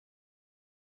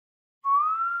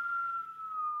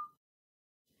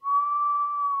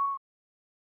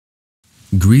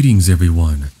Greetings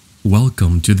everyone.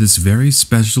 Welcome to this very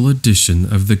special edition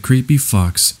of the Creepy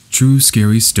Fox True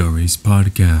Scary Stories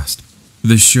podcast,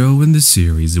 the show in the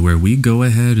series where we go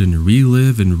ahead and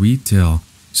relive and retell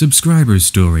subscriber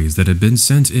stories that have been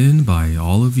sent in by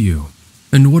all of you.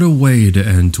 And what a way to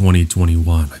end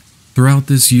 2021. Throughout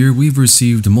this year, we've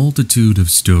received a multitude of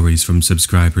stories from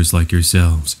subscribers like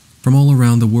yourselves from all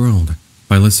around the world.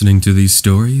 By listening to these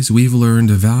stories, we've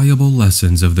learned valuable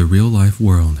lessons of the real-life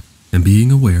world and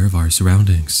being aware of our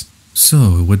surroundings.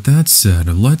 So, with that said,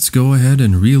 let's go ahead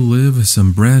and relive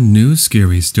some brand new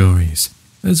scary stories,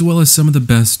 as well as some of the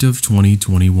best of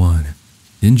 2021.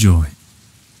 Enjoy.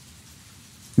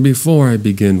 Before I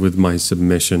begin with my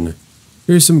submission,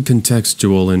 here's some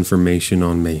contextual information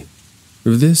on me.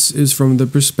 This is from the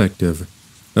perspective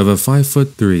of a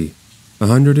 5'3",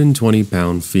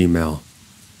 120-pound female,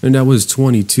 and I was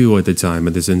 22 at the time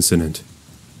of this incident.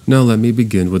 Now let me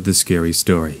begin with the scary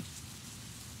story.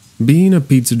 Being a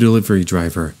pizza delivery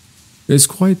driver is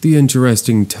quite the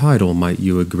interesting title, might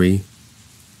you agree?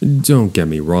 Don't get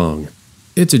me wrong,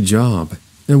 it's a job,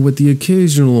 and with the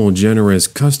occasional generous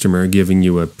customer giving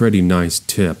you a pretty nice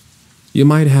tip, you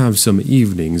might have some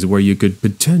evenings where you could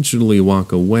potentially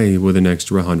walk away with an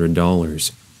extra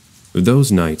 $100.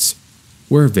 Those nights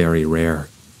were very rare,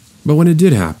 but when it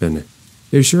did happen,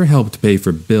 it sure helped pay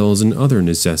for bills and other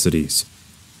necessities.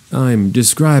 I'm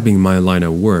describing my line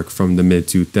of work from the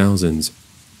mid-2000s,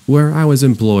 where I was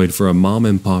employed for a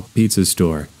mom-and-pop pizza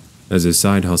store as a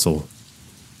side hustle.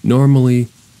 Normally,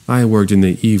 I worked in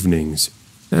the evenings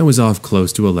and was off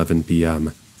close to 11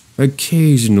 p.m.,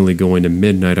 occasionally going to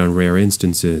midnight on rare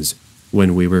instances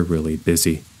when we were really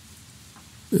busy.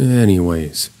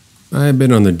 Anyways, I've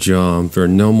been on the job for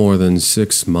no more than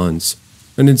 6 months,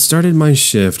 and had started my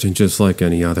shift just like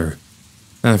any other.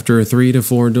 After 3 to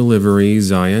 4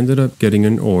 deliveries, I ended up getting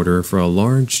an order for a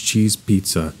large cheese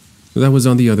pizza that was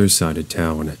on the other side of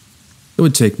town. It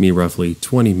would take me roughly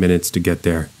 20 minutes to get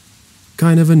there.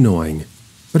 Kind of annoying,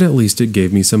 but at least it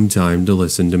gave me some time to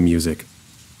listen to music.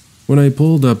 When I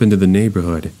pulled up into the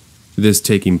neighborhood, this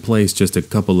taking place just a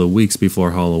couple of weeks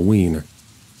before Halloween,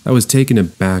 I was taken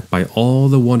aback by all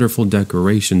the wonderful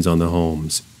decorations on the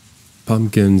homes.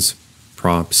 Pumpkins,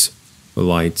 props,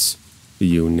 lights,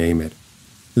 you name it.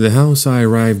 The house I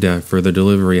arrived at for the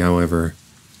delivery, however,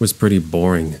 was pretty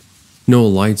boring. No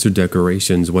lights or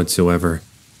decorations whatsoever.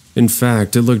 In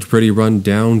fact, it looked pretty run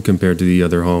down compared to the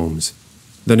other homes.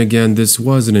 Then again, this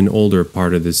was in an older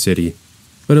part of the city,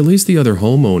 but at least the other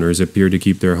homeowners appeared to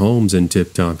keep their homes in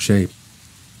tip-top shape.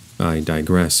 I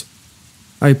digress.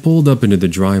 I pulled up into the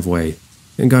driveway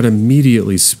and got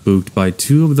immediately spooked by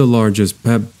 2 of the largest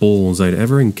pet bulls I'd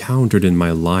ever encountered in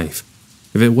my life.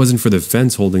 If it wasn't for the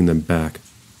fence holding them back,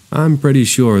 I'm pretty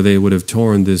sure they would have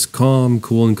torn this calm,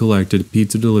 cool, and collected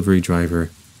pizza delivery driver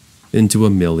into a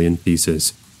million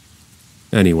pieces.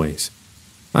 Anyways,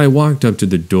 I walked up to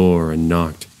the door and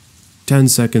knocked. 10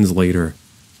 seconds later,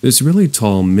 this really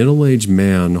tall, middle-aged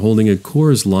man holding a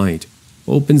Coors Light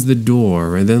opens the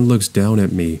door and then looks down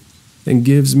at me and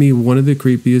gives me one of the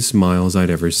creepiest smiles I'd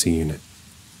ever seen.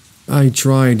 I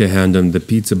tried to hand him the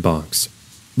pizza box,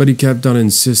 but he kept on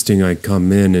insisting I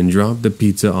come in and drop the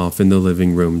pizza off in the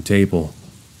living room table.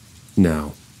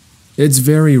 Now, it's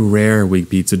very rare we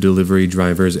pizza delivery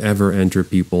drivers ever enter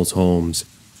people's homes,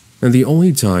 and the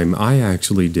only time I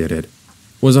actually did it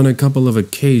was on a couple of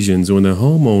occasions when the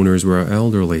homeowners were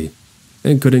elderly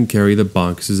and couldn't carry the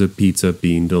boxes of pizza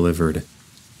being delivered.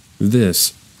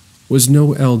 This was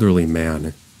no elderly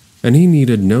man, and he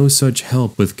needed no such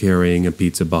help with carrying a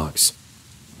pizza box.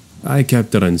 I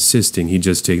kept on insisting he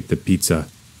just take the pizza,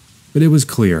 but it was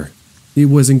clear he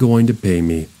wasn't going to pay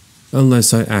me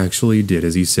unless I actually did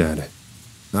as he said.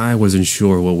 I wasn't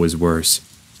sure what was worse,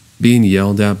 being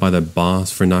yelled at by the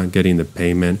boss for not getting the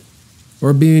payment,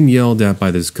 or being yelled at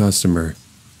by this customer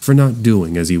for not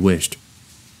doing as he wished.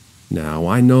 Now,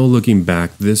 I know looking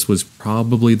back, this was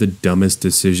probably the dumbest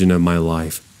decision of my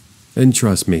life, and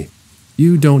trust me,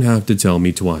 you don't have to tell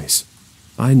me twice.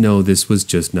 I know this was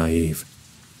just naive.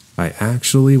 I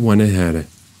actually went ahead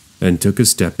and took a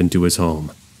step into his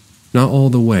home. Not all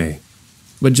the way,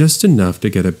 but just enough to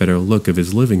get a better look of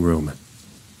his living room.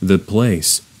 The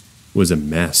place was a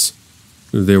mess.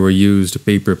 There were used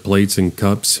paper plates and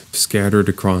cups scattered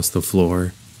across the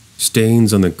floor,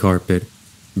 stains on the carpet,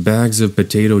 bags of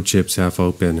potato chips half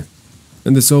open,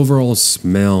 and this overall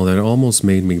smell that almost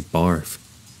made me barf.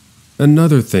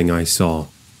 Another thing I saw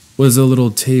was a little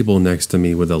table next to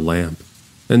me with a lamp,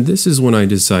 and this is when I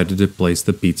decided to place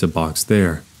the pizza box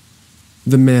there.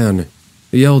 The man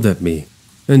yelled at me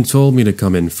and told me to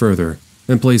come in further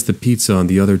and place the pizza on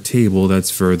the other table that's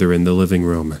further in the living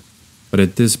room. but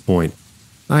at this point,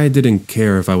 I didn't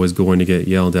care if I was going to get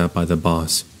yelled at by the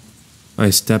boss.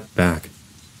 I stepped back,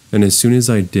 and as soon as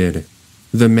I did,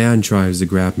 the man tries to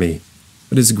grab me,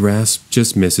 but his grasp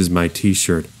just misses my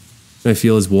t-shirt, and I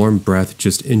feel his warm breath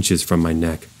just inches from my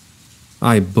neck.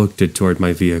 I booked it toward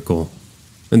my vehicle,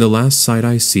 and the last sight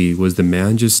I see was the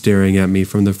man just staring at me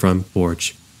from the front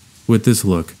porch, with this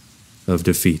look of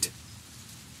defeat.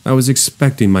 I was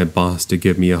expecting my boss to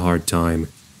give me a hard time,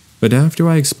 but after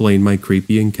I explained my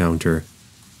creepy encounter,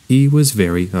 he was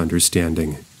very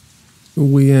understanding.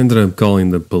 We ended up calling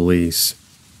the police,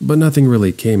 but nothing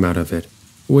really came out of it,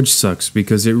 which sucks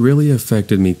because it really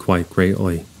affected me quite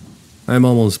greatly. I'm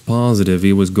almost positive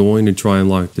he was going to try and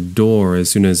lock the door as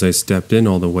soon as I stepped in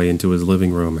all the way into his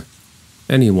living room.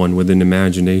 Anyone with an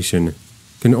imagination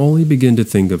can only begin to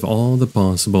think of all the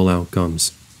possible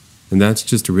outcomes, and that's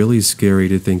just really scary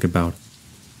to think about.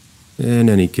 In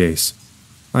any case,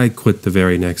 I quit the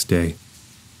very next day,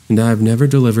 and I've never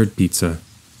delivered pizza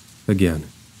again.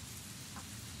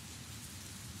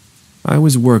 I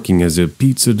was working as a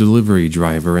pizza delivery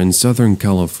driver in Southern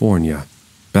California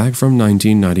back from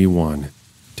 1991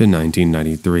 to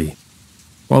 1993.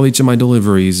 While each of my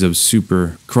deliveries of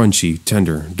super crunchy,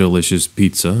 tender, delicious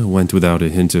pizza went without a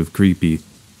hint of creepy,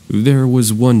 there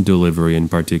was one delivery in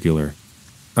particular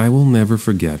I will never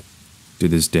forget to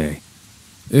this day.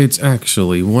 It's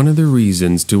actually one of the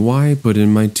reasons to why I put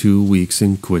in my 2 weeks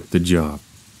and quit the job.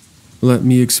 Let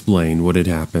me explain what had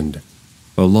happened,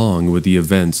 along with the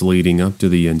events leading up to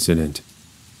the incident.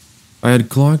 I had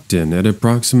clocked in at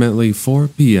approximately 4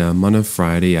 p.m. on a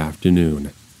Friday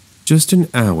afternoon, just an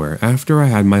hour after I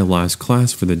had my last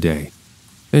class for the day,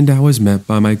 and I was met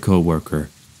by my coworker,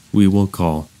 we will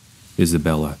call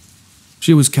Isabella.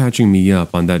 She was catching me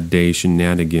up on that day's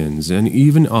shenanigans and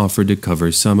even offered to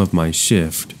cover some of my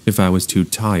shift if I was too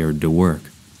tired to work.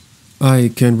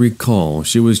 I can recall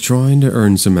she was trying to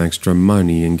earn some extra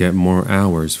money and get more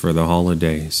hours for the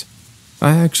holidays.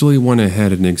 I actually went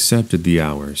ahead and accepted the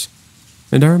hours,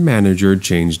 and our manager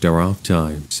changed our off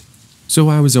times, so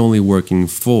I was only working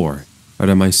 4 out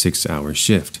of my 6-hour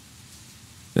shift.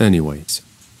 Anyways,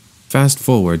 fast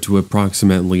forward to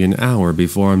approximately an hour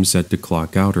before I'm set to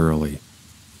clock out early.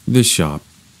 The shop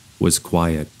was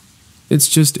quiet. It's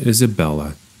just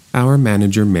Isabella, our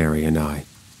manager Mary, and I,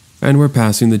 and we're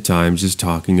passing the time just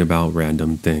talking about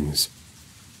random things.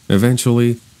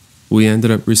 Eventually, we ended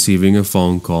up receiving a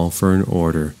phone call for an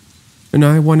order, and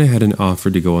I went ahead and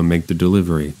offered to go and make the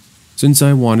delivery, since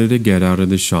I wanted to get out of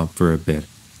the shop for a bit.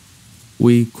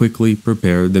 We quickly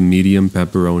prepared the medium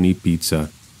pepperoni pizza,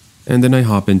 and then I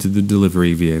hop into the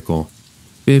delivery vehicle.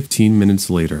 15 minutes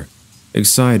later,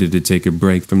 excited to take a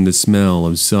break from the smell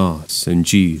of sauce and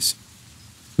cheese.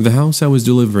 The house I was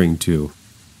delivering to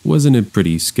was in a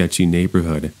pretty sketchy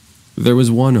neighborhood. There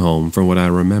was one home, from what I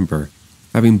remember,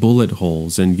 having bullet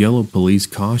holes and yellow police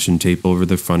caution tape over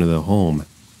the front of the home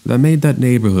that made that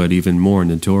neighborhood even more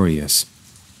notorious.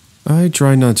 I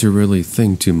tried not to really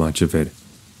think too much of it,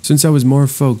 since I was more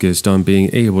focused on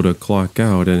being able to clock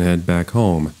out and head back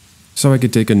home, so I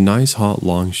could take a nice hot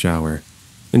long shower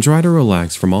and try to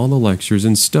relax from all the lectures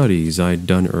and studies I'd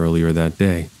done earlier that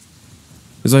day.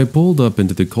 As I pulled up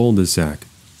into the cul-de-sac,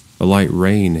 a light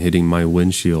rain hitting my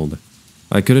windshield,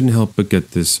 I couldn't help but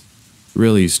get this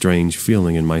really strange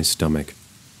feeling in my stomach.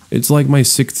 It's like my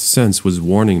sixth sense was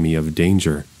warning me of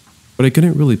danger, but I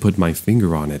couldn't really put my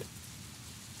finger on it.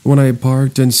 When I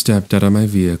parked and stepped out of my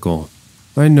vehicle,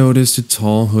 I noticed a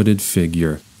tall hooded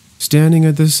figure standing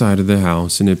at the side of the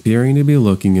house and appearing to be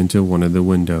looking into one of the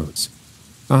windows.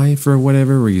 I, for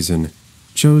whatever reason,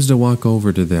 chose to walk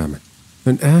over to them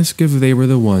and ask if they were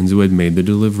the ones who had made the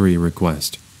delivery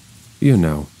request. You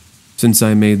know, since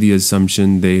I made the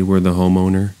assumption they were the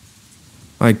homeowner.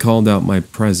 I called out my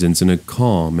presence in a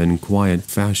calm and quiet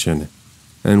fashion,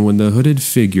 and when the hooded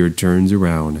figure turns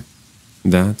around,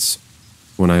 that's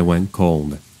when I went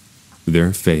cold.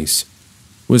 Their face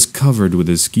was covered with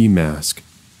a ski mask,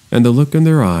 and the look in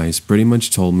their eyes pretty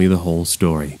much told me the whole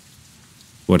story.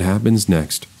 What happens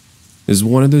next is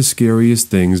one of the scariest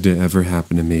things to ever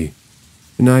happen to me,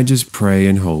 and I just pray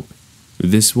and hope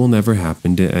this will never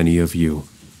happen to any of you.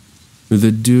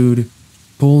 The dude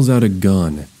pulls out a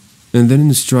gun and then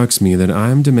instructs me that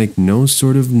I'm to make no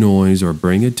sort of noise or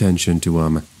bring attention to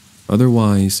him,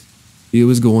 otherwise he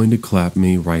was going to clap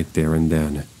me right there and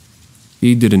then.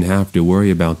 He didn't have to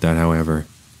worry about that, however,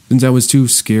 since I was too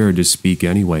scared to speak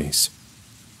anyways.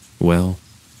 Well,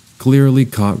 clearly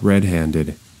caught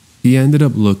red-handed, he ended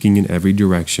up looking in every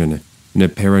direction in a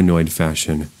paranoid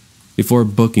fashion before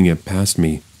booking it past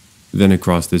me, then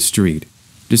across the street,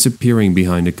 disappearing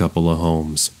behind a couple of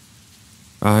homes.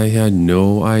 I had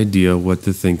no idea what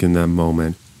to think in that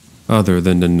moment, other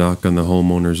than to knock on the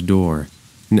homeowner's door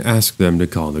and ask them to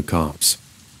call the cops.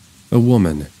 A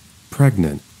woman,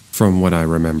 pregnant, from what I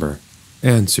remember,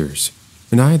 answers,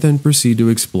 and I then proceed to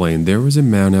explain there was a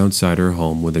man outside her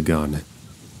home with a gun.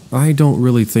 I don't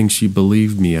really think she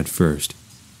believed me at first.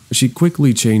 She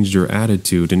quickly changed her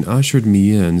attitude and ushered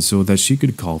me in so that she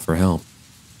could call for help.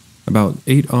 About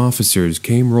 8 officers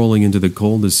came rolling into the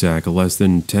cul-de-sac less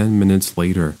than 10 minutes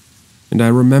later, and I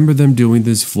remember them doing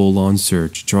this full-on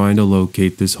search trying to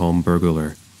locate this home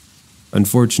burglar.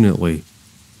 Unfortunately,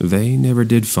 they never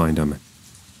did find him,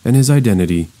 and his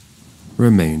identity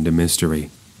remained a mystery.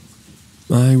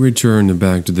 I returned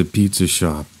back to the pizza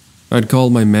shop. I'd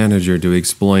called my manager to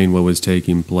explain what was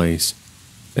taking place,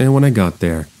 and when I got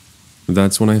there,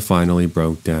 that's when I finally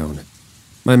broke down.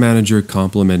 My manager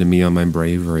complimented me on my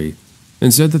bravery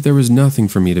and said that there was nothing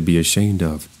for me to be ashamed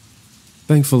of.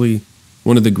 Thankfully,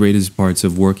 one of the greatest parts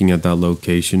of working at that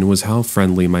location was how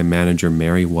friendly my manager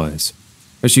Mary was,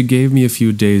 as she gave me a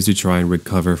few days to try and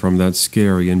recover from that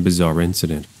scary and bizarre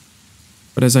incident.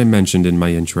 But as I mentioned in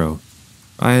my intro,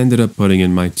 I ended up putting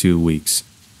in my 2 weeks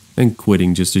and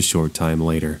quitting just a short time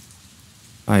later.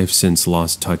 I have since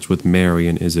lost touch with Mary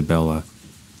and Isabella,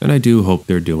 and I do hope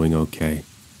they're doing okay.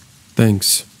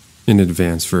 Thanks in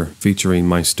advance for featuring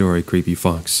my story, Creepy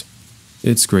Fox.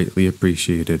 It's greatly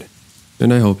appreciated,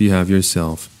 and I hope you have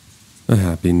yourself a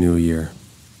happy new year.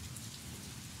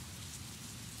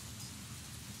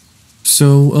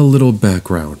 So, a little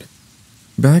background.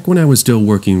 Back when I was still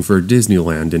working for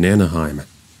Disneyland in Anaheim,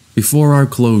 before our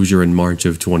closure in March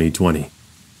of 2020,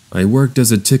 I worked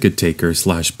as a ticket taker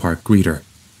 / park greeter.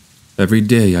 Every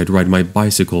day I'd ride my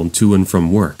bicycle to and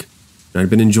from work, and I'd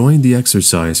been enjoying the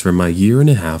exercise for my 1.5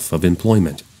 years of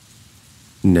employment.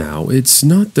 Now, it's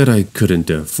not that I couldn't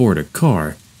afford a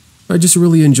car. I just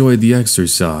really enjoyed the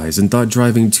exercise and thought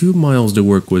driving 2 miles to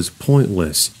work was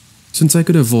pointless, since I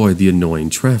could avoid the annoying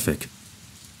traffic.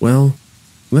 Well,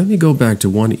 let me go back to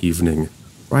one evening,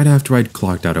 right after I'd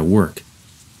clocked out of work.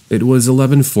 It was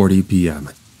 11:40 p.m.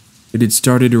 It had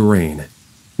started to rain,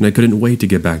 and I couldn't wait to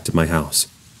get back to my house,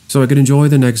 so I could enjoy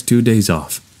the next 2 days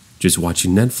off, just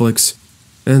watching Netflix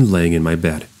and laying in my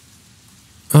bed.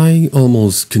 I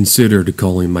almost considered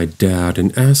calling my dad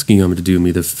and asking him to do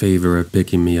me the favor of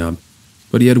picking me up,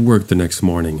 but he had work the next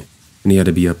morning, and he had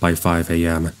to be up by 5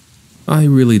 a.m. I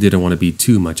really didn't want to be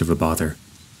too much of a bother.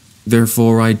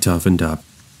 Therefore, I toughened up,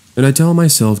 and I tell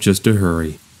myself just to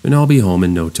hurry, and I'll be home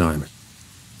in no time.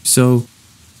 So,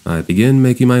 I begin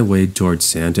making my way towards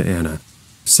Santa Ana,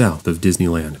 south of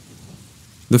Disneyland.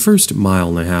 The first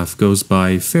 1.5 miles goes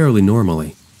by fairly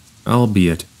normally,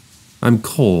 albeit I'm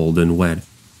cold and wet,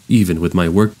 even with my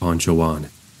work poncho on.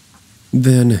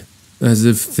 Then, as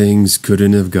if things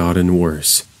couldn't have gotten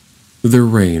worse, the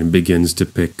rain begins to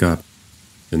pick up,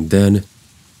 and then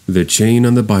the chain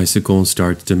on the bicycle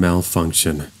starts to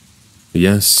malfunction.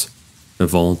 Yes,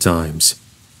 of all times,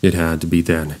 it had to be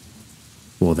then.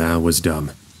 Well, that was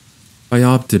dumb. I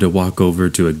opted to walk over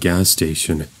to a gas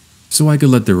station so I could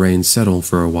let the rain settle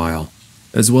for a while,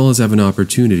 as well as have an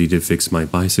opportunity to fix my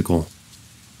bicycle.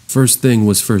 First thing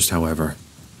was first, however.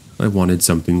 I wanted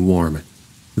something warm.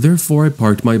 Therefore, I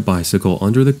parked my bicycle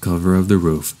under the cover of the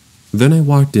roof. Then I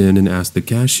walked in and asked the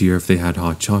cashier if they had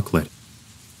hot chocolate.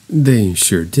 They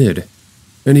sure did,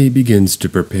 and he begins to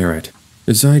prepare it,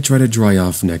 as I try to dry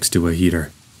off next to a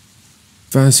heater.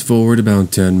 Fast forward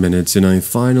about 10 minutes and I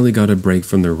finally got a break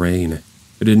from the rain.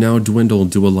 It had now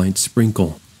dwindled to a light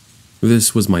sprinkle.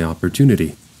 This was my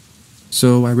opportunity.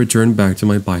 So I returned back to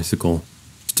my bicycle,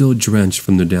 still drenched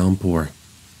from the downpour,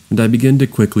 and I begin to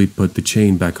quickly put the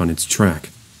chain back on its track.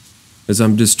 As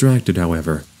I'm distracted,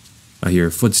 however, I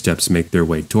hear footsteps make their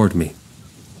way toward me.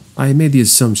 I made the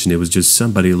assumption it was just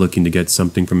somebody looking to get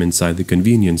something from inside the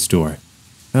convenience store.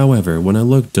 However, when I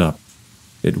looked up,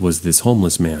 it was this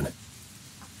homeless man.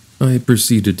 I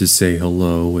proceeded to say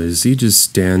hello as he just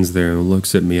stands there and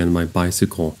looks at me and my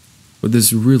bicycle with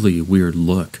this really weird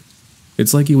look.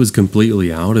 It's like he was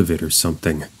completely out of it or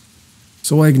something.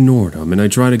 So I ignored him and I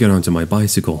try to get onto my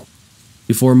bicycle.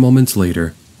 Before moments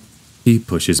later, he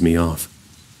pushes me off.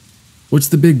 "What's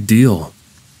the big deal?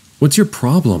 What's your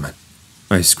problem?"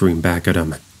 I scream back at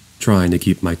him, trying to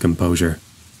keep my composure.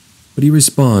 But he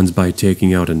responds by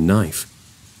taking out a knife.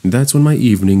 That's when my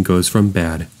evening goes from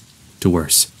bad to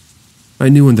worse. I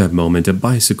knew in that moment a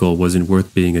bicycle wasn't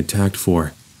worth being attacked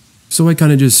for, so I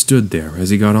kinda just stood there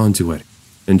as he got onto it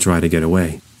and tried to get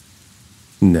away.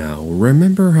 Now,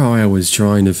 remember how I was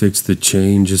trying to fix the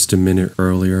chain just a minute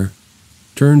earlier?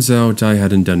 Turns out I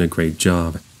hadn't done a great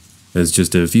job, as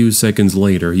just a few seconds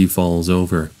later he falls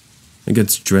over, and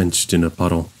gets drenched in a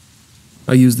puddle.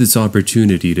 I use this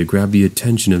opportunity to grab the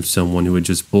attention of someone who had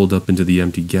just pulled up into the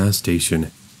empty gas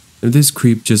station, and this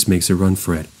creep just makes a run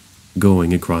for it,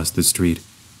 going across the street.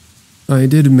 I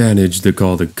did manage to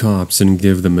call the cops and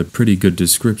give them a pretty good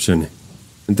description,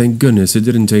 and thank goodness it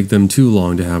didn't take them too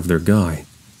long to have their guy.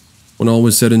 When all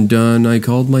was said and done, I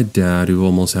called my dad, who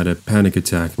almost had a panic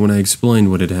attack when I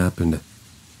explained what had happened,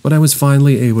 but I was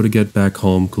finally able to get back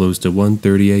home close to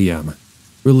 1:30 a.m.,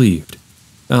 relieved,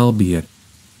 albeit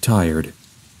tired,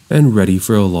 and ready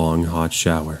for a long hot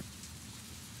shower.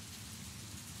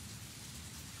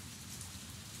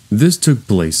 This took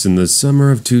place in the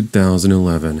summer of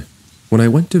 2011, when I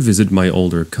went to visit my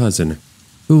older cousin,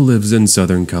 who lives in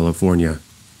Southern California.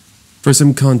 For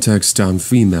some context, I'm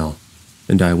female,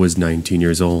 and I was 19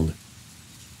 years old.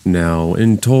 Now,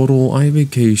 in total, I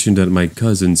vacationed at my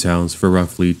cousin's house for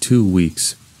roughly 2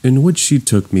 weeks, in which she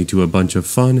took me to a bunch of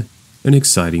fun and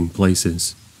exciting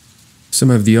places. Some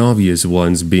of the obvious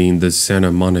ones being the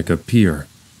Santa Monica Pier,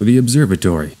 the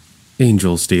Observatory,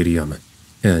 Angel Stadium,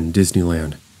 and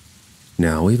Disneyland.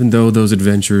 Now, even though those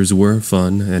adventures were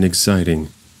fun and exciting,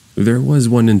 there was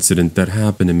one incident that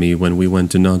happened to me when we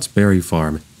went to Knott's Berry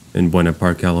Farm in Buena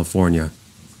Park, California,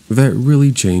 that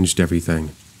really changed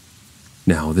everything.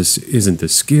 Now, this isn't the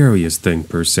scariest thing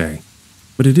per se,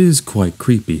 but it is quite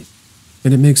creepy,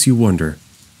 and it makes you wonder,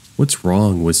 what's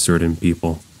wrong with certain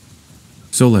people?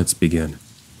 So let's begin.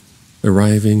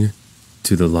 Arriving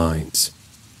to the lines.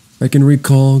 I can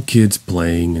recall kids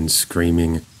playing and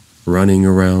screaming, running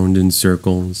around in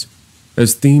circles,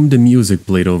 as themed music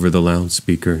played over the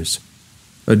loudspeakers.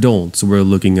 Adults were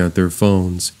looking at their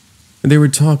phones, and they were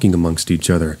talking amongst each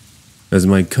other, as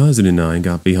my cousin and I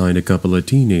got behind a couple of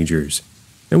teenagers,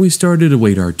 and we started to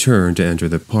wait our turn to enter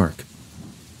the park.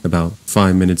 About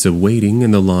 5 minutes of waiting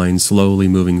and the line slowly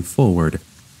moving forward,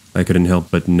 I couldn't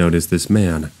help but notice this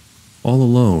man, all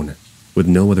alone, with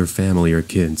no other family or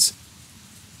kids.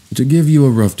 To give you a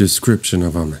rough description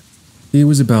of him, he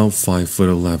was about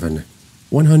 5'11",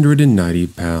 190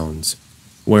 pounds,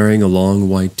 wearing a long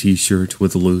white t-shirt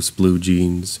with loose blue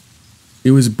jeans.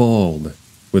 He was bald,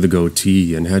 with a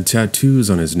goatee, and had tattoos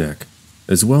on his neck,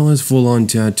 as well as full-on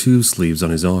tattoo sleeves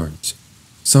on his arms.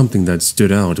 Something that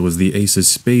stood out was the Ace of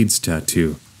Spades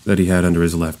tattoo that he had under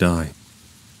his left eye.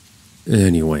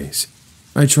 Anyways,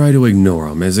 I try to ignore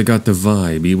him as I got the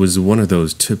vibe he was one of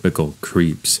those typical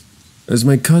creeps, as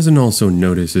my cousin also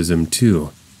notices him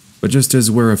too, but just as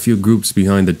we're a few groups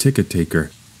behind the ticket taker,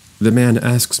 the man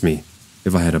asks me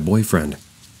if I had a boyfriend,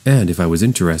 and if I was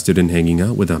interested in hanging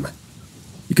out with him.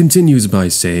 He continues by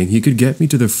saying he could get me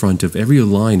to the front of every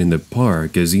line in the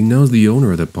park as he knows the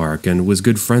owner of the park and was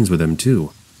good friends with him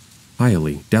too.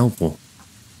 Highly doubtful.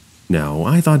 Now,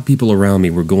 I thought people around me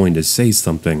were going to say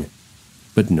something,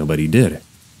 but nobody did,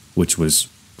 which was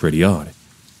pretty odd.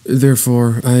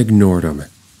 Therefore, I ignored him,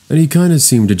 and he kinda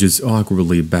seemed to just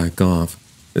awkwardly back off,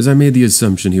 as I made the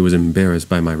assumption he was embarrassed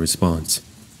by my response.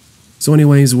 So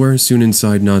anyways, we're soon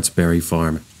inside Knott's Berry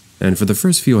Farm, and for the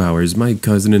first few hours, my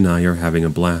cousin and I are having a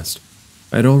blast.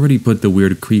 I'd already put the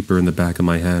weird creeper in the back of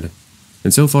my head,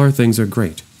 and so far things are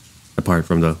great, apart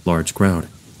from the large crowd.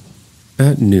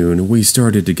 At noon, we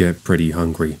started to get pretty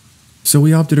hungry, so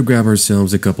we opted to grab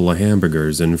ourselves a couple of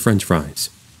hamburgers and french fries.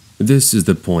 This is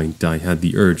the point I had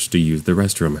the urge to use the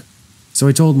restroom, so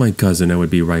I told my cousin I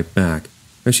would be right back,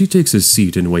 as she takes a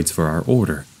seat and waits for our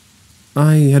order.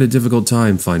 I had a difficult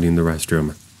time finding the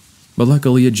restroom, but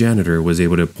luckily a janitor was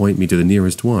able to point me to the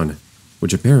nearest one,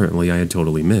 which apparently I had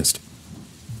totally missed.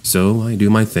 So I do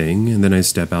my thing and then I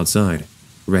step outside,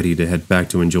 ready to head back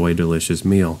to enjoy a delicious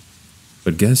meal.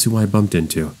 But guess who I bumped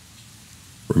into?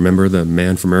 Remember the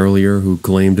man from earlier who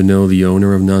claimed to know the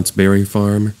owner of Knott's Berry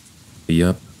Farm?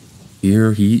 Yup,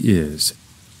 here he is,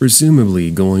 presumably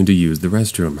going to use the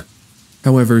restroom.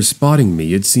 However, spotting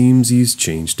me, it seems he's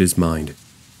changed his mind.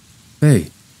 Hey,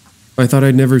 I thought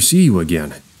I'd never see you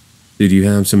again. Did you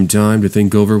have some time to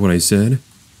think over what I said?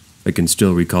 I can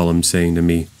still recall him saying to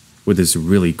me, with this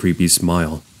really creepy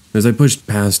smile, as I pushed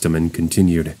past him and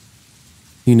continued.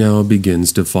 He now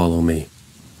begins to follow me,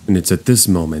 and it's at this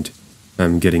moment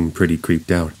I'm getting pretty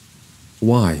creeped out.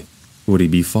 Why would he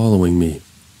be following me?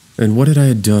 And what had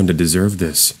I done to deserve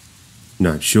this?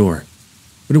 Not sure,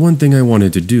 but one thing I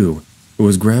wanted to do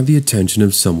was grab the attention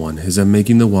of someone as I'm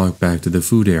making the walk back to the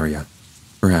food area.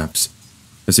 Perhaps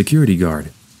a security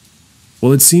guard.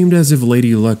 Well, it seemed as if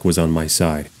Lady Luck was on my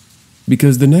side,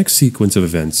 because the next sequence of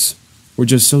events were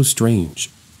just so strange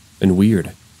and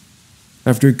weird.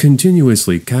 After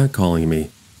continuously catcalling me,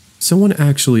 someone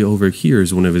actually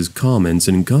overhears one of his comments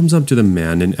and comes up to the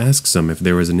man and asks him if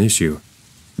there was an issue.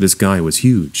 This guy was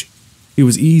huge, He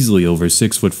was easily over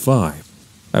 6'5".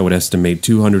 I would estimate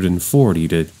 240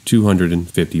 to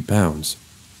 250 pounds.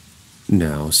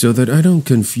 Now, so that I don't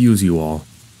confuse you all,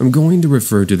 I'm going to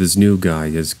refer to this new guy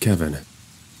as Kevin.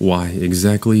 Why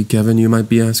exactly Kevin, you might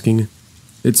be asking?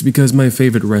 It's because my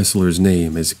favorite wrestler's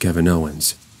name is Kevin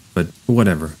Owens. But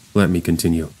whatever, let me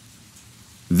continue.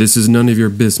 This is none of your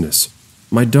business.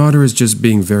 My daughter is just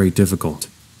being very difficult.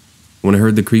 When I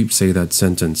heard the creep say that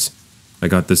sentence, I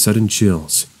got the sudden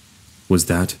chills. Was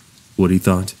that what he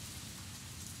thought?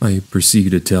 I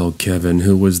proceeded to tell Kevin,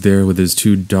 who was there with his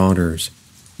 2 daughters,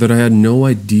 that I had no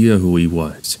idea who he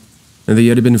was, and that he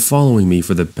had been following me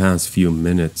for the past few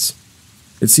minutes.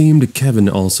 It seemed Kevin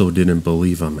also didn't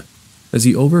believe him, as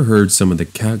he overheard some of the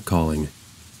catcalling.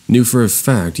 Knew for a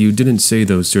fact you didn't say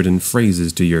those certain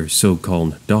phrases to your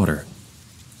so-called daughter.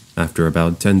 After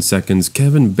about 10 seconds,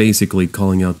 Kevin basically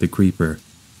calling out the creeper,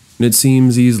 and it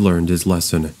seems he's learned his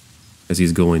lesson, as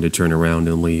he's going to turn around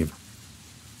and leave.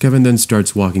 Kevin then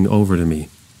starts walking over to me,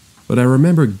 but I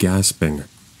remember gasping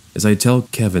as I tell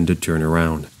Kevin to turn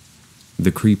around.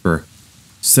 The creeper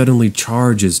suddenly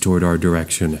charges toward our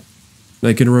direction, and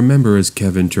I can remember as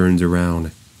Kevin turns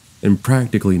around and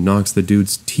practically knocks the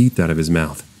dude's teeth out of his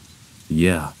mouth.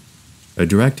 Yeah, a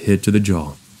direct hit to the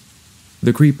jaw.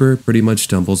 The creeper pretty much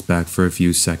stumbles back for a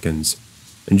few seconds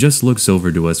and just looks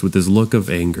over to us with his look of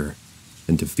anger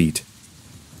and defeat.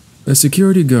 A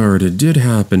security guard did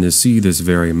happen to see this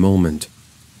very moment,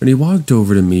 and he walked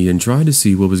over to me and tried to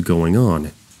see what was going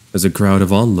on as a crowd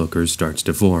of onlookers starts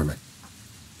to form.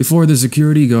 Before the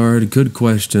security guard could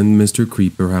question Mr.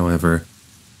 Creeper, however,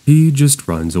 he just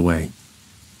runs away.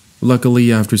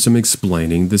 Luckily, after some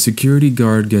explaining, the security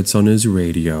guard gets on his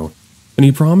radio, and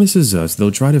he promises us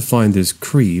they'll try to find this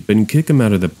creep and kick him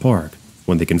out of the park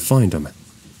when they can find him.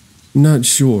 Not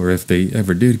sure if they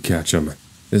ever did catch him,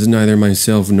 as neither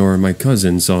myself nor my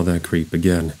cousin saw that creep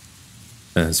again.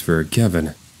 As for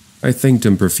Kevin, I thanked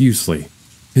him profusely,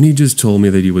 and he just told me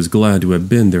that he was glad to have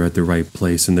been there at the right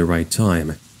place and the right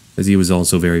time, as he was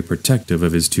also very protective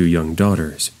of his 2 young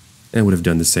daughters, and would have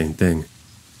done the same thing.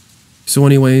 So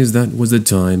anyways, that was the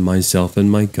time myself and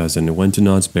my cousin went to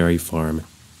Knott's Berry Farm,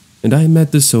 and I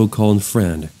met the so-called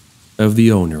friend of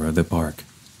the owner of the park.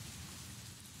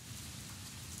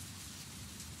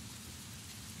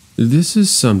 This is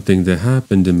something that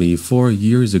happened to me 4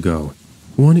 years ago,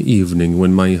 one evening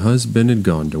when my husband had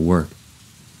gone to work.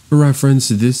 For reference,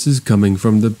 this is coming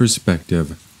from the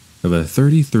perspective of a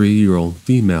 33-year-old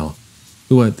female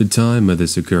who at the time of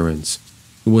this occurrence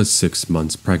was 6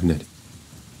 months pregnant.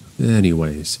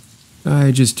 Anyways,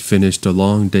 I just finished a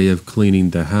long day of cleaning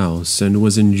the house and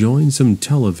was enjoying some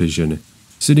television,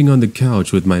 sitting on the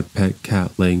couch with my pet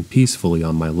cat laying peacefully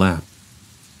on my lap.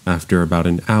 After about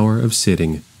an hour of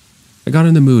sitting, I got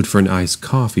in the mood for an iced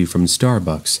coffee from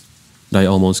Starbucks, and I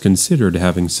almost considered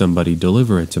having somebody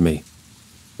deliver it to me.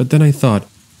 But then I thought,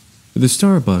 the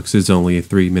Starbucks is only a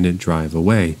 3-minute drive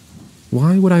away.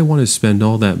 Why would I want to spend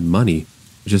all that money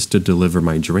just to deliver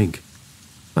my drink?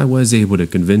 I was able to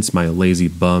convince my lazy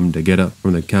bum to get up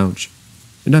from the couch,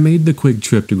 and I made the quick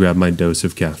trip to grab my dose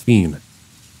of caffeine.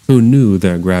 Who knew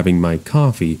that grabbing my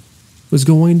coffee was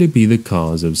going to be the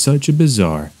cause of such a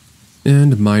bizarre,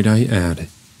 and might I add,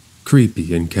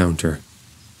 creepy encounter?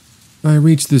 I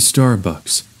reached the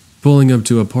Starbucks, pulling up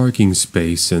to a parking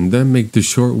space and then make the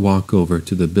short walk over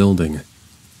to the building.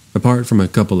 Apart from a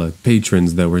couple of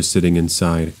patrons that were sitting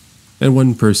inside, and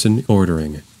one person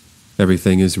ordering,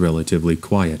 everything is relatively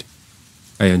quiet.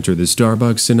 I enter the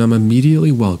Starbucks and I'm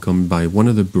immediately welcomed by one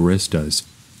of the baristas,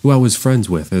 who I was friends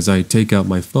with, as I take out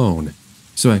my phone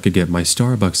so I could get my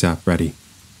Starbucks app ready.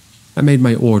 I made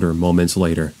my order moments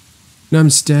later, and I'm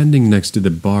standing next to the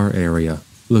bar area,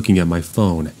 looking at my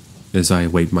phone as I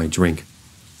await my drink.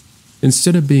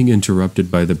 Instead of being interrupted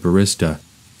by the barista,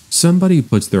 somebody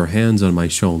puts their hands on my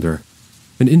shoulder,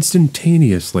 and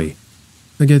instantaneously,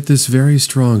 I get this very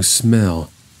strong smell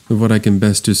of what I can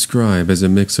best describe as a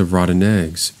mix of rotten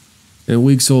eggs and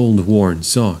weeks-old worn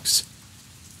socks.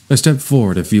 I step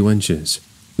forward a few inches,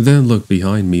 then look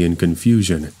behind me in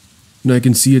confusion, and I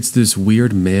can see it's this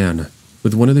weird man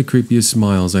with one of the creepiest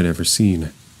smiles I'd ever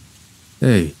seen.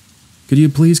 "Hey, could you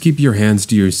please keep your hands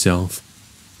to yourself?"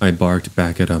 I barked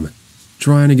back at him,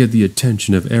 trying to get the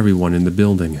attention of everyone in the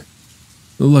building.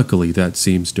 Luckily, that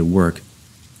seems to work,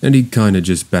 and he kinda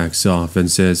just backs off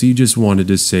and says he just wanted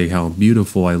to say how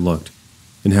beautiful I looked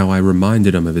and how I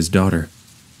reminded him of his daughter.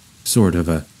 Sort of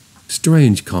a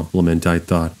strange compliment, I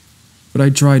thought, but I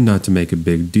tried not to make a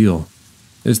big deal,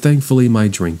 as thankfully my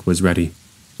drink was ready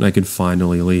and I could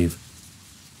finally leave.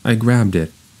 I grabbed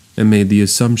it and made the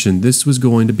assumption this was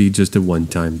going to be just a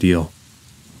one-time deal,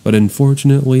 but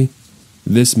unfortunately,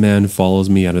 This man follows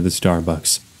me out of the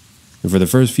Starbucks, and for the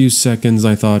first few seconds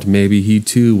I thought maybe he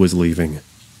too was leaving.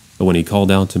 But when he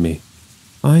called out to me,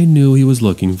 I knew he was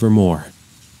looking for more.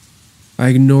 I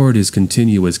ignored his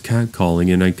continuous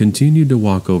catcalling and I continued to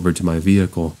walk over to my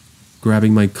vehicle,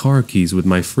 grabbing my car keys with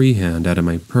my free hand out of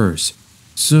my purse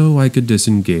so I could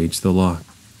disengage the lock.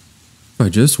 I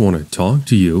just want to talk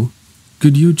to you.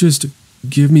 Could you just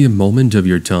give me a moment of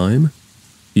your time?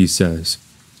 He says,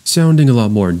 sounding a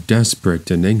lot more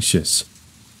desperate and anxious.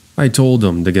 I told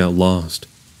him to get lost,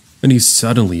 and he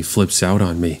suddenly flips out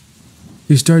on me.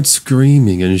 He starts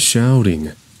screaming and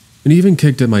shouting, and even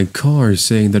kicked at my car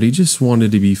saying that he just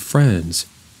wanted to be friends,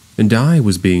 and I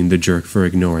was being the jerk for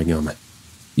ignoring him.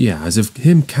 Yeah, as if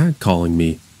him catcalling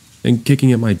me and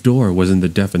kicking at my door wasn't the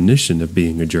definition of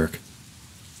being a jerk.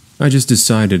 I just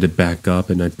decided to back up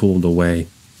and I pulled away,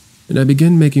 and I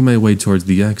began making my way towards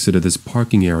the exit of this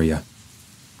parking area.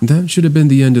 That should have been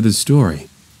the end of the story,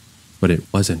 but it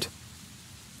wasn't.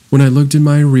 When I looked in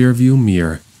my rearview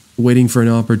mirror, waiting for an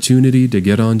opportunity to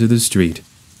get onto the street,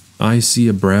 I see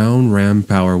a brown Ram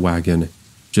Power Wagon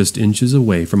just inches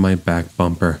away from my back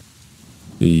bumper.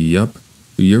 Yup,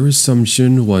 your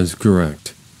assumption was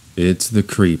correct. It's the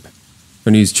creep,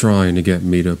 and he's trying to get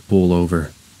me to pull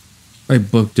over. I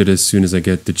booked it as soon as I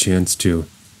get the chance to,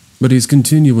 but he's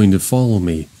continuing to follow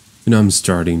me, and I'm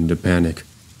starting to panic.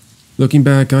 Looking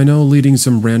back, I know leading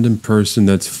some random person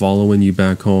that's following you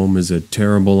back home is a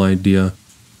terrible idea,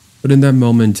 but in that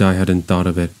moment I hadn't thought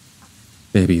of it.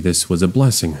 Maybe this was a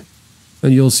blessing,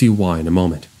 and you'll see why in a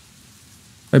moment.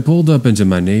 I pulled up into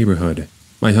my neighborhood,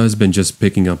 my husband just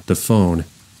picking up the phone,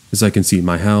 as I can see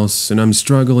my house and I'm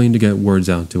struggling to get words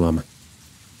out to him.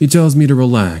 He tells me to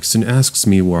relax and asks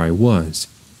me where I was,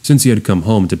 since he had come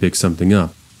home to pick something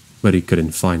up, but he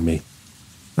couldn't find me.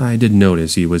 I did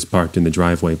notice he was parked in the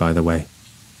driveway, by the way.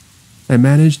 I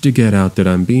managed to get out that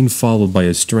I'm being followed by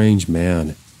a strange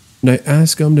man, and I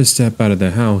ask him to step out of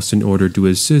the house in order to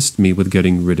assist me with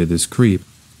getting rid of this creep,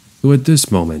 who at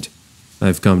this moment,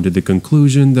 I've come to the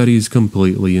conclusion that he's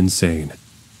completely insane.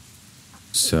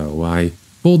 So I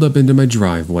pulled up into my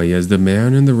driveway as the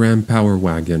man in the Ram Power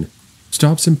Wagon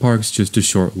stops and parks just a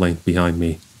short length behind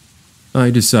me. I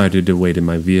decided to wait in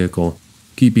my vehicle,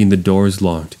 keeping the doors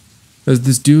locked, as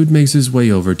this dude makes his way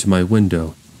over to my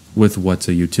window with what's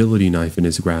a utility knife in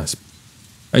his grasp.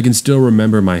 I can still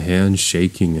remember my hands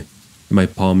shaking and my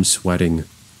palms sweating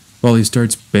while he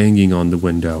starts banging on the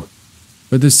window,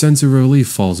 but the sense of relief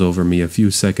falls over me a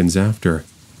few seconds after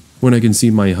when I can see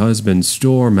my husband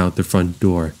storm out the front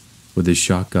door with his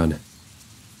shotgun.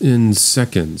 In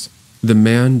seconds, the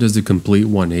man does a complete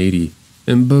 180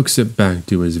 and books it back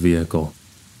to his vehicle.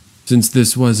 Since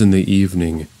this was in the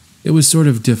evening, it was sort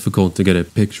of difficult to get a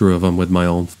picture of him with my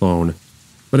own phone,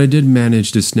 but I did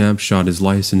manage to snapshot his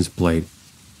license plate,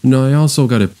 and I also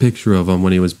got a picture of him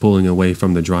when he was pulling away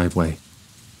from the driveway.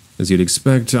 As you'd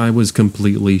expect, I was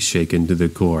completely shaken to the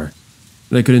core,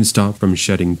 and I couldn't stop from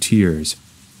shedding tears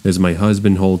as my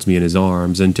husband holds me in his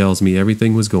arms and tells me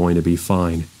everything was going to be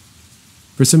fine.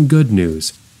 For some good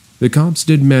news, the cops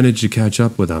did manage to catch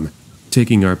up with him,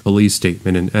 taking our police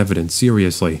statement and evidence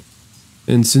seriously,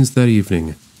 and since that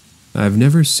evening, I've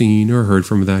never seen or heard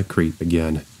from that creep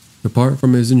again, apart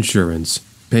from his insurance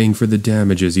paying for the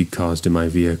damages he caused to my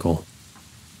vehicle.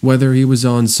 Whether he was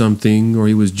on something or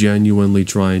he was genuinely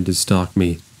trying to stalk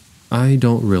me, I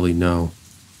don't really know,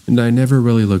 and I never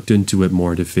really looked into it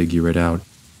more to figure it out,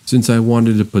 since I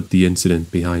wanted to put the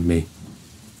incident behind me.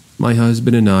 My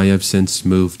husband and I have since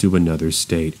moved to another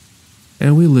state,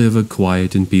 and we live a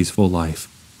quiet and peaceful life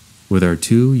with our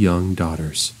 2 young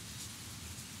daughters.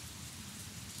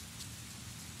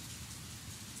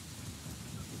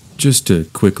 Just to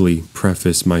quickly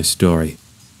preface my story,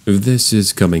 this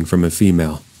is coming from a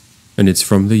female, and it's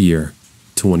from the year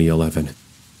 2011.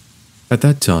 At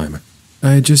that time,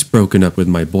 I had just broken up with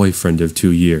my boyfriend of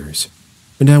 2 years,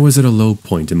 and I was at a low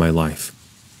point in my life.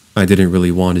 I didn't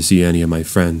really want to see any of my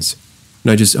friends,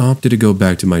 and I just opted to go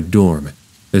back to my dorm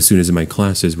as soon as my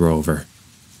classes were over.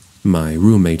 My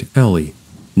roommate, Ellie,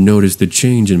 noticed the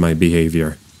change in my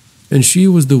behavior, and she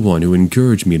was the one who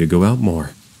encouraged me to go out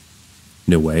more.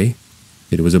 In a way,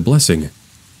 it was a blessing,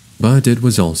 but it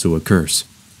was also a curse.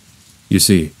 You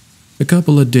see, a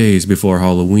couple of days before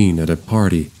Halloween at a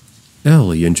party,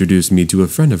 Ellie introduced me to a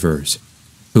friend of hers,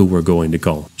 who we're going to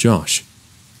call Josh.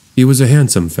 He was a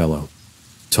handsome fellow,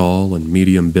 tall and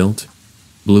medium built,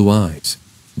 blue eyes,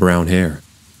 brown hair,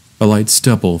 a light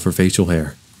stubble for facial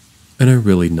hair, and a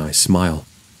really nice smile.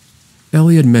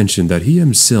 Ellie had mentioned that he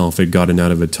himself had gotten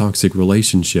out of a toxic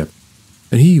relationship,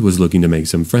 and he was looking to make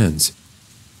some friends.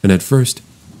 And at first,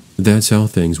 that's how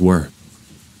things were.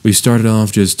 We started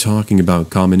off just talking about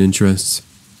common interests,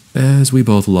 as we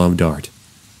both loved art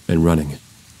and running.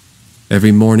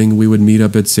 Every morning we would meet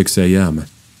up at 6 a.m.,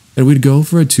 and we'd go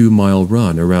for a 2-mile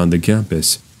run around the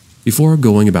campus before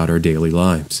going about our daily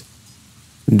lives.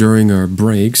 During our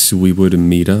breaks, we would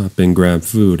meet up and grab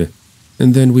food,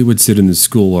 and then we would sit in the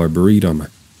school arboretum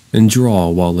and draw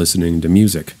while listening to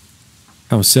music.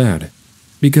 How sad,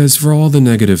 because for all the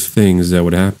negative things that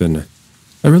would happen,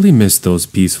 I really missed those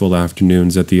peaceful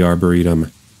afternoons at the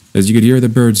arboretum, as you could hear the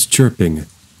birds chirping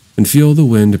and feel the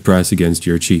wind press against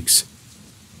your cheeks.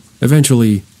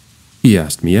 Eventually, he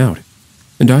asked me out,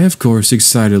 and I of course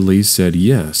excitedly said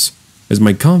yes, as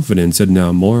my confidence had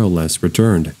now more or less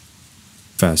returned.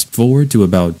 Fast forward to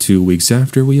about 2 weeks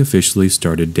after we officially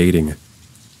started dating.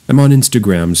 I'm on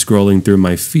Instagram scrolling through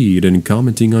my feed and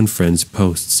commenting on friends'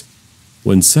 posts,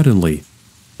 when suddenly,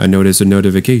 I notice a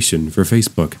notification for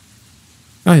Facebook.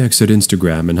 I exit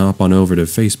Instagram and hop on over to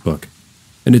Facebook,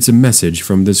 and it's a message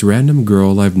from this random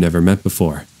girl I've never met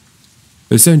before.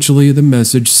 Essentially, the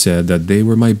message said that they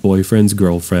were my boyfriend's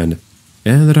girlfriend,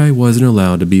 and that I wasn't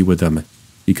allowed to be with them,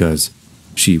 because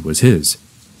she was his.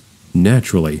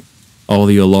 Naturally, all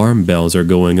the alarm bells are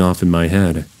going off in my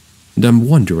head, and I'm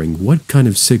wondering what kind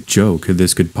of sick joke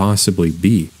this could possibly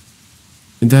be.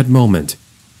 In that moment,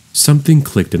 something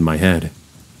clicked in my head,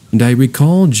 and I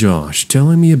recall Josh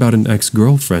telling me about an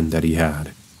ex-girlfriend that he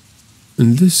had.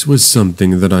 And this was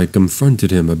something that I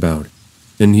confronted him about,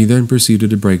 and he then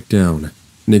proceeded to break down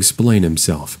and explain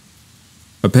himself.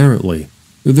 Apparently,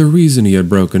 the reason he had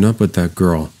broken up with that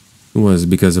girl was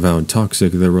because of how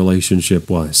toxic their relationship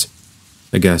was.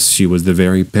 I guess she was the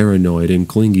very paranoid and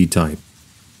clingy type.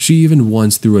 She even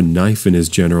once threw a knife in his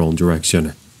general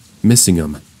direction, missing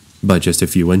him by just a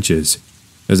few inches,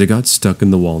 as it got stuck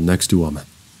in the wall next to him.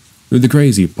 The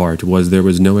crazy part was there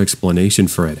was no explanation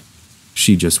for it.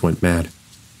 She just went mad.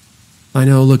 I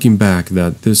know looking back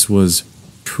that this was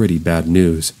pretty bad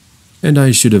news, and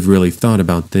I should have really thought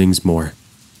about things more.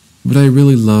 But I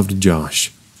really loved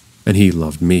Josh, and he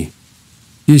loved me.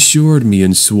 He assured me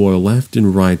and swore left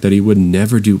and right that he would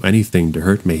never do anything to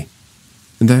hurt me.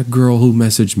 And that girl who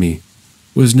messaged me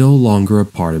was no longer a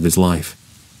part of his life.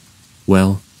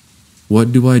 Well,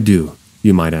 what do,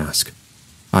 you might ask?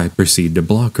 I proceed to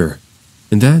block her,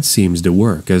 and that seems to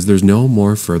work as there's no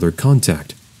more further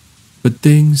contact. But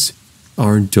things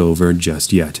aren't over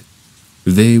just yet.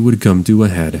 They would come to a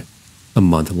head a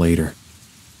month later.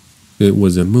 It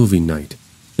was a movie night,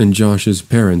 and Josh's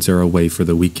parents are away for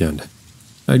the weekend.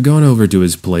 I'd gone over to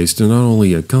his place to not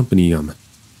only accompany him,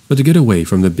 but to get away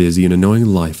from the busy and annoying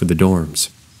life of the dorms.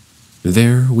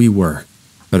 There we were,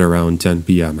 at around 10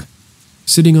 p.m.,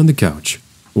 sitting on the couch,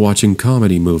 watching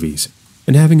comedy movies,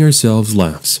 and having ourselves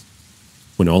laughs,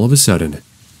 when all of a sudden,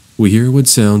 we hear what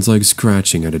sounds like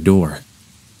scratching at a door.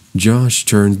 Josh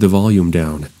turns the volume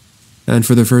down, and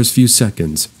for the first few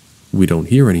seconds, we don't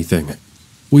hear anything.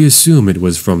 We assume it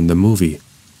was from the movie,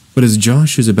 but as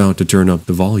Josh is about to turn up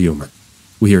the volume,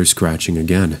 we hear scratching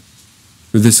again.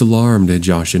 This alarmed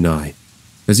Josh and I,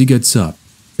 as he gets up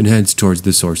and heads towards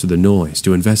the source of the noise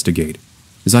to investigate,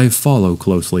 as I follow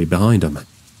closely behind him.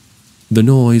 The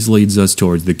noise leads us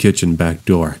towards the kitchen back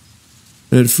door,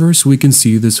 and at first we can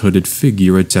see this hooded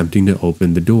figure attempting to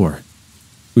open the door.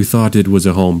 We thought it was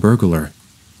a home burglar,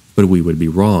 but we would be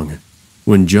wrong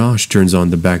when Josh turns on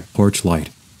the back porch light.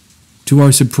 To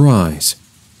our surprise,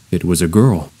 it was a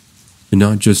girl, and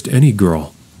not just any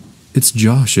girl. It's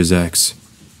Josh's ex,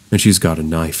 and she's got a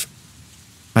knife.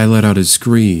 I let out a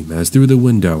scream as through the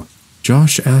window,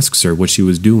 Josh asks her what she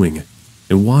was doing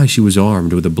and why she was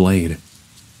armed with a blade.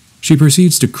 She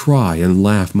proceeds to cry and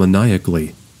laugh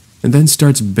maniacally, and then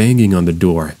starts banging on the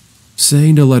door,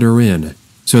 saying to let her in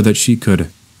so that she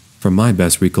could, from my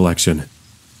best recollection,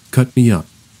 cut me up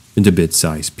into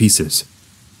bit-sized pieces.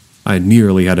 I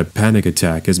nearly had a panic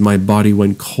attack as my body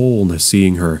went cold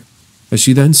seeing her, as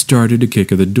she then started to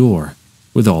kick at the door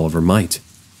with all of her might.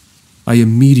 I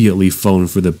immediately phoned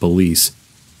for the police,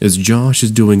 as Josh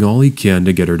is doing all he can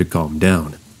to get her to calm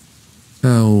down.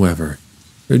 However,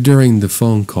 during the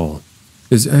phone call,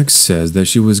 his ex says that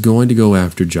she was going to go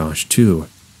after Josh too,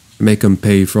 make him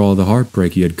pay for all the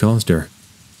heartbreak he had caused her.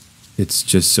 It's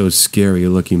just so scary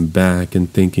looking back and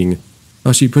thinking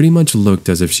how she pretty much looked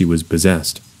as if she was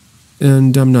possessed.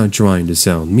 And I'm not trying to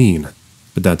sound mean,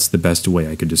 but that's the best way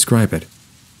I could describe it.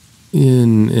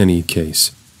 In any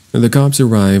case, the cops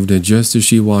arrived just as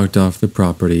she walked off the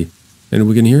property, and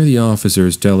we can hear the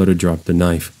officers tell her to drop the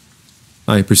knife.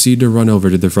 I proceed to run over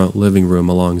to the front living room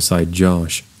alongside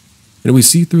Josh, and we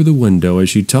see through the window as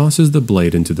she tosses the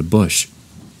blade into the bush,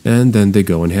 and then they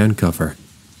go and handcuff her.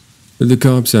 The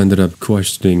cops ended up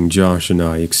questioning Josh and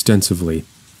I extensively,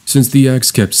 since the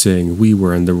ex kept saying we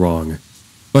were in the wrong.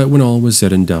 But when all was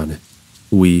said and done,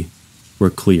 we were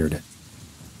cleared.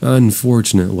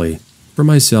 Unfortunately, for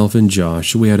myself and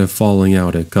Josh, we had a falling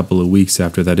out a couple of weeks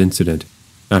after that incident,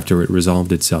 after it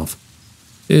resolved itself.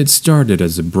 It started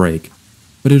as a break,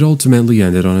 but it ultimately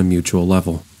ended on a mutual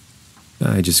level.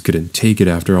 I just couldn't take it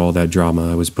after all that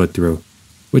drama I was put through,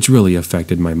 which really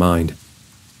affected my mind.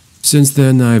 Since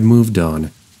then, I've moved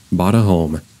on, bought a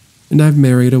home, and I've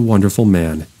married a wonderful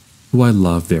man who I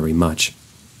love very much.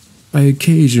 I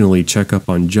occasionally check up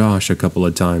on Josh a couple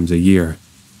of times a year,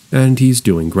 and he's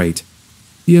doing great.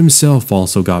 He himself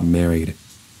also got married,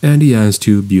 and he has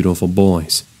 2 beautiful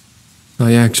boys.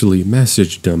 I actually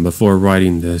messaged him before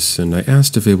writing this, and I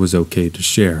asked if it was okay to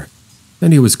share,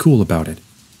 and he was cool about it.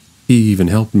 He even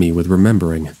helped me with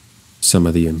remembering some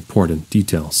of the important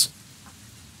details.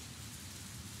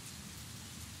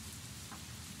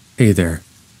 Hey there,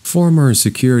 former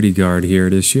security guard here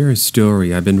to share a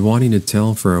story I've been wanting to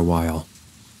tell for a while.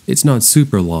 It's not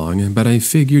super long, but I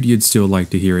figured you'd still like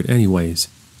to hear it anyways,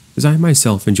 as I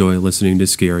myself enjoy listening to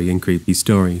scary and creepy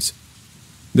stories.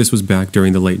 This was back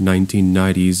during the late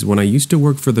 1990s when I used to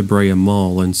work for the Brea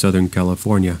Mall in Southern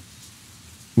California.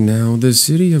 Now, the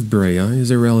city of Brea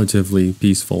is a relatively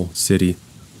peaceful city,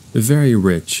 very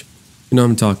rich, and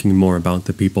I'm talking more about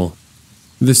the people.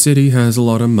 The city has a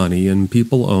lot of money and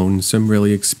people own some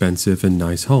really expensive and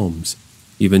nice homes.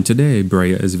 Even today,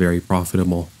 Brea is very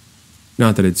profitable.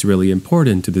 Not that it's really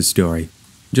important to the story,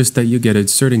 just that you get a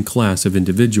certain class of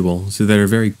individuals that are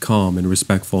very calm and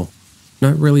respectful.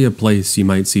 Not really a place you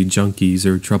might see junkies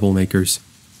or troublemakers.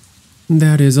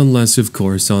 That is unless, of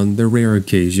course, on the rare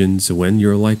occasions when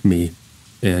you're like me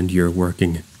and you're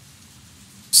working.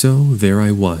 So there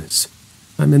I was.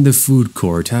 I'm in the food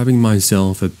court having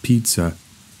myself a pizza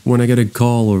when I get a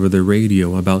call over the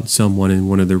radio about someone in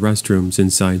one of the restrooms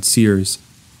inside Sears,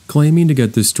 claiming to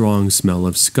get the strong smell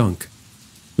of skunk.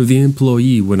 The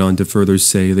employee went on to further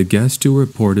say the guest who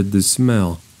reported the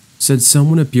smell said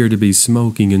someone appeared to be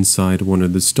smoking inside one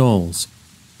of the stalls,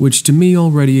 which to me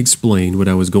already explained what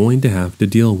I was going to have to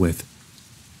deal with.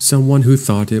 Someone who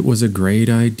thought it was a great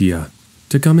idea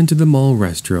to come into the mall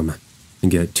restroom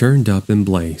and get turned up and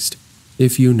blazed,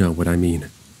 if you know what I mean.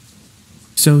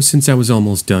 So since I was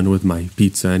almost done with my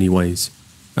pizza anyways,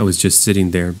 I was just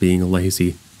sitting there being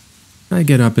lazy. I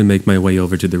get up and make my way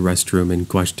over to the restroom in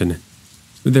question.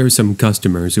 There were some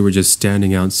customers who were just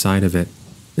standing outside of it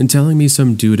and telling me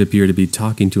some dude appeared to be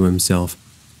talking to himself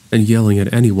and yelling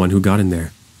at anyone who got in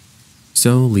there.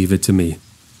 So leave it to me.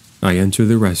 I enter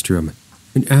the restroom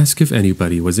and ask if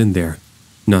anybody was in there,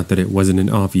 not that it wasn't an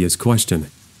obvious question.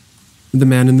 The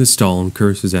man in the stall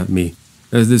curses at me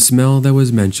as the smell that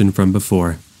was mentioned from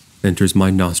before enters my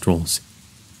nostrils.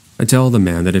 I tell the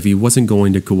man that if he wasn't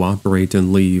going to cooperate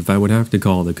and leave, I would have to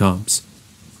call the cops.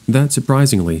 That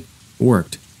surprisingly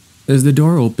worked, as the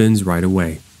door opens right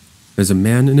away, as a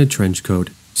man in a trench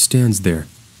coat stands there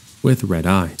with red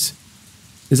eyes.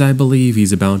 As I believe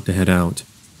he's about to head out,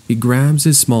 he grabs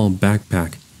his small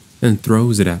backpack and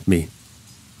throws it at me.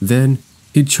 Then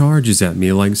he charges at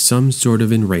me like some sort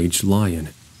of enraged lion.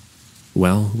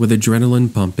 Well, with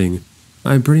adrenaline pumping,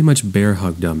 I pretty much bear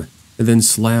hugged him and then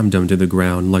slammed him to the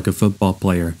ground like a football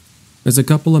player as a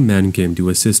couple of men came to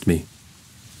assist me.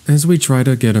 As we try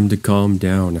to get him to calm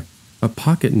down, a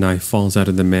pocket knife falls out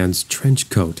of the man's trench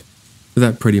coat.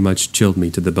 That pretty much chilled me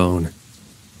to the bone.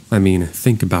 I mean,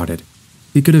 think about it.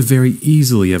 He could have very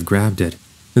easily have grabbed it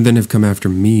and then have come after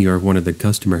me or one of the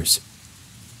customers.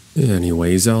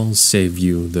 Anyways, I'll save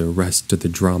you the rest of the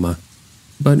drama.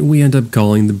 But we end up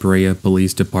calling the Brea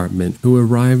Police Department, who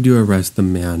arrived to arrest the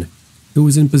man who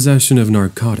was in possession of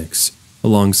narcotics,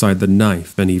 alongside the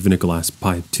knife and even a glass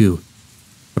pipe too.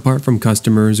 Apart from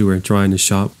customers who are trying to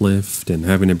shoplift and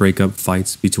having to break up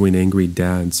fights between angry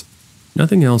dads,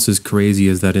 nothing else as crazy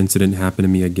as that incident happened to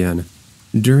me again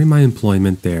during my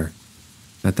employment there,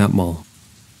 at that mall.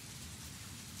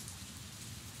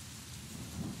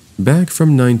 Back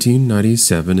from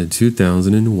 1997 to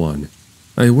 2001,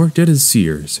 I worked at a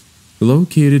Sears,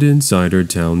 located inside our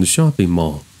town's shopping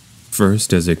mall,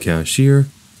 first as a cashier,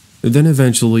 then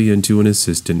eventually into an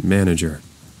assistant manager.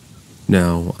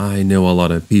 Now, I know a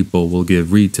lot of people will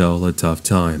give retail a tough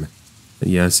time.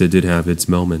 Yes, it did have its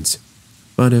moments,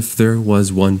 but if there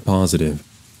was one positive,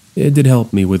 it did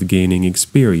help me with gaining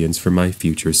experience for my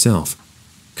future self.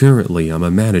 Currently, I'm a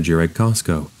manager at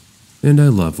Costco, and I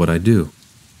love what I do.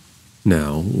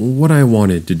 Now, what I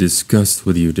wanted to discuss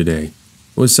with you today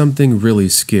was something really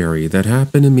scary that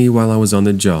happened to me while I was on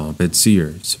the job at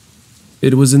Sears.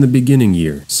 It was in the beginning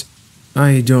years.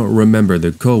 I don't remember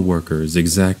the co-worker's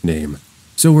exact name,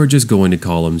 so we're just going to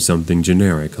call him something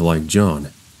generic like John.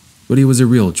 But he was a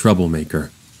real troublemaker.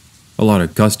 A lot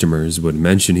of customers would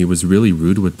mention he was really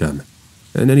rude with them,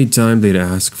 and any time they'd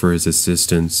ask for his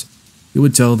assistance, he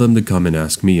would tell them to come and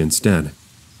ask me instead.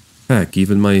 Heck,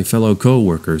 even my fellow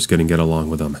co-workers couldn't get along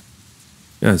with him.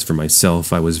 As for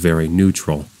myself, I was very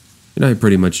neutral, and I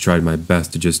pretty much tried my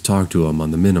best to just talk to him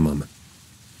on the minimum.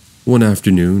 One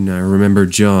afternoon, I remember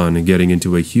John getting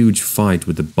into a huge fight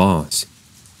with the boss,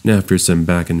 and after some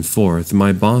back and forth,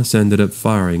 my boss ended up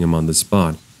firing him on the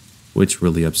spot, which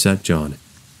really upset John.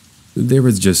 There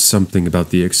was just something about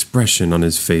the expression on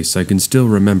his face I can still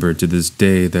remember to this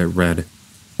day that read,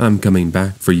 "I'm coming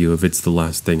back for you if it's the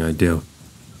last thing I do."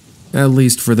 At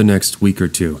least for the next week or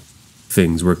two,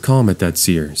 things were calm at that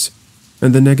Sears,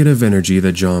 and the negative energy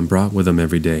that John brought with him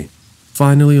every day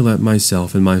finally let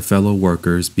myself and my fellow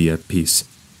workers be at peace.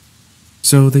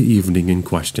 So the evening in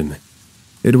question.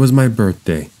 It was my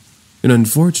birthday, and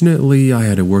unfortunately I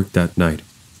had to work that night.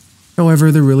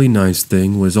 However, the really nice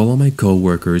thing was all of my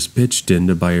co-workers pitched in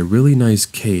to buy a really nice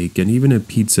cake and even a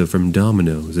pizza from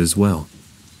Domino's as well.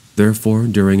 Therefore,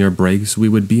 during our breaks, we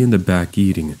would be in the back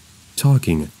eating,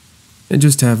 talking, and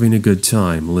just having a good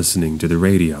time listening to the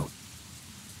radio.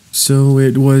 So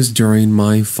it was during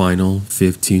my final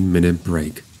 15-minute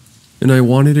break, and I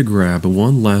wanted to grab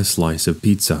one last slice of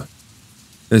pizza.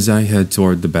 As I head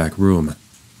toward the back room,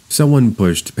 someone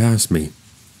pushed past me,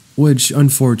 which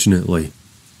unfortunately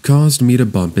caused me to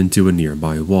bump into a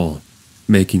nearby wall,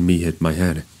 making me hit my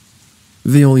head.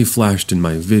 They only flashed in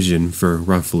my vision for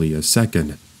roughly a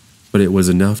second, but it was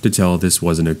enough to tell this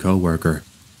wasn't a coworker.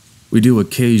 We do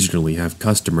occasionally have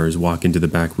customers walk into the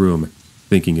back room,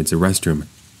 thinking it's a restroom.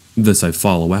 Thus I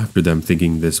follow after them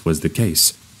thinking this was the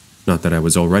case, not that I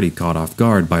was already caught off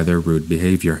guard by their rude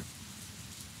behavior.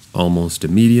 Almost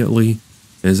immediately,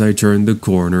 as I turned the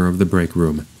corner of the break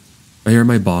room, I hear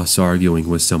my boss arguing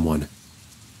with someone.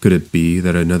 Could it be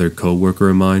that another coworker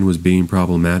of mine was being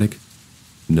problematic?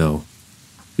 No,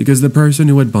 because the person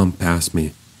who had bumped past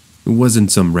me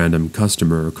wasn't some random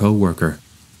customer or coworker.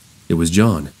 It was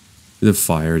John, the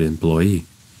fired employee.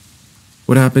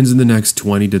 What happens in the next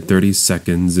 20 to 30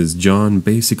 seconds is John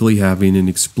basically having an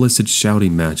explicit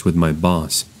shouting match with my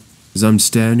boss, as I'm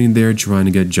standing there trying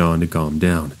to get John to calm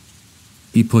down.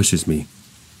 He pushes me,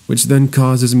 which then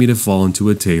causes me to fall into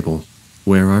a table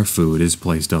where our food is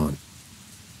placed on.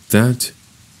 That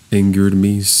angered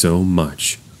me so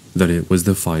much that it was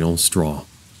the final straw.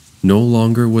 No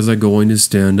longer was I going to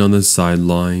stand on the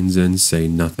sidelines and say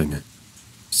nothing.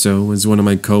 So, as one of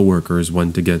my coworkers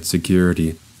went to get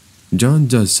security, John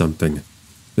does something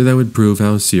that would prove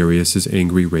how serious his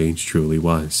angry rage truly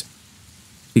was.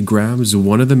 He grabs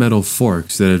one of the metal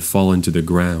forks that had fallen to the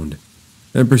ground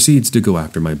and proceeds to go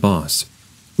after my boss,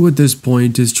 who at this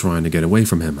point is trying to get away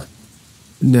from him.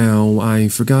 Now, I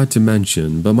forgot to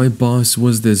mention, but my boss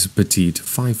was this petite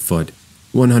 5-foot,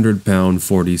 100-pound,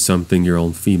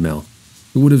 40-something-year-old female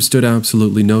who would have stood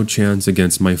absolutely no chance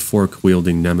against my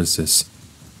fork-wielding nemesis.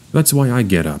 That's why I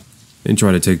get up and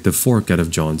try to take the fork out of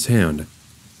John's hand,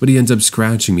 but he ends up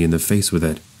scratching me in the face with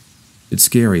it. It's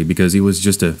scary because he was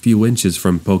just a few inches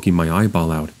from poking my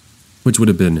eyeball out, which would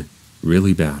have been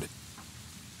really bad.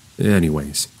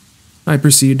 Anyways, I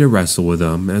proceed to wrestle with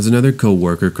him as another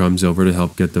coworker comes over to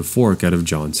help get the fork out of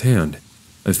John's hand,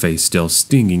 a face still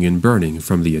stinging and burning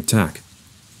from the attack.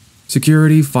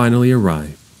 Security finally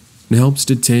arrived and helps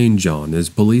detain John as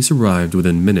police arrived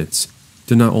within minutes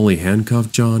to not only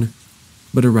handcuff John,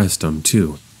 but arrest him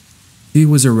too. He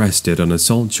was arrested on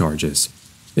assault charges,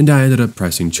 and I ended up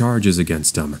pressing charges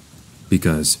against him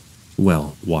because,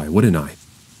 well, why wouldn't I?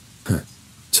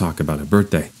 Talk about a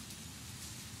birthday.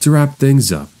 To wrap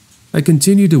things up, I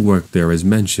continued to work there as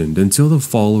mentioned until the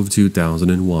fall of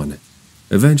 2001,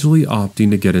 eventually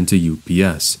opting to get into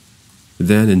UPS.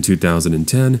 Then in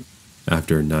 2010,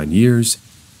 after 9 years,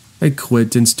 I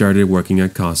quit and started working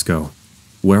at Costco,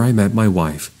 where I met my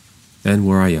wife, and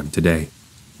where I am today.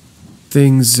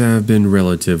 Things have been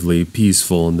relatively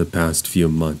peaceful in the past few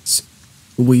months.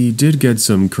 We did get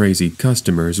some crazy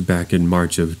customers back in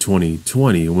March of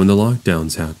 2020 when the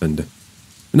lockdowns happened,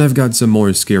 and I've got some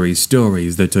more scary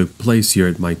stories that took place here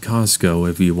at my Costco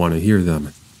if you want to hear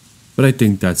them, but I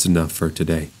think that's enough for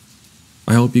today.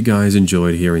 I hope you guys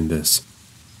enjoyed hearing this,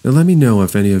 and let me know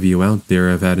if any of you out there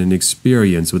have had an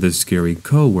experience with a scary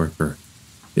coworker.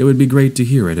 It would be great to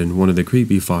hear it in one of the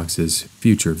Creepy Fox's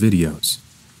future videos.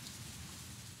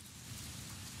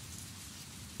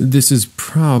 This is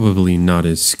probably not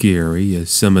as scary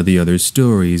as some of the other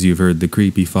stories you've heard the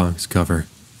Creepy Fox cover,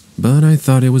 but I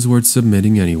thought it was worth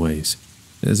submitting anyways,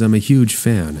 as I'm a huge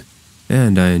fan,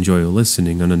 and I enjoy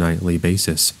listening on a nightly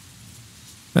basis.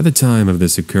 At the time of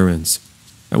this occurrence,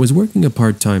 I was working a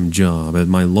part-time job at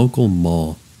my local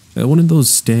mall at one of those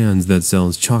stands that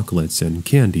sells chocolates and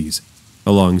candies,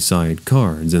 alongside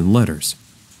cards and letters.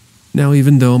 Now,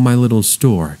 even though my little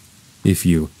store, if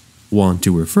you want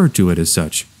to refer to it as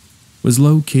such, was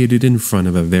located in front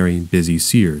of a very busy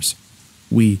Sears,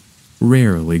 we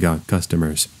rarely got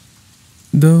customers.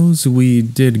 Those we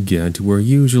did get were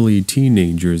usually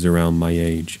teenagers around my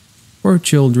age, or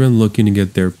children looking to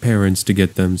get their parents to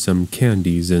get them some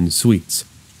candies and sweets.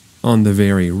 On the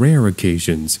very rare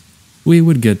occasions, we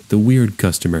would get the weird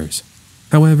customers.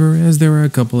 However, as there are a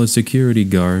couple of security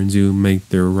guards who make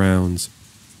their rounds,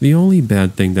 the only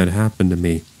bad thing that happened to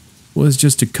me was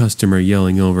just a customer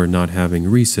yelling over not having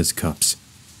Reese's cups.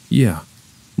 Yeah,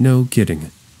 no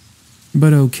kidding.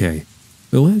 But okay,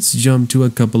 let's jump to a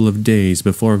couple of days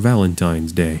before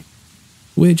Valentine's Day.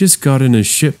 We had just gotten a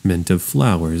shipment of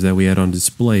flowers that we had on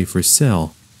display for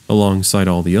sale, alongside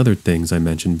all the other things I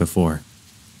mentioned before.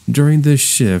 During this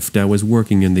shift, I was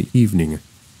working in the evening.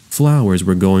 Flowers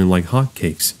were going like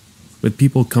hotcakes, with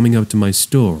people coming up to my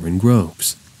store in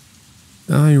groves.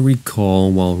 I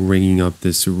recall while ringing up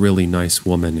this really nice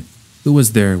woman who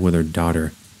was there with her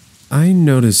daughter, I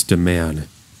noticed a man,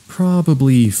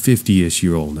 probably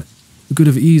 50-ish-year-old, who could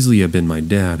have easily have been my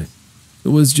dad,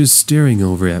 who was just staring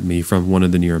over at me from one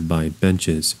of the nearby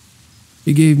benches.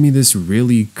 He gave me this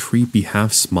really creepy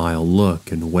half-smile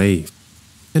look and wave,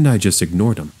 and I just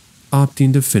ignored him,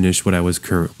 opting to finish what I was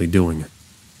currently doing.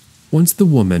 Once the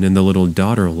woman and the little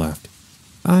daughter left,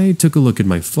 I took a look at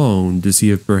my phone to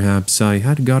see if perhaps I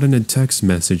had gotten a text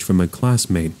message from a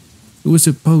classmate who was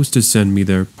supposed to send me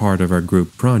their part of our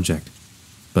group project,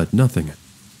 but nothing.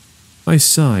 I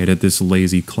sighed at this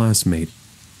lazy classmate,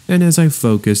 and as I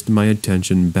focused my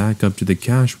attention back up to the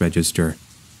cash register,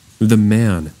 the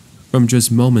man from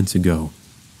just moments ago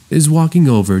is walking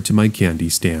over to my candy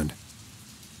stand.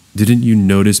 "Didn't you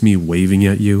notice me waving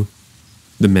at you?"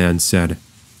 the man said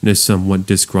in a somewhat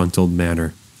disgruntled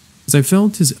manner, as I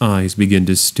felt his eyes begin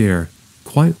to stare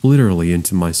quite literally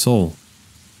into my soul.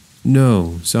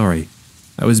 "No, sorry.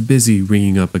 I was busy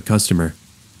ringing up a customer.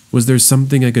 Was there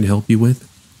something I could help you with?"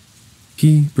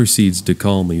 He proceeds to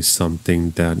call me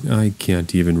something that I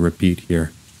can't even repeat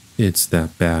here. It's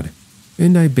that bad.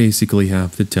 And I basically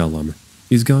have to tell him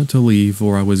he's got to leave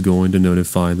or I was going to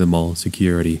notify the mall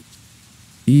security.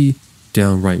 He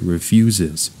downright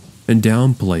refuses and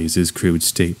downplays his crude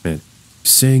statement,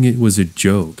 saying it was a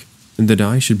joke and that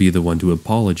I should be the one to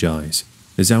apologize,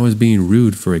 as I was being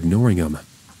rude for ignoring him.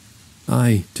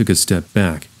 I took a step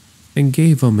back and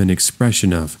gave him an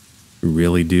expression of,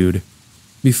 "Really, dude?"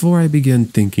 before I began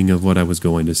thinking of what I was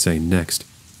going to say next.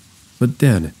 But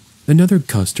then another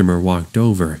customer walked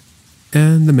over,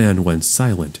 and the man went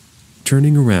silent,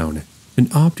 turning around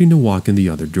and opting to walk in the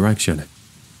other direction.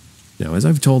 Now, as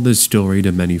I've told this story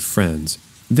to many friends,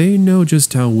 they know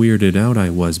just how weirded out I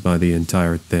was by the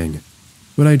entire thing.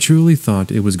 But I truly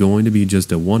thought it was going to be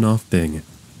just a one-off thing,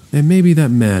 and maybe that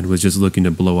man was just looking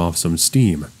to blow off some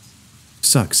steam.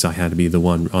 Sucks I had to be the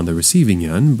one on the receiving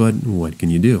end, but what can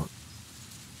you do?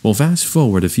 Well, fast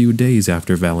forward a few days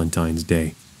after Valentine's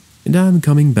Day, and I'm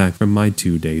coming back from my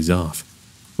 2 days off.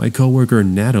 My coworker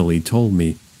Natalie told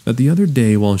me that the other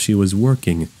day while she was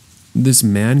working, this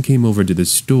man came over to the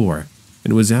store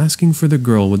and was asking for the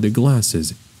girl with the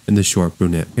glasses and the short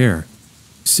brunette hair,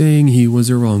 saying he was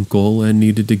her uncle and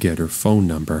needed to get her phone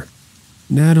number.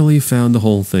 Natalie found the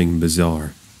whole thing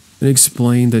bizarre and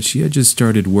explained that she had just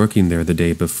started working there the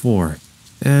day before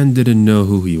and didn't know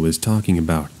who he was talking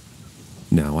about.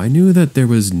 Now, I knew that there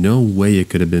was no way it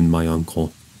could have been my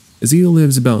uncle, as he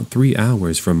lives about 3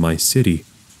 hours from my city.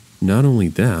 Not only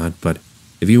that, but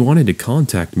if he wanted to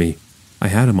contact me, I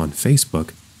had him on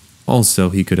Facebook. Also,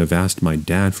 he could have asked my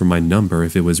dad for my number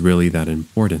if it was really that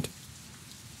important.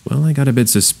 Well, I got a bit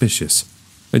suspicious.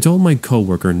 I told my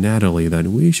coworker Natalie that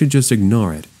we should just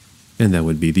ignore it, and that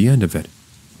would be the end of it.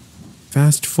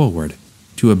 Fast forward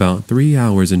to about 3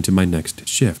 hours into my next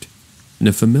shift, and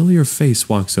a familiar face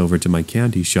walks over to my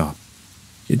candy shop.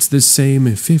 It's the same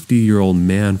 50-year-old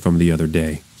man from the other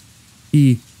day.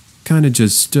 He kinda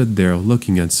just stood there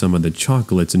looking at some of the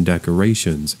chocolates and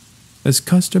decorations, as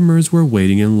customers were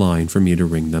waiting in line for me to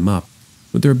ring them up,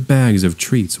 with their bags of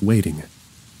treats waiting.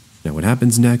 Now what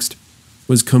happens next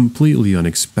was completely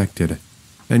unexpected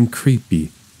and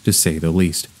creepy, to say the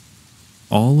least.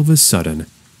 All of a sudden,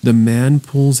 the man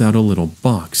pulls out a little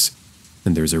box,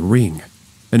 and there's a ring,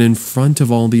 and in front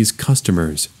of all these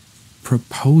customers,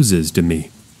 proposes to me.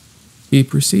 He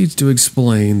proceeds to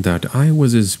explain that I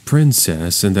was his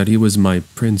princess and that he was my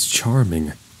Prince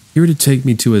Charming, here to take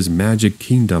me to his magic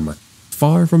kingdom,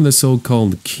 far from the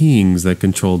so-called kings that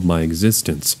controlled my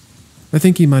existence. I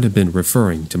think he might have been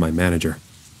referring to my manager.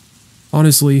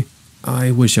 Honestly,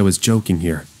 I wish I was joking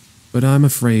here, but I'm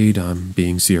afraid I'm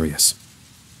being serious.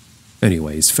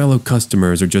 Anyways, fellow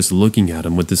customers are just looking at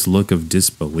him with this look of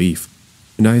disbelief,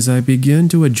 and as I begin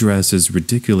to address his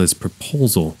ridiculous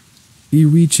proposal, he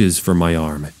reaches for my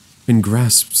arm and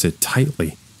grasps it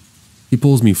tightly. He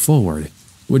pulls me forward,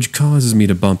 which causes me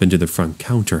to bump into the front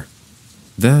counter.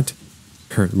 That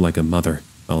hurt like a mother,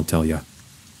 I'll tell ya.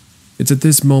 It's at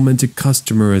this moment a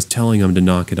customer is telling him to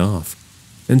knock it off,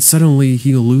 and suddenly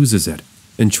he loses it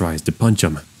and tries to punch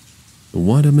him.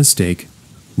 What a mistake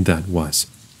that was.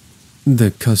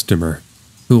 The customer,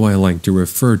 who I like to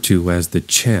refer to as the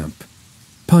champ,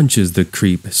 punches the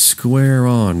creep square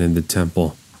on in the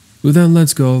temple, who then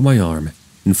lets go of my arm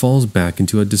and falls back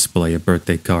into a display of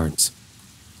birthday cards.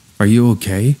 "Are you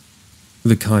okay?"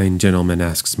 the kind gentleman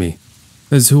asks me,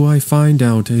 as who I find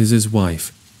out is his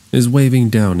wife, is waving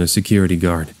down a security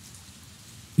guard.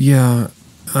 "Yeah,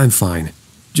 I'm fine.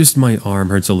 Just my arm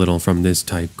hurts a little from this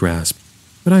tight grasp,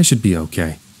 but I should be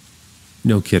okay."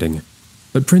 No kidding.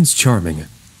 But Prince Charming,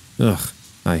 ugh,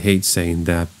 I hate saying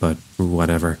that, but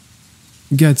whatever,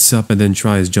 gets up and then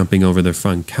tries jumping over the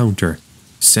front counter,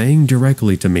 saying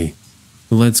directly to me,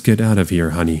 "Let's get out of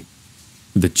here, honey."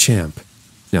 The champ,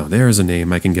 now there's a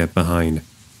name I can get behind,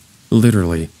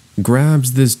 literally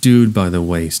grabs this dude by the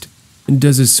waist and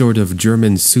does a sort of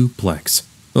German suplex,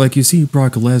 like you see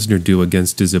Brock Lesnar do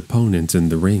against his opponent in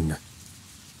the ring.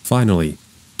 Finally,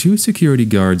 2 security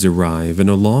guards arrive and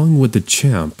along with the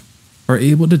champ, are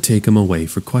able to take him away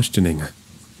for questioning.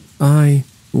 I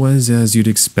was, as you'd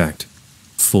expect,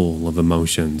 full of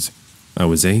emotions. I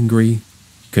was angry,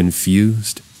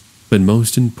 confused, but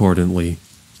most importantly,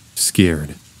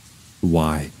 scared.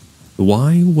 Why?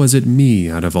 Why was it me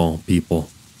out of all people?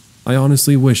 I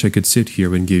honestly wish I could sit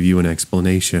here and give you an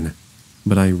explanation,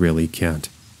 but I really can't.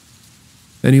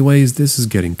 Anyways, this is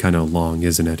getting kinda long,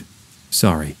 isn't it?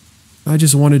 Sorry. I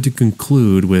just wanted to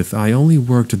conclude with I only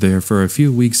worked there for a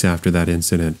few weeks after that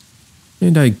incident,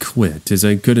 and I quit as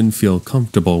I couldn't feel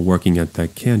comfortable working at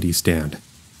that candy stand.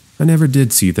 I never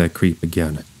did see that creep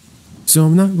again, so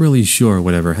I'm not really sure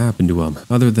whatever happened to him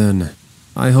other than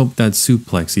I hope that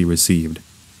suplex he received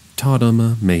taught him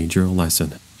a major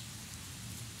lesson.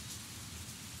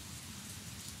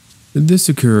 This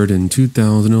occurred in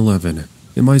 2011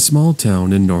 in my small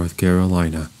town in North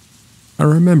Carolina. I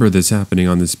remember this happening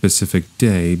on this specific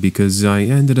day because I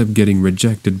ended up getting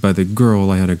rejected by the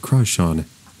girl I had a crush on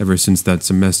ever since that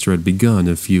semester had begun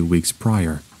a few weeks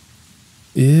prior.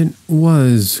 It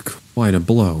was quite a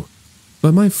blow,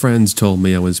 but my friends told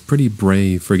me I was pretty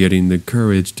brave for getting the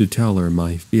courage to tell her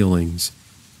my feelings,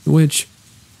 which,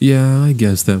 yeah, I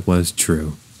guess that was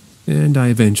true, and I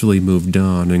eventually moved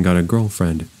on and got a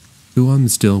girlfriend, who I'm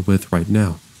still with right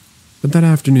now, but that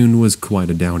afternoon was quite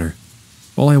a downer.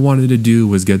 All I wanted to do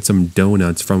was get some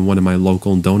donuts from one of my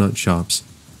local donut shops,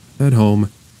 head home,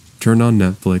 turn on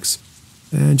Netflix,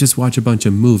 and just watch a bunch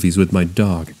of movies with my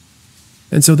dog.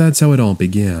 And so that's how it all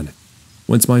began.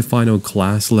 Once my final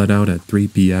class let out at 3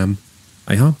 p.m.,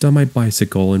 I hopped on my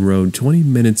bicycle and rode 20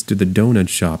 minutes to the donut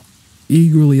shop,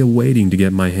 eagerly awaiting to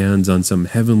get my hands on some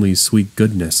heavenly sweet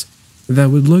goodness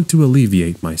that would look to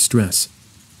alleviate my stress.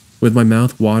 With my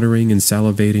mouth watering and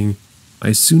salivating,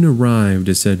 I soon arrived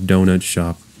at said donut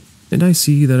shop, and I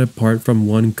see that apart from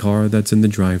one car that's in the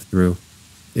drive-thru,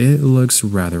 it looks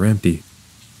rather empty.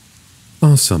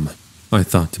 Awesome, I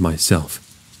thought to myself.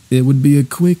 It would be a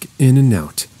quick in and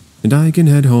out, and I can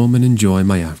head home and enjoy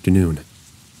my afternoon.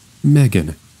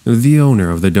 Megan, the owner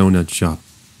of the donut shop,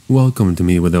 welcomed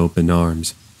me with open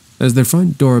arms as the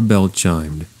front doorbell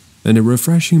chimed, and a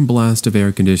refreshing blast of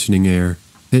air conditioning air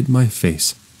hit my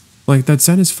face, like that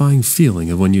satisfying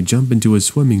feeling of when you jump into a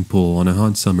swimming pool on a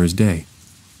hot summer's day.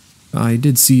 I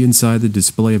did see inside the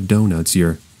display of donuts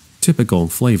your typical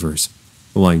flavors,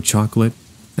 like chocolate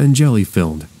and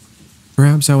jelly-filled.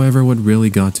 Perhaps, however, what really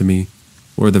got to me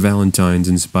were the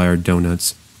Valentine's-inspired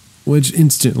donuts, which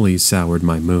instantly soured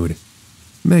my mood.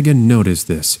 Megan noticed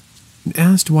this and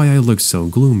asked why I looked so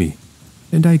gloomy,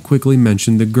 and I quickly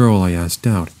mentioned the girl I asked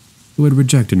out, who had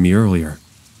rejected me earlier.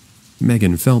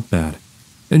 Megan felt bad,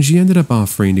 and she ended up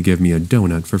offering to give me a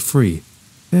donut for free,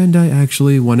 and I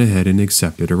actually went ahead and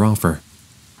accepted her offer.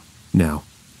 Now,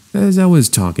 as I was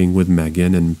talking with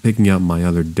Megan and picking out my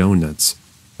other donuts,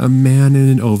 a man in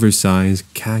an oversized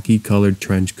khaki-colored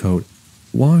trench coat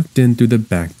walked in through the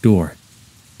back door.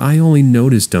 I only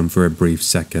noticed him for a brief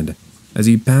second as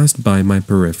he passed by my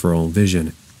peripheral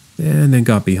vision, and then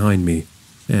got behind me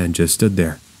and just stood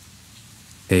there.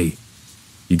 "Hey,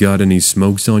 You got any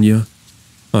smokes on you?"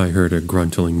 I heard a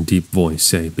gruntling deep voice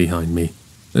say behind me,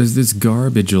 as this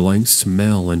garbage-like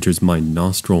smell enters my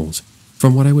nostrils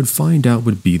from what I would find out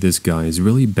would be this guy's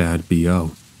really bad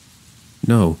BO.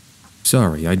 "No,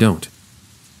 sorry, I don't,"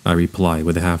 I reply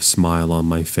with a half-smile on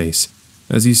my face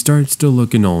as he starts to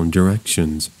look in all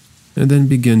directions and then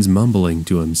begins mumbling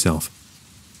to himself.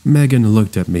 Megan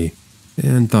looked at me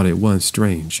and thought it was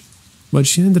strange, but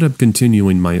she ended up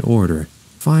continuing my order,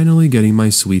 finally getting my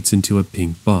sweets into a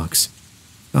pink box.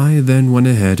 I then went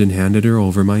ahead and handed her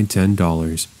over my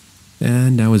 $10,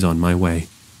 and I was on my way.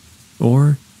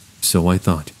 Or so I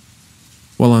thought.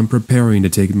 While I'm preparing to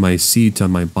take my seat on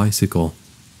my bicycle,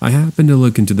 I happened to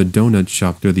look into the donut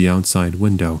shop through the outside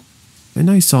window,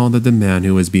 and I saw that the man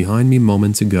who was behind me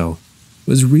moments ago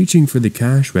was reaching for the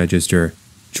cash register,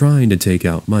 trying to take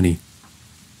out money.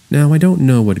 Now, I don't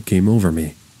know what came over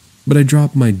me, but I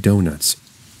dropped my donuts,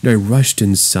 and I rushed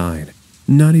inside,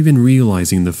 not even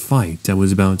realizing the fight I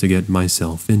was about to get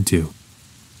myself into.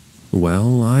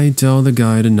 Well, I tell the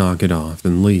guy to knock it off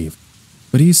and leave,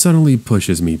 but he suddenly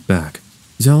pushes me back,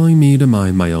 telling me to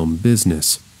mind my own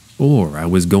business, or I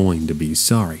was going to be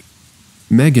sorry.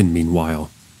 Megan, meanwhile,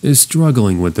 is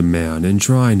struggling with the man and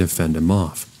trying to fend him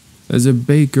off, as a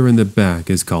baker in the back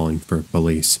is calling for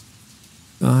police.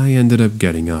 I ended up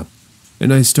getting up,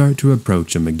 and I start to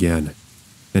approach him again,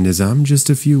 and as I'm just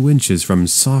a few inches from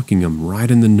socking him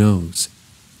right in the nose,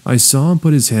 I saw him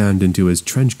put his hand into his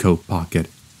trench coat pocket.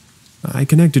 I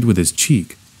connected with his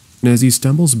cheek, and as he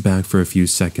stumbles back for a few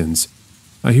seconds,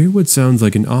 I hear what sounds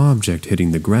like an object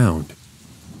hitting the ground.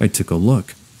 I took a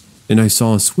look, and I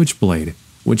saw a switchblade,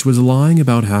 which was lying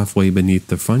about halfway beneath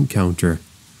the front counter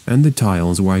and the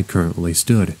tiles where I currently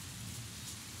stood.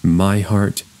 My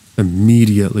heart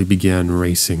immediately began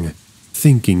racing,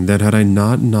 thinking that had I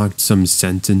not knocked some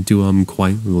sense into him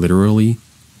quite literally,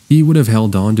 he would have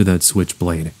held on to that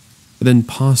switchblade, and then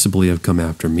possibly have come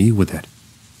after me with it.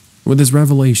 With this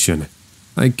revelation,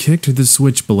 I kicked the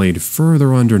switchblade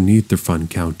further underneath the front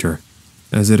counter,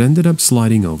 as it ended up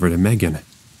sliding over to Megan.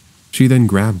 She then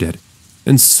grabbed it,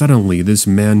 and suddenly this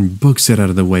man books it out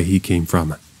of the way he came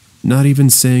from, not even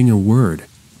saying a word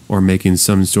or making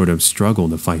some sort of struggle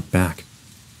to fight back.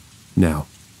 Now,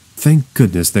 thank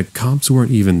goodness that cops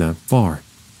weren't even that far,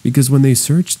 because when they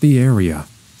searched the area,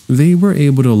 they were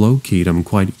able to locate him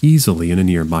quite easily in a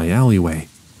nearby alleyway.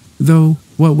 Though,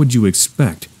 what would you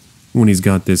expect when he's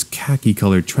got this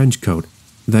khaki-colored trench coat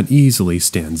that easily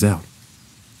stands out?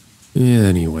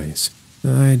 Anyways,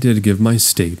 I did give my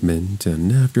statement,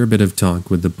 and after a bit of talk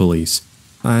with the police,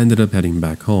 I ended up heading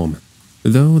back home,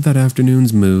 though that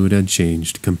afternoon's mood had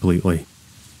changed completely.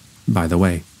 By the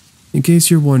way, in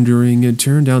case you're wondering, it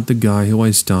turned out the guy who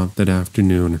I stopped that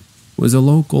afternoon was a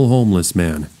local homeless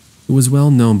man who was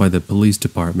well known by the police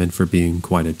department for being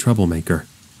quite a troublemaker.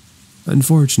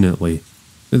 Unfortunately,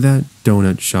 that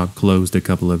donut shop closed a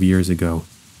couple of years ago.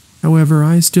 However,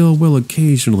 I still will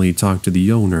occasionally talk to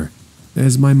the owner,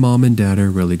 as my mom and dad are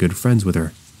really good friends with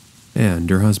her, and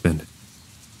her husband.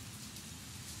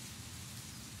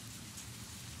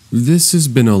 This has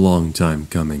been a long time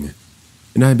coming,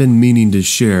 and I've been meaning to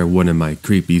share one of my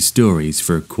creepy stories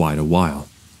for quite a while.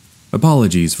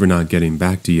 Apologies for not getting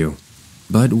back to you,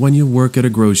 but when you work at a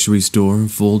grocery store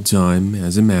full-time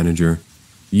as a manager,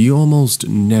 you almost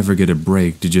never get a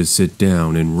break to just sit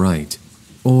down and write,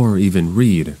 or even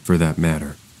read for that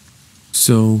matter.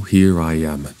 So here I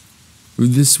am.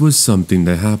 This was something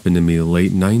that happened to me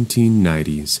late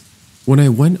 1990s, when I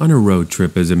went on a road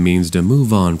trip as a means to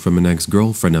move on from an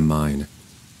ex-girlfriend of mine,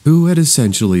 who had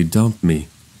essentially dumped me,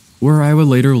 where I would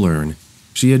later learn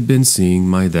she had been seeing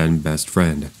my then best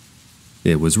friend.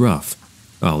 It was rough,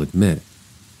 I'll admit,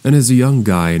 and as a young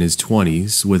guy in his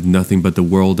 20s with nothing but the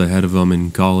world ahead of him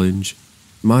in college,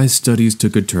 my studies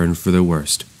took a turn for the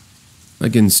worst. I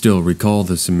can still recall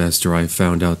the semester I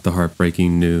found out the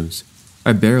heartbreaking news.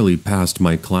 I barely passed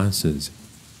my classes,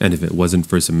 and if it wasn't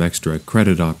for some extra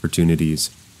credit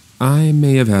opportunities, I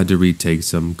may have had to retake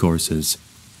some courses.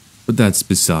 But that's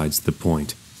besides the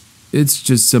point. It's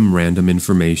just some random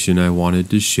information I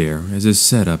wanted to share as a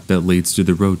setup that leads to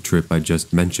the road trip I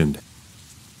just mentioned.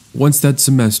 Once that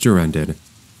semester ended,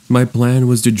 my plan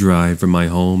was to drive from my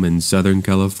home in Southern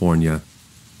California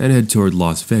and head toward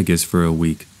Las Vegas for a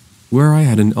week, where I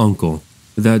had an uncle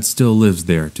that still lives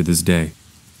there to this day.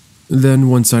 Then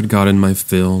once I'd gotten my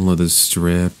fill of the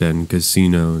strip and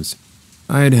casinos,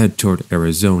 I'd head toward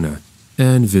Arizona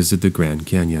and visit the Grand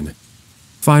Canyon.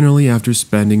 Finally, after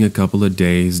spending a couple of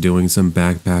days doing some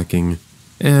backpacking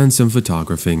and some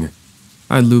photographing,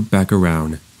 I'd loop back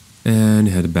around and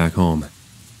head back home.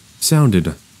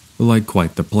 Sounded like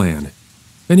quite the plan,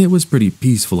 and it was pretty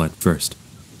peaceful at first.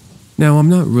 Now, I'm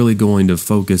not really going to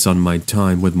focus on my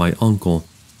time with my uncle,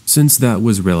 since that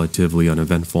was relatively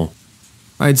uneventful.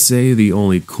 I'd say the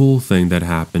only cool thing that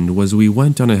happened was we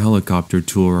went on a helicopter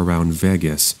tour around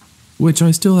Vegas, which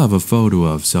I still have a photo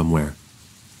of somewhere.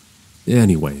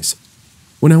 Anyways,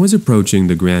 when I was approaching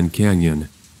the Grand Canyon,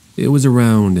 it was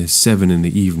around 7 in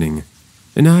the evening,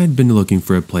 and I had been looking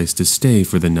for a place to stay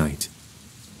for the night.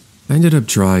 I ended up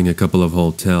trying a couple of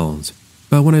hotels,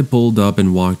 but when I pulled up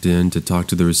and walked in to talk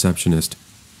to the receptionist,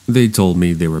 they told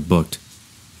me they were booked.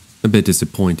 A bit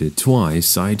disappointed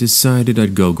twice, I decided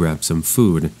I'd go grab some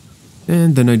food,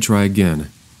 and then I'd try again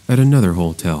at another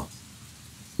hotel.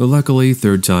 Luckily,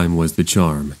 third time was the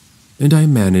charm, and I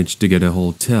managed to get a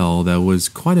hotel that was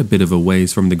quite a bit of a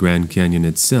ways from the Grand Canyon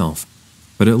itself,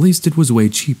 but at least it was way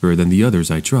cheaper than the others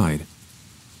I tried.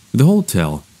 The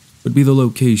hotel would be the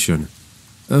location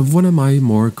of one of my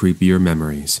more creepier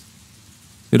memories.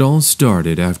 It all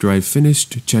started after I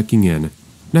finished checking in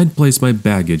and I'd placed my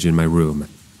baggage in my room.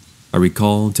 I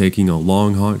recall taking a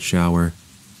long hot shower,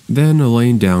 then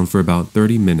laying down for about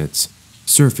 30 minutes,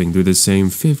 surfing through the same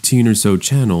 15 or so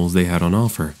channels they had on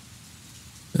offer.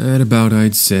 At about,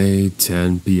 I'd say,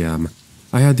 10 p.m.,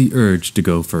 I had the urge to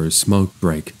go for a smoke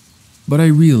break, but I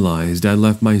realized I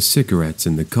left my cigarettes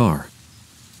in the car.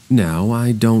 Now,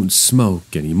 I don't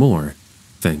smoke anymore,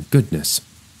 thank goodness.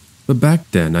 But back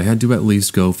then, I had to at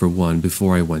least go for one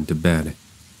before I went to bed.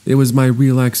 It was my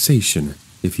relaxation,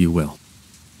 if you will.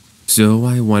 So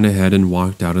I went ahead and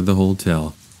walked out of the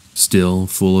hotel, still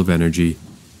full of energy,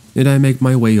 and I make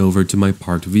my way over to my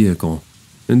parked vehicle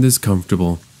in this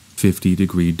comfortable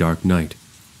 50-degree dark night.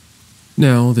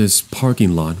 Now, this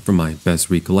parking lot, from my best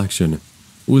recollection,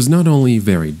 was not only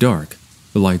very dark,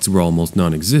 the lights were almost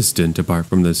non-existent apart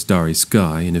from the starry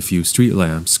sky and a few street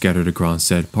lamps scattered across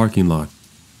said parking lot,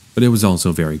 but it was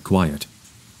also very quiet.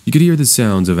 You could hear the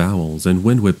sounds of owls and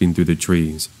wind whipping through the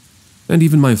trees, and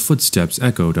even my footsteps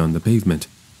echoed on the pavement.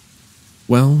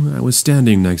 Well, I was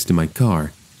standing next to my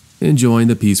car, enjoying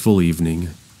the peaceful evening,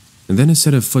 and then a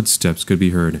set of footsteps could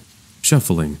be heard,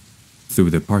 shuffling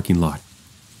through the parking lot.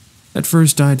 At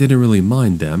first, I didn't really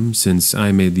mind them, since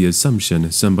I made the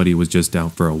assumption somebody was just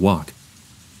out for a walk.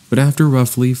 But after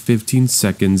roughly 15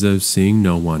 seconds of seeing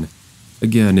no one,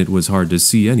 again it was hard to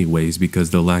see anyways because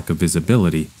of the lack of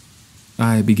visibility,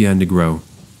 I began to grow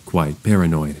quite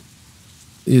paranoid.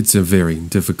 It's a very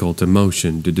difficult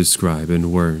emotion to describe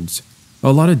in words.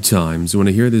 A lot of times when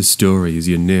I hear the stories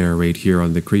you narrate here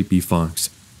on the Creepy Fox,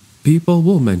 people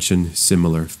will mention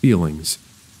similar feelings,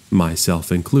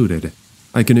 myself included.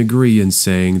 I can agree in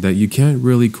saying that you can't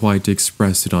really quite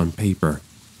express it on paper.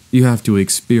 You have to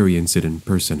experience it in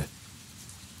person.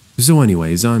 So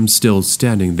anyways, I'm still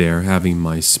standing there having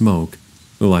my smoke,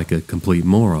 like a complete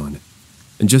moron.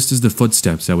 And just as the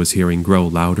footsteps I was hearing grow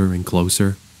louder and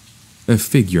closer, a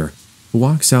figure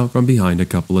walks out from behind a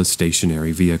couple of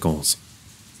stationary vehicles.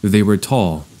 They were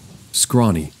tall,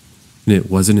 scrawny, and it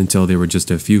wasn't until they were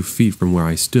just a few feet from where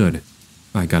I stood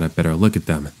I got a better look at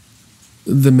them.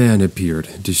 The man appeared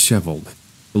disheveled.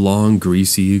 Long,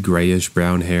 greasy,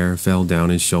 grayish-brown hair fell down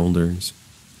his shoulders.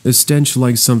 A stench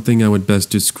like something I would best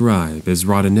describe as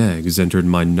rotten eggs entered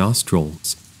my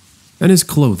nostrils, and his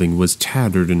clothing was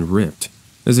tattered and ripped,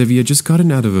 as if he had just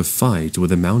gotten out of a fight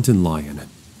with a mountain lion.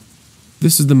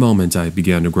 This is the moment I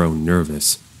began to grow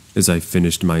nervous, as I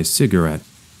finished my cigarette,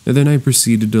 and then I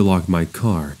proceeded to lock my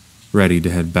car, ready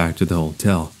to head back to the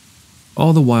hotel.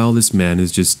 All the while this man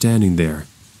is just standing there,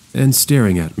 and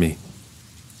staring at me.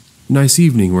 "Nice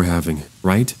evening we're having,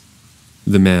 right?"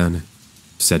 The man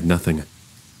said nothing.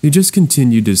 He just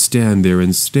continued to stand there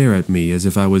and stare at me as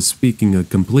if I was speaking a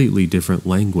completely different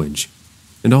language,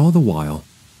 and all the while,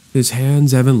 his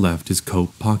hands haven't left his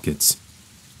coat pockets.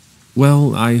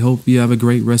 "Well, I hope you have a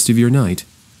great rest of your night."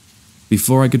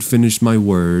 Before I could finish my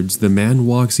words, the man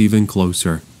walks even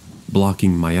closer,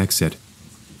 blocking my exit,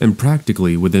 and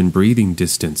practically within breathing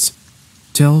distance,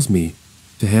 tells me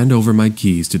to hand over my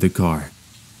keys to the car.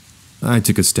 I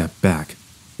took a step back,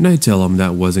 and I tell him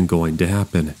that wasn't going to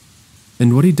happen.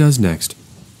 And what he does next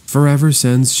forever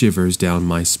sends shivers down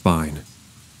my spine.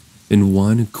 In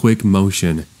one quick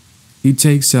motion, he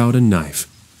takes out a knife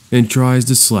and tries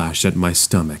to slash at my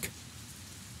stomach.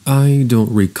 I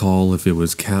don't recall if it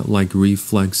was cat-like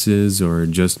reflexes or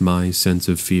just my sense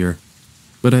of fear,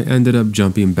 but I ended up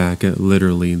jumping back at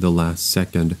literally the last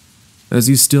second, as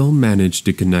he still managed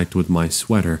to connect with my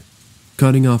sweater,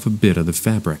 cutting off a bit of the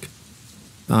fabric.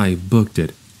 I booked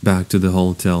it back to the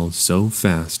hotel so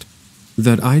fast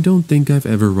that I don't think I've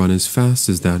ever run as fast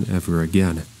as that ever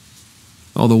again.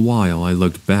 All the while I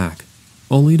looked back,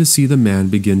 only to see the man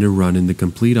begin to run in the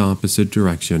complete opposite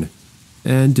direction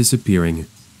and disappearing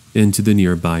into the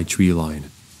nearby tree line.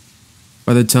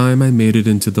 By the time I made it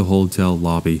into the hotel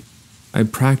lobby, I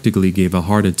practically gave a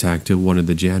heart attack to one of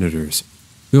the janitors,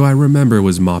 who I remember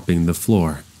was mopping the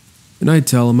floor, and I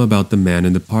tell him about the man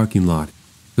in the parking lot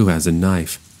who has a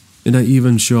knife, and I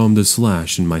even show him the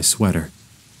slash in my sweater.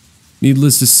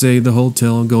 Needless to say, the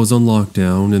hotel goes on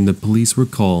lockdown and the police were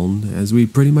called as we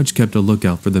pretty much kept a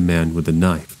lookout for the man with the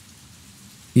knife.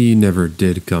 He never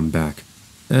did come back,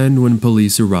 and when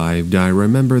police arrived, I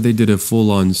remember they did a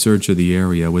full-on search of the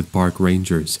area with park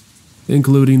rangers,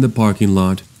 including the parking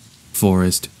lot,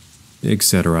 forest,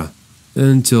 etc.,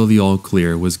 until the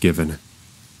all-clear was given.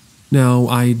 Now,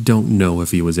 I don't know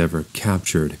if he was ever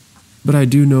captured, but I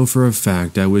do know for a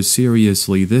fact I was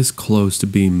seriously this close to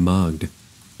being mugged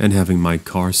and having my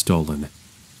car stolen.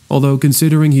 Although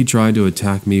considering he tried to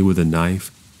attack me with a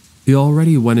knife, he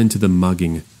already went into the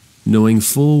mugging, knowing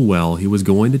full well he was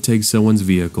going to take someone's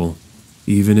vehicle,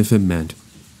 even if it meant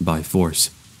by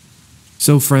force.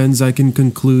 So friends, I can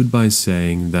conclude by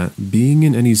saying that being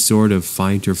in any sort of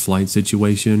fight or flight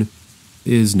situation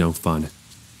is no fun.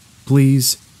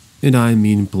 Please, and I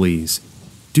mean please,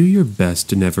 do your best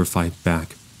to never fight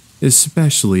back,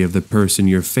 especially if the person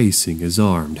you're facing is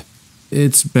armed.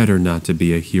 It's better not to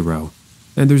be a hero,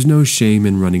 and there's no shame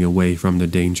in running away from the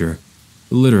danger.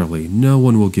 Literally, no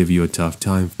one will give you a tough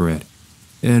time for it.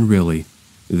 And really,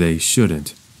 they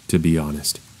shouldn't, to be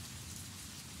honest.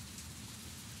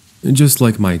 Just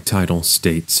like my title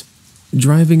states,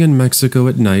 driving in Mexico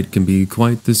at night can be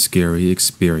quite the scary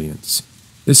experience,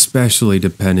 especially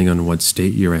depending on what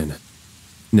state you're in.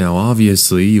 Now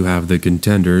obviously you have the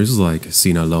contenders like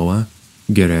Sinaloa,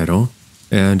 Guerrero,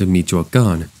 and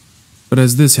Michoacan, but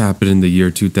as this happened in the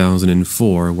year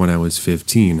 2004 when I was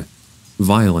 15,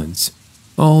 violence,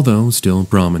 although still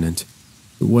prominent,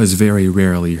 was very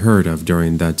rarely heard of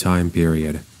during that time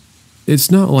period.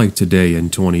 It's not like today in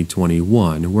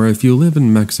 2021, where if you live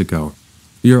in Mexico,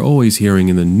 you're always hearing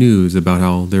in the news about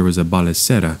how there was a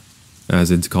balacera,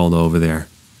 as it's called over there,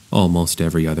 almost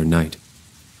every other night.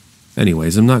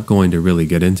 Anyways, I'm not going to really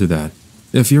get into that.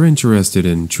 If you're interested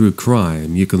in true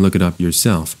crime, you can look it up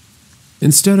yourself.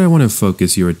 Instead, I want to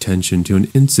focus your attention to an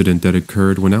incident that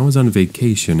occurred when I was on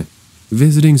vacation,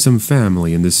 visiting some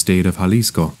family in the state of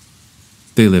Jalisco.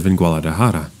 They live in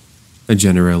Guadalajara, a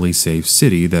generally safe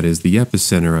city that is the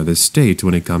epicenter of the state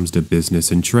when it comes to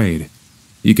business and trade.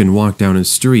 You can walk down a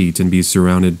street and be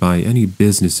surrounded by any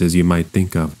businesses you might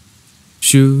think of.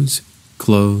 Shoes,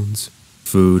 clothes,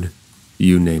 food,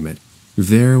 you name it.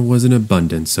 There was an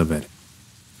abundance of it.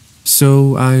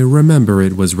 So I remember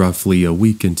it was roughly a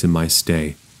week into my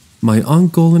stay. My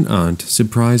uncle and aunt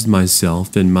surprised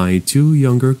myself and my two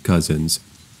younger cousins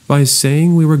by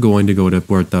saying we were going to go to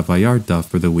Puerto Vallarta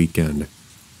for the weekend,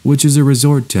 which is a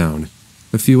resort town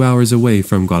a few hours away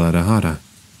from Guadalajara.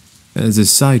 As a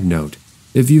side note,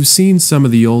 if you've seen some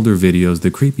of the older videos the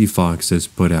Creepy Fox has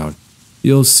put out,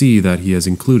 you'll see that he has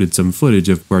included some footage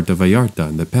of Puerto Vallarta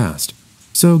in the past,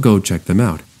 so go check them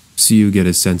out, so you get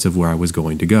a sense of where I was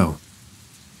going to go.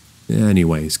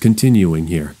 Anyways, continuing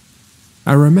here.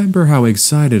 I remember how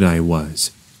excited I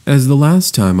was, as the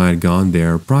last time I had gone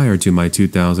there prior to my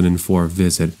 2004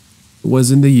 visit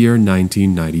was in the year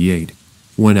 1998,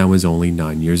 when I was only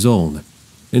 9 years old,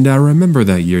 and I remember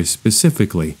that year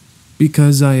specifically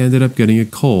because I ended up getting a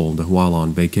cold while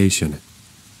on vacation.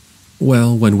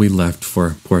 Well, when we left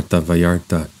for Puerto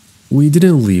Vallarta, we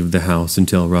didn't leave the house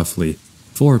until roughly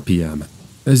 4 p.m.,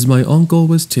 as my uncle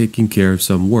was taking care of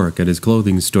some work at his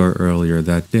clothing store earlier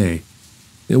that day.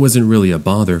 It wasn't really a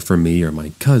bother for me or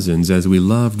my cousins, as we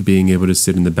loved being able to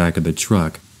sit in the back of the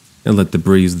truck and let the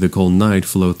breeze of the cold night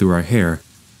flow through our hair,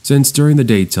 since during the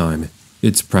daytime,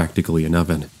 it's practically an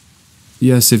oven.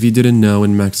 Yes, if you didn't know,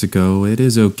 in Mexico, it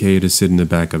is okay to sit in the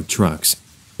back of trucks.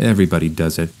 Everybody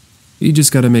does it. You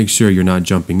just gotta make sure you're not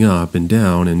jumping up and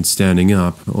down and standing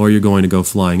up, or you're going to go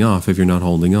flying off if you're not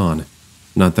holding on.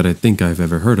 Not that I think I've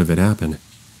ever heard of it happen.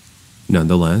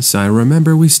 Nonetheless, I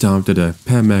remember we stopped at a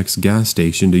Pemex gas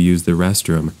station to use the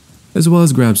restroom, as well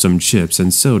as grab some chips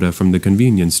and soda from the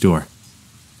convenience store.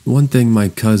 One thing my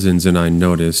cousins and I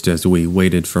noticed as we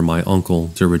waited for my uncle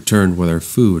to return with our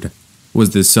food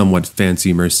was this somewhat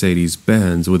fancy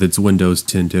Mercedes-Benz with its windows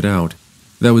tinted out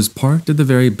that was parked at the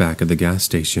very back of the gas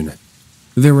station.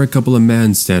 There were a couple of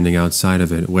men standing outside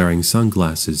of it wearing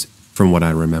sunglasses, from what I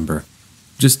remember,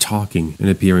 just talking and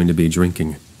appearing to be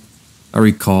drinking. I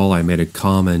recall I made a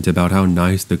comment about how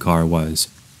nice the car was,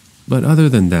 but other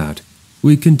than that,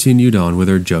 we continued on with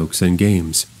our jokes and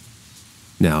games.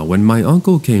 Now, when my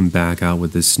uncle came back out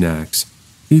with the snacks,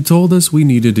 He told us we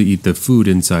needed to eat the food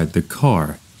inside the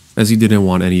car, as he didn't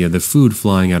want any of the food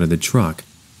flying out of the truck,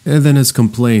 and then us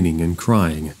complaining and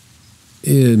crying.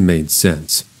 It made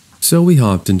sense, so we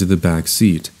hopped into the back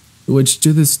seat, which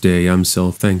to this day I'm so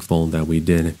thankful that we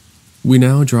did. We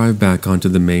now drive back onto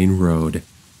the main road,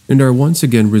 and are once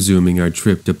again resuming our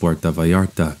trip to Puerto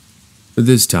Vallarta.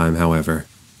 This time, however,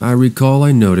 I recall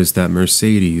I noticed that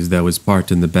Mercedes that was parked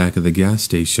in the back of the gas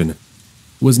station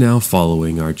was now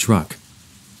following our truck.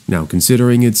 Now,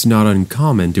 considering it's not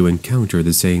uncommon to encounter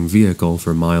the same vehicle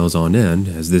for miles on end,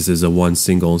 as this is a one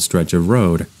single stretch of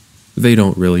road, they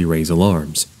don't really raise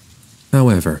alarms.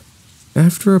 However,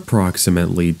 after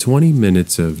approximately 20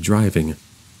 minutes of driving,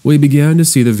 we began to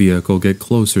see the vehicle get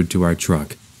closer to our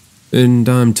truck, and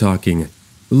I'm talking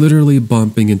literally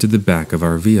bumping into the back of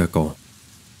our vehicle.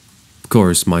 Of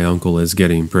course, my uncle is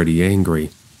getting pretty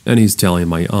angry, and he's telling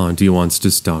my aunt he wants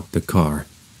to stop the car,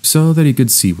 so that he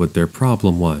could see what their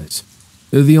problem was.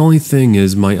 The only thing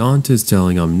is my aunt is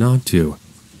telling him not to,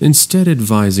 instead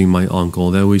advising my uncle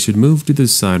that we should move to the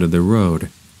side of the road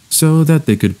so that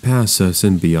they could pass us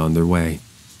and be on their way.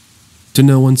 To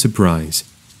no one's surprise,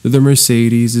 the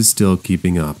Mercedes is still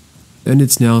keeping up, and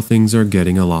it's now things are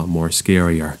getting a lot more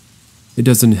scarier. It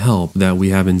doesn't help that we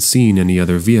haven't seen any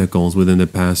other vehicles within the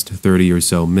past 30 or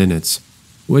so minutes,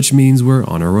 which means we're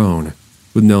on our own,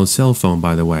 with no cell phone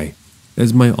by the way,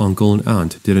 as my uncle and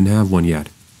aunt didn't have one yet.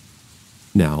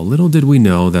 Now, little did we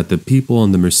know that the people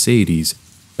on the Mercedes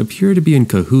appear to be in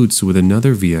cahoots with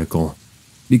another vehicle,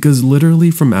 because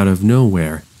literally from out of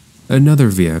nowhere, another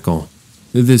vehicle,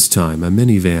 this time a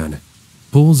minivan,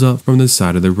 pulls up from the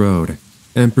side of the road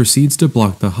and proceeds to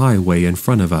block the highway in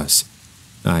front of us.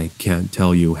 I can't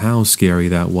tell you how scary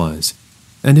that was,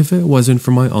 and if it wasn't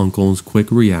for my uncle's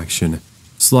quick reaction,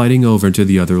 sliding over to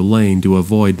the other lane to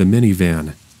avoid the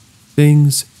minivan,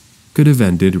 things could have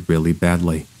ended really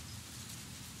badly.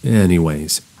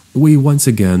 Anyways, we once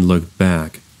again looked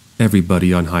back,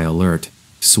 everybody on high alert,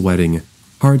 sweating,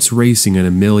 hearts racing at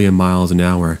 1,000,000 miles an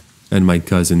hour, and my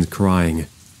cousins crying.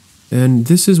 And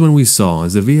this is when we saw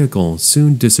as the vehicle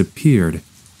soon disappeared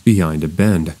behind a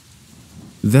bend.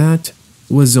 That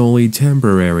was only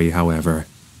temporary, however,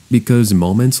 because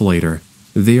moments later,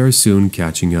 they are soon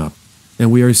catching up,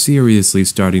 and we are seriously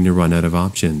starting to run out of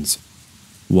options.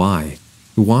 Why?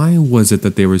 Why was it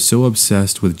that they were so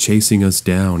obsessed with chasing us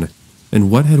down,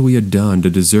 and what had we done to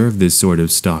deserve this sort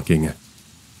of stalking?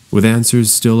 With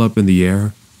answers still up in the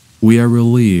air, we are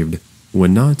relieved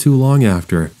when not too long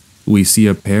after, we see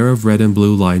a pair of red and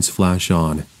blue lights flash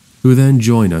on, who then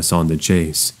join us on the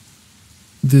chase.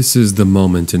 This is the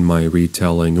moment in my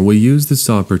retelling we use this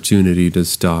opportunity to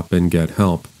stop and get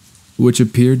help, which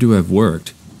appeared to have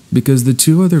worked, because the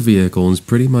two other vehicles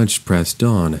pretty much pressed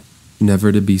on,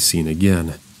 never to be seen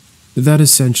again. That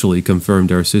essentially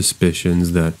confirmed our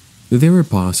suspicions that they were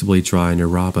possibly trying to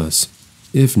rob us,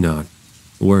 if not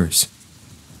worse.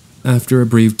 After a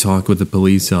brief talk with the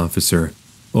police officer,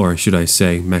 or should I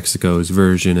say Mexico's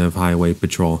version of highway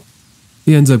patrol,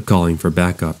 he ends up calling for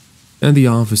backup, and the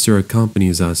officer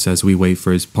accompanies us as we wait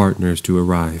for his partners to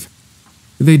arrive.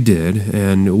 They did,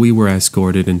 and we were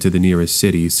escorted into the nearest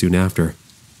city soon after.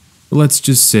 Let's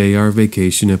just say our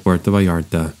vacation at Puerto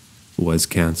Vallarta was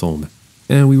cancelled,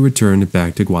 and we returned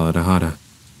back to Guadalajara.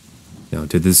 Now,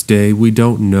 to this day, we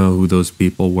don't know who those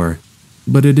people were,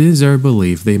 but it is our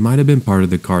belief they might have been part of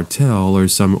the cartel or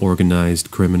some organized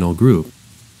criminal group.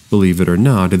 Believe it or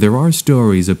not, there are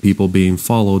stories of people being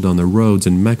followed on the roads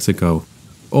in Mexico,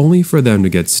 only for them to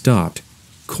get stopped,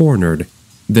 cornered,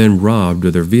 then robbed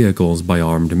of their vehicles by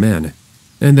armed men,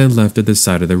 and then left at the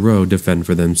side of the road to fend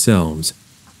for themselves.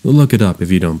 Look it up if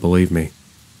you don't believe me.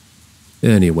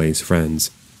 Anyways,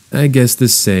 friends, I guess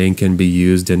this saying can be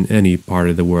used in any part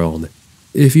of the world.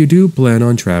 If you do plan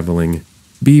on traveling,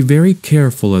 be very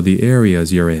careful of the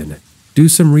areas you're in. Do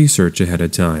some research ahead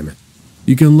of time.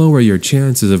 You can lower your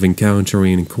chances of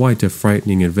encountering quite a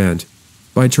frightening event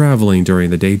by traveling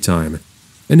during the daytime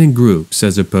and in groups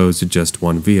as opposed to just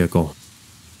one vehicle.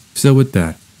 So with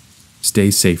that,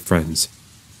 stay safe, friends,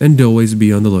 and always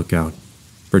be on the lookout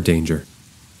for danger.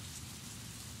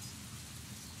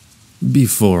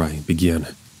 Before I begin,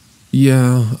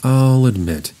 yeah, I'll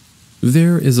admit,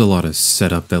 there is a lot of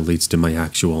setup that leads to my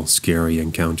actual scary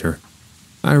encounter.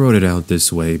 I wrote it out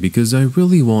this way because I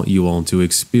really want you all to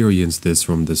experience this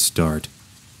from the start,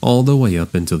 all the way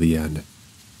up until the end.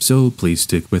 So please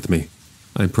stick with me.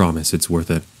 I promise it's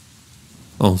worth it.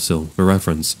 Also, for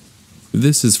reference,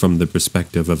 this is from the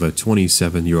perspective of a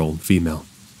 27-year-old female.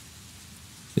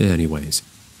 Anyways,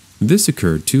 this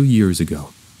occurred 2 years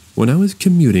ago, when I was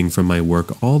commuting from my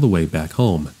work all the way back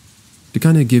home. To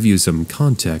kind of give you some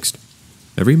context,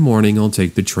 Every morning I'll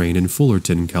take the train in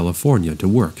Fullerton, California to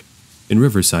work, in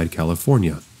Riverside,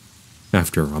 California.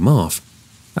 After I'm off,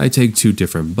 I take 2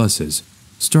 different buses,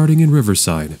 starting in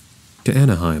Riverside to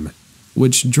Anaheim,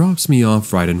 which drops me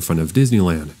off right in front of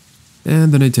Disneyland,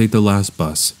 and then I take the last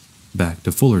bus back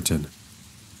to Fullerton.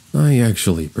 I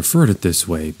actually preferred it this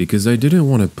way because I didn't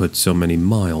want to put so many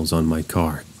miles on my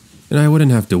car, and I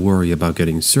wouldn't have to worry about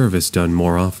getting service done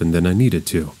more often than I needed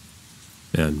to.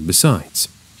 And besides,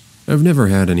 I've never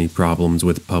had any problems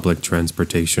with public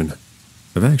transportation.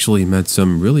 I've actually met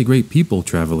some really great people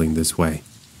traveling this way,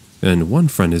 and one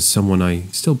friend is someone I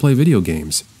still play video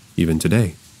games, even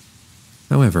today.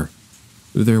 However,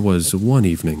 there was one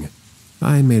evening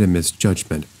I made a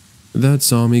misjudgment that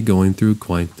saw me going through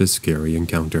quite the scary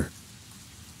encounter.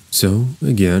 So,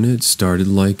 again, it started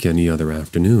like any other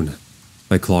afternoon.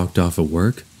 I clocked off of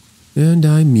work, and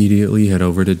I immediately head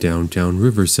over to downtown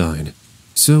Riverside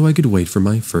so I could wait for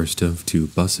my first of 2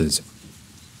 buses.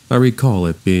 I recall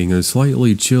it being a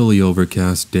slightly chilly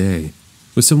overcast day,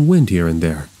 with some wind here and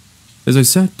there, as I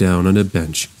sat down on a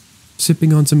bench,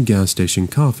 sipping on some gas station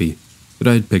coffee that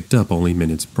I had picked up only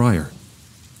minutes prior.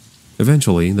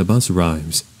 Eventually, the bus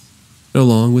arrives.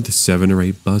 Along with 7 or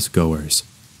 8 bus goers,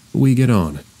 we get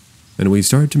on, and we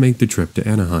start to make the trip to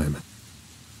Anaheim.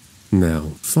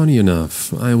 Now, funny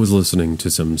enough, I was listening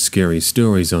to some scary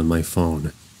stories on my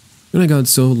phone, and I got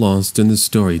so lost in the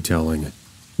storytelling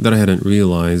that I hadn't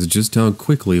realized just how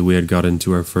quickly we had gotten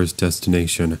to our first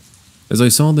destination, as I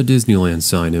saw the Disneyland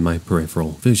sign in my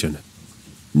peripheral vision.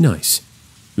 Nice.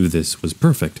 This was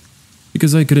perfect,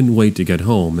 because I couldn't wait to get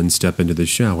home and step into the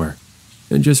shower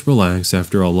and just relax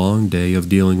after a long day of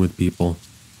dealing with people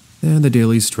and the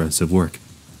daily stress of work.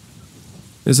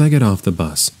 As I get off the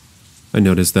bus, I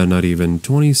notice that not even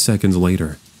 20 seconds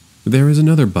later, there is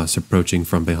another bus approaching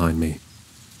from behind me.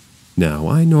 Now,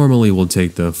 I normally will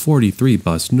take the 43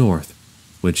 bus north,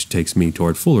 which takes me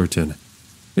toward Fullerton,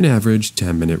 an average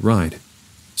 10-minute ride.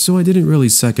 So I didn't really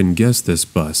second-guess this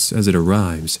bus as it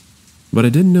arrives, but I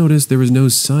did notice there is no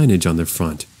signage on the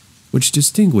front, which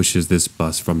distinguishes this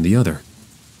bus from the other.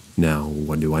 Now,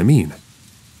 what do I mean?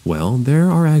 Well, there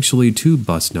are actually 2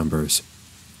 bus numbers.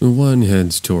 One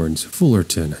heads towards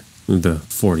Fullerton, the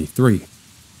 43.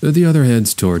 The other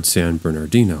heads towards San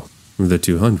Bernardino, the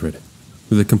 200,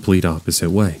 the complete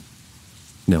opposite way.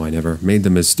 Now, I never made the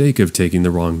mistake of taking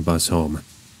the wrong bus home,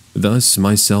 thus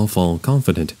myself all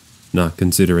confident, not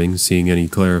considering seeing any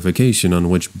clarification on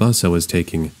which bus I was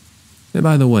taking. And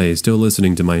by the way, still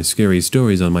listening to my scary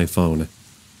stories on my phone.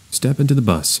 Step into the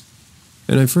bus,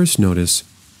 and I first notice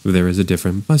there is a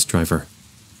different bus driver.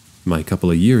 My couple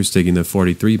of years taking the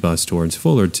 43 bus towards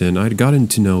Fullerton, I'd gotten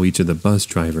to know each of the bus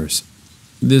drivers.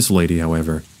 This lady,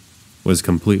 however, was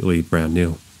completely brand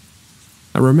new.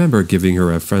 I remember giving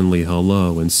her a friendly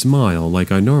hello and smile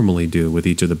like I normally do with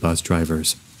each of the bus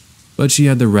drivers, but she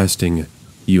had the resting,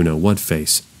 you-know-what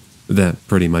face that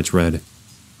pretty much read,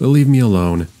 "Leave me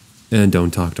alone and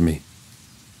don't talk to me."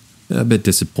 A bit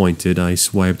disappointed, I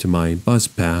swiped my bus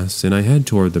pass and I head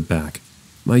toward the back,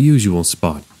 my usual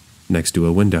spot, next to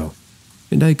a window,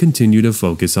 and I continue to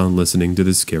focus on listening to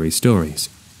the scary stories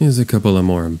as a couple of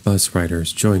more bus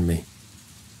riders join me.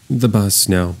 The bus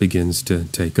now begins to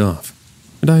take off,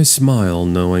 and I smile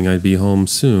knowing I'd be home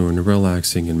soon,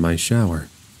 relaxing in my shower.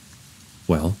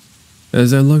 Well,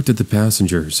 as I looked at the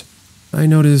passengers, I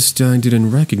noticed I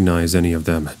didn't recognize any of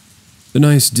them. The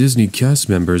nice Disney cast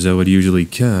members I would usually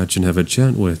catch and have a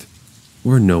chat with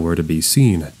were nowhere to be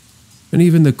seen, and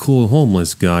even the cool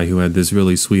homeless guy who had this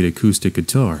really sweet acoustic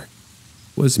guitar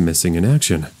was missing in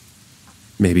action.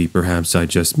 Maybe perhaps I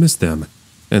just missed them,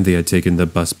 and they had taken the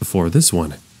bus before this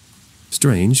one.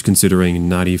 Strange, considering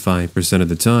 95% of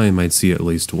the time I'd see at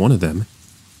least one of them.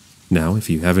 Now, if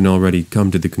you haven't already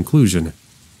come to the conclusion,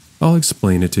 I'll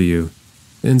explain it to you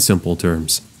in simple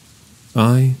terms.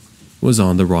 I was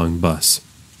on the wrong bus,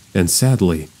 and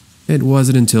sadly, it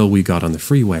wasn't until we got on the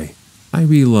freeway I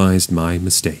realized my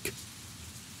mistake.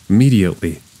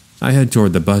 Immediately, I head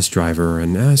toward the bus driver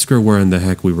and ask her where in the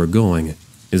heck we were going,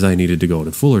 as I needed to go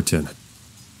to Fullerton.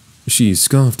 She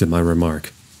scoffed at my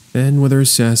remark, and with her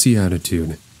sassy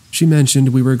attitude, she mentioned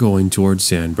we were going towards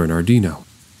San Bernardino.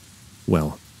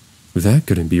 Well, that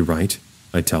couldn't be right,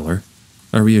 I tell her.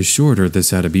 I reassured her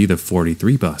this had to be the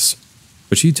 43 bus,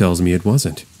 but she tells me it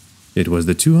wasn't. It was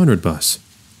the 200 bus,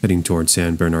 heading towards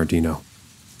San Bernardino.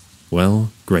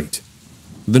 Well, great.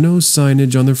 The no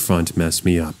signage on the front messed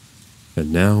me up,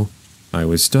 and now I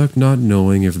was stuck not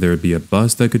knowing if there'd be a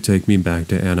bus that could take me back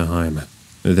to Anaheim,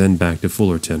 then back to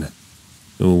Fullerton.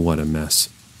 Oh, what a mess.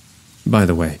 By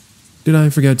the way, did I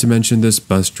forget to mention this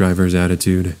bus driver's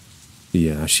attitude?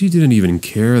 Yeah, she didn't even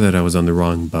care that I was on the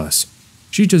wrong bus.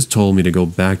 She just told me to go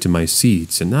back to my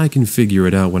seats and I can figure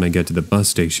it out when I get to the bus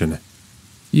station.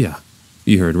 Yeah,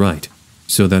 you heard right.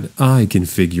 So that I can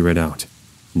figure it out.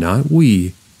 Not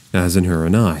we, as in her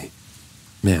and I.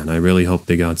 Man, I really hope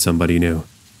they got somebody new.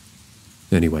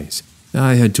 Anyways,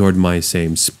 I head toward my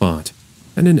same spot,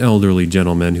 and an elderly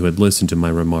gentleman who had listened to my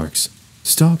remarks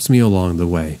stops me along the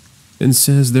way and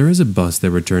says there is a bus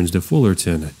that returns to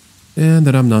Fullerton, and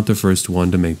that I'm not the first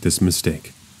one to make this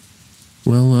mistake.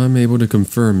 Well, I'm able to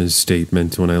confirm his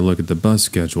statement when I look at the bus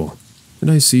schedule, and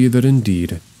I see that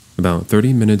indeed, about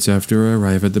 30 minutes after I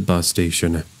arrive at the bus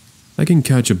station, I can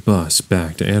catch a bus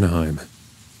back to Anaheim.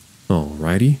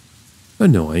 Alrighty.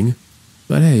 Annoying.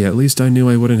 But hey, at least I knew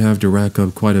I wouldn't have to rack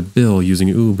up quite a bill using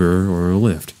Uber or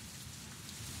Lyft.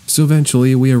 So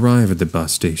eventually we arrive at the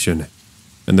bus station,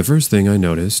 and the first thing I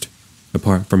noticed,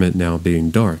 apart from it now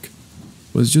being dark,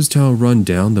 was just how run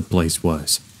down the place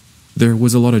was. There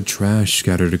was a lot of trash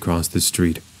scattered across the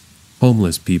street,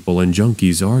 homeless people and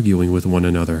junkies arguing with one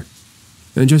another,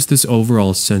 and just this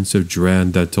overall sense of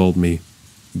dread that told me,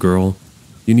 girl,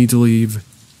 you need to leave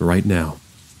right now.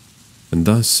 And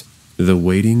thus, the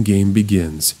waiting game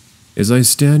begins as I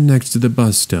stand next to the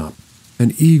bus stop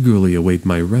and eagerly await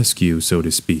my rescue, so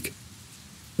to speak.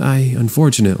 I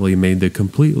unfortunately made the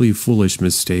completely foolish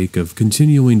mistake of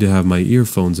continuing to have my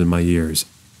earphones in my ears,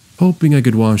 hoping I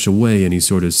could wash away any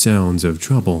sort of sounds of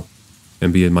trouble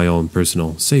and be in my own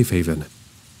personal safe haven.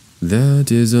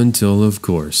 That is until, of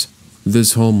course,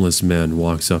 this homeless man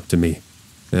walks up to me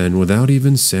and, without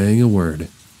even saying a word,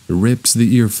 rips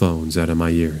the earphones out of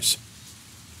my ears.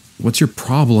 "What's your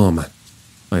problem?"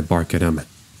 I bark at him,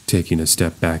 taking a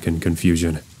step back in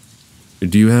confusion.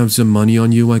 "Do you have some money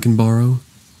on you I can borrow?"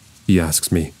 he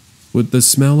asks me, with the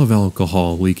smell of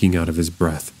alcohol leaking out of his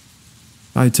breath.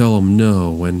 I tell him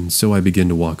no, and so I begin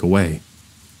to walk away,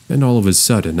 and all of a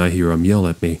sudden I hear him yell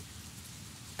at me.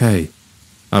 "Hey,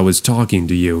 I was talking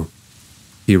to you,"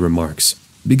 he remarks,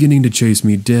 beginning to chase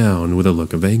me down with a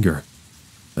look of anger.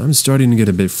 I'm starting to get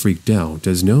a bit freaked out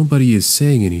as nobody is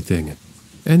saying anything,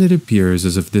 and it appears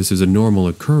as if this is a normal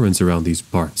occurrence around these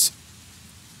parts.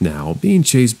 Now, being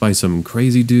chased by some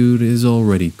crazy dude is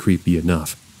already creepy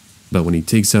enough, but when he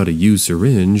takes out a used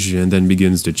syringe and then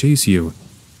begins to chase you,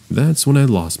 that's when I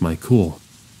lost my cool.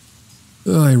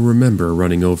 I remember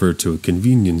running over to a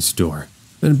convenience store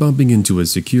and bumping into a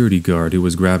security guard who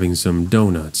was grabbing some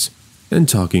donuts and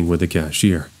talking with the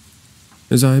cashier.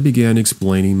 As I began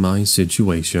explaining my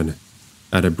situation,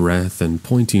 out of breath and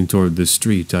pointing toward the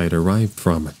street I had arrived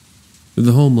from,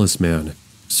 the homeless man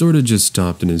sorta just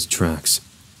stopped in his tracks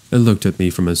and looked at me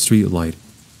from a streetlight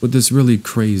with this really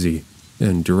crazy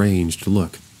and deranged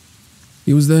look.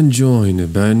 He was then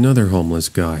joined by another homeless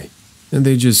guy, and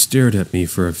they just stared at me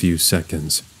for a few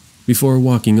seconds before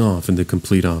walking off in the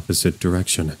complete opposite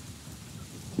direction.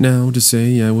 Now, to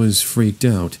say I was freaked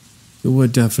out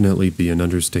would definitely be an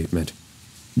understatement.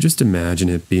 Just imagine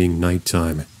it being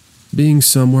nighttime, being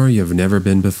somewhere you've never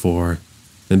been before,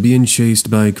 and being chased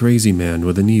by a crazy man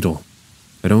with a needle.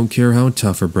 I don't care how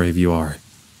tough or brave you are,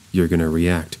 you're gonna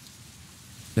react.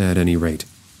 At any rate,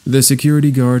 the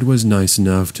security guard was nice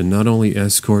enough to not only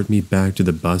escort me back to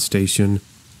the bus station,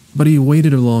 but he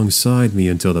waited alongside me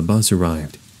until the bus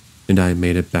arrived, and I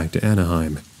made it back to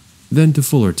Anaheim, then to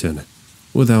Fullerton,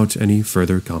 without any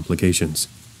further complications.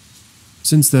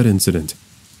 Since that incident,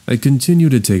 I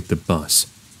continued to take the bus.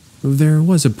 There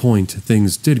was a point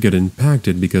things did get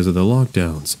impacted because of the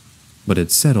lockdowns, but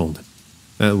it settled,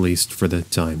 at least for the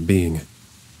time being.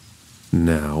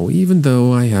 Now, even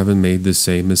though I haven't made the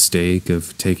same mistake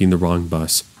of taking the wrong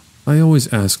bus, I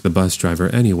always ask the bus driver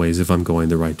anyways if I'm going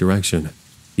the right direction,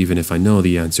 even if I know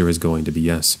the answer is going to be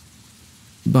yes.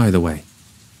 By the way,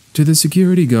 to the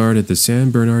security guard at the San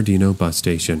Bernardino bus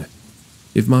station,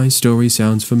 if my story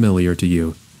sounds familiar to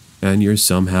you, and you're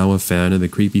somehow a fan of the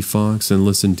creepy fox and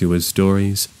listen to his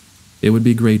stories, it would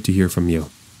be great to hear from you,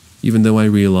 even though I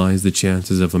realize the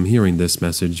chances of him hearing this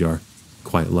message are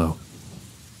quite low.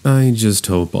 I just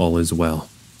hope all is well,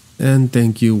 and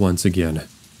thank you once again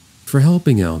for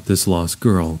helping out this lost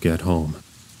girl get home.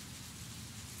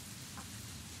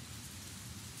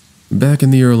 Back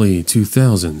in the early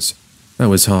 2000s, I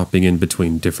was hopping in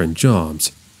between different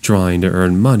jobs, trying to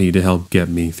earn money to help get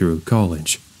me through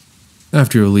college.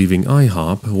 After leaving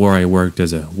IHOP, where I worked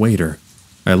as a waiter,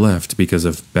 I left because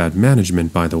of bad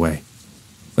management, by the way.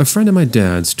 A friend of my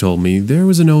dad's told me there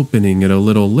was an opening at a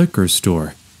little liquor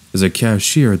store as a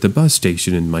cashier at the bus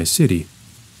station in my city.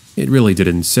 It really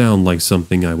didn't sound like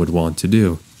something I would want to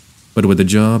do, but with the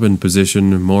job and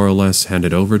position more or less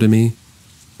handed over to me,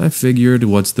 I figured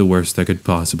what's the worst that could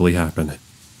possibly happen.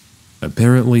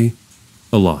 Apparently,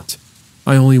 a lot.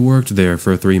 I only worked there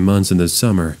for 3 months in the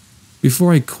summer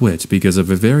before I quit because of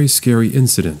a very scary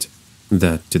incident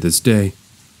that, to this day,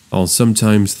 I'll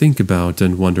sometimes think about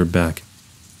and wonder back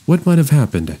what might have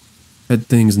happened had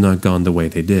things not gone the way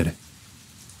they did.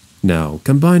 Now,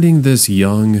 combining this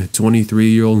young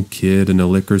 23-year-old kid in a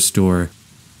liquor store,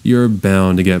 you're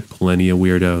bound to get plenty of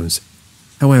weirdos.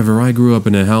 However, I grew up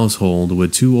in a household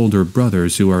with 2 older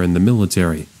brothers who are in the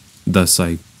military, thus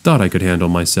I thought I could handle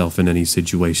myself in any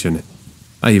situation.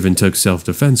 I even took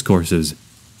self-defense courses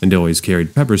and always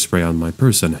carried pepper spray on my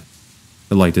person.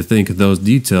 I like to think those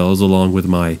details, along with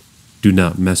my do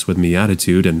not mess with me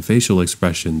attitude and facial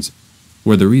expressions,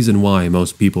 were the reason why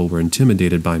most people were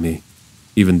intimidated by me,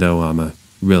 even though I'm a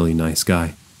really nice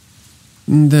guy.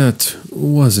 That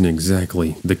wasn't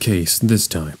exactly the case this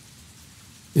time.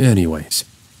 Anyways,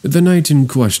 the night in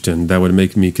question that would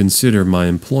make me consider my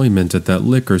employment at that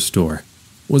liquor store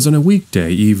was on a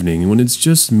weekday evening when it's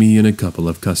just me and a couple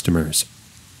of customers.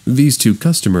 These 2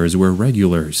 customers were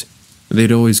regulars.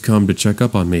 They'd always come to check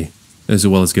up on me, as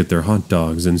well as get their hot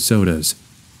dogs and sodas.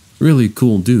 Really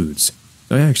cool dudes.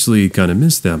 I actually kinda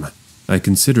miss them. I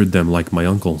considered them like my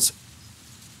uncles.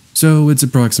 So it's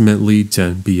approximately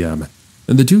 10 p.m.,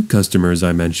 and the 2 customers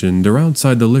I mentioned are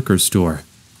outside the liquor store,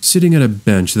 sitting at a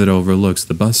bench that overlooks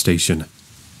the bus station.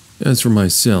 As for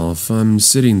myself, I'm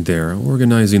sitting there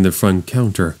organizing the front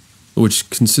counter, which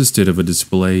consisted of a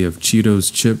display of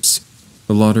Cheetos chips,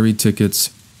 lottery tickets,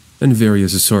 and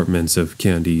various assortments of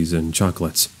candies and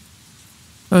chocolates.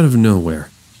 Out of nowhere,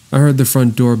 I heard the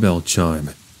front doorbell chime,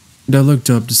 and I looked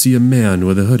up to see a man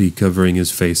with a hoodie covering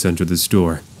his face enter the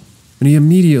store, and he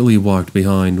immediately walked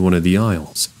behind one of the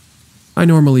aisles. I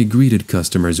normally greeted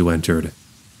customers who entered,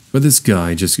 but this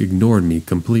guy just ignored me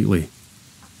completely.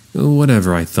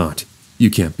 Whatever, I thought. You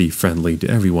can't be friendly to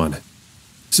everyone.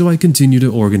 So I continued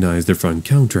to organize the front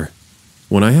counter,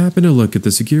 when I happened to look at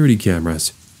the security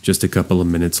cameras just a couple of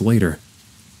minutes later.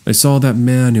 I saw that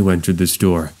man who entered the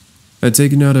store had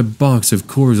taken out a box of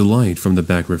Coors Light from the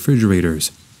back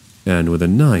refrigerators, and with a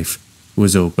knife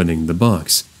was opening the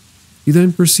box. He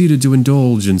then proceeded to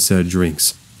indulge in said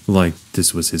drinks, like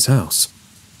this was his house.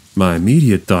 My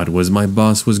immediate thought was my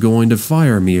boss was going to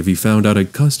fire me if he found out a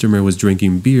customer was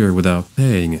drinking beer without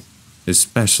paying,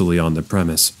 especially on the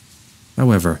premise.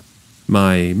 However,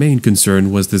 my main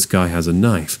concern was this guy has a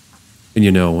knife, and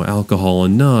you know, alcohol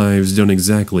and knives don't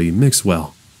exactly mix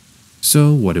well.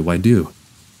 So what do?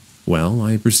 Well,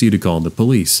 I proceeded to call the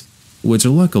police, which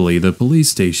luckily the police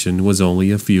station was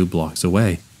only a few blocks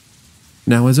away.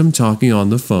 Now as I'm talking on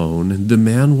the phone, the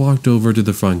man walked over to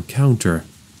the front counter,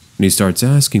 and he starts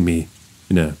asking me,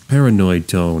 in a paranoid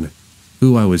tone,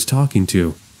 who I was talking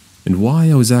to, and why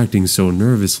I was acting so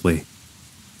nervously.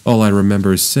 All I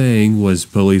remember saying was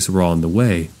police were on the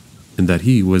way, and that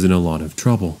he was in a lot of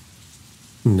trouble.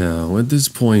 Now, at this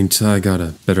point, I got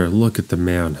a better look at the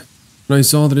man, and I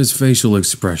saw that his facial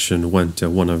expression went to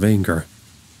one of anger,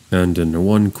 and in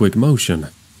one quick motion,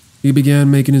 he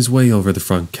began making his way over the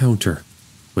front counter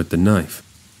with the knife.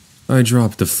 I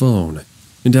dropped the phone,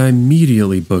 and I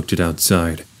immediately booked it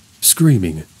outside,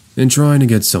 screaming and trying to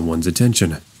get someone's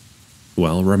attention.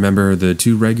 Well, remember the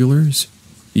 2 regulars?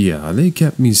 Yeah, they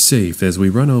kept me safe as we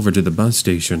run over to the bus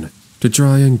station to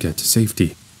try and get to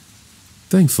safety.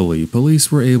 Thankfully,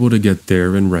 police were able to get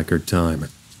there in record time,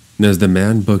 and as the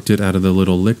man booked it out of the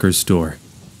little liquor store,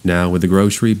 now with a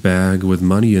grocery bag with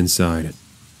money inside,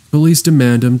 police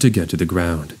demand him to get to the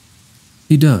ground.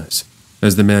 He does,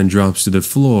 as the man drops to the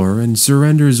floor and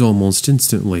surrenders almost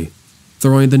instantly,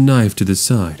 throwing the knife to the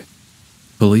side.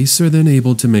 Police are then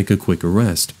able to make a quick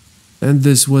arrest, and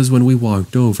this was when we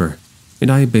walked over,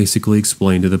 and I basically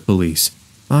explained to the police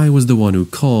I was the one who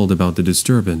called about the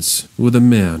disturbance with a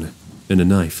man and a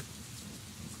knife.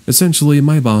 Essentially,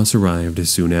 my boss arrived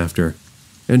soon after,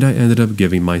 and I ended up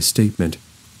giving my statement,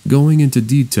 going into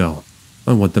detail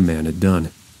on what the man had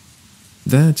done.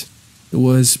 That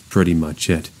was pretty much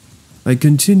it. I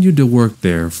continued to work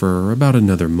there for about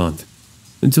another month,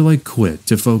 until I quit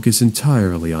to focus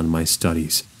entirely on my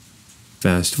studies.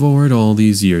 Fast forward all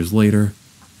these years later,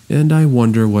 and I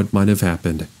wonder what might have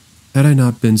happened had I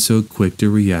not been so quick to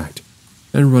react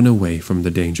and run away from the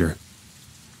danger.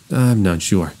 I'm not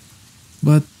sure,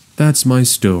 but that's my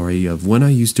story of when I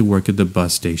used to work at the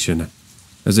bus station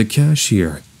as a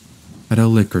cashier at a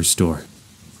liquor store.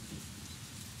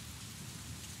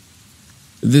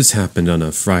 This happened on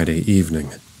a Friday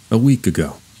evening, a week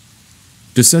ago.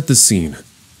 To set the scene,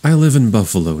 I live in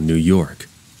Buffalo, New York,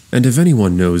 and if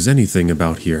anyone knows anything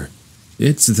about here,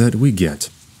 it's that we get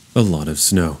a lot of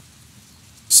snow.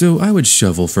 So I would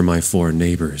shovel for my 4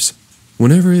 neighbors,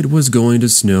 Whenever it was going to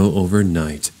snow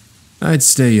overnight, I'd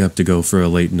stay up to go for a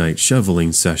late-night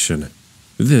shoveling session.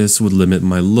 This would limit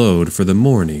my load for the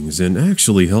mornings and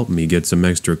actually help me get some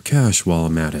extra cash while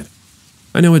I'm at it.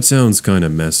 I know it sounds kinda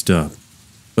messed up,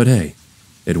 but hey,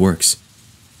 it works.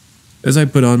 As I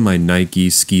put on my Nike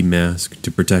ski mask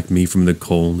to protect me from the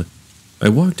cold, I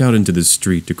walked out into the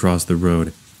street to cross the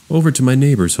road over to my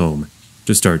neighbor's home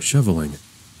to start shoveling.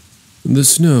 The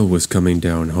snow was coming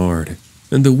down hard,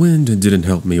 and the wind didn't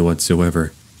help me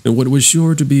whatsoever in what was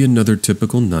sure to be another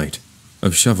typical night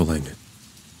of shoveling.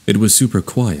 It was super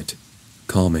quiet,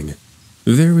 calming.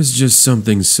 There was just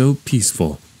something so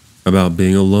peaceful about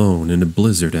being alone in a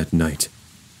blizzard at night.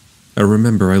 I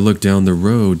remember I looked down the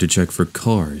road to check for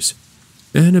cars,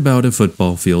 and about a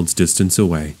football field's distance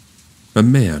away, a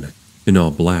man in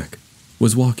all black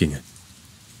was walking.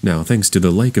 Now, thanks to the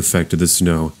lake effect of the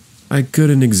snow, I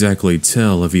couldn't exactly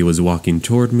tell if he was walking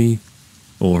toward me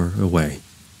or away.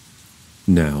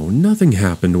 Now, nothing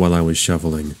happened while I was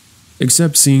shoveling,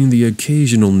 except seeing the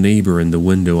occasional neighbor in the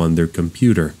window on their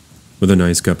computer with a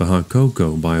nice cup of hot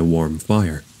cocoa by a warm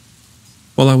fire.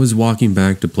 While I was walking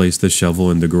back to place the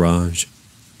shovel in the garage,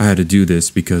 I had to do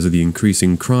this because of the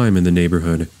increasing crime in the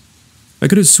neighborhood. I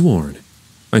could have sworn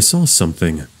I saw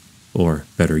something, or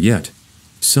better yet,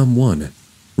 someone,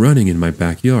 running in my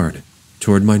backyard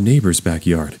toward my neighbor's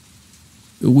backyard.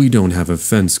 We don't have a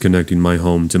fence connecting my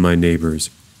home to my neighbor's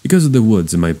because of the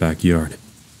woods in my backyard,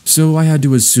 so I had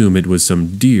to assume it was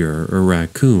some deer or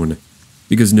raccoon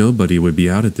because nobody would be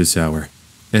out at this hour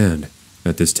and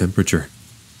at this temperature.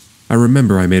 I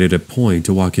remember I made it a point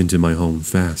to walk into my home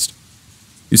fast.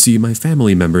 You see, my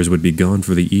family members would be gone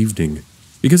for the evening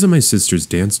because of my sister's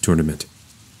dance tournament,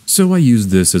 so I used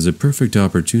this as a perfect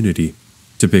opportunity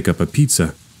to pick up a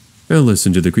pizza and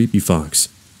listen to the Creepy Fox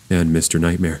and Mr.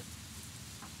 Nightmare.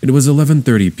 It was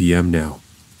 11:30 p.m. now,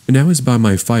 and I was by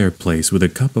my fireplace with a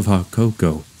cup of hot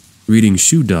cocoa, reading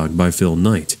Shoe Dog by Phil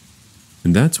Knight,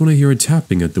 and that's when I hear a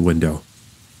tapping at the window.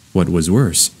 What was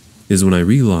worse is when I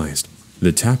realized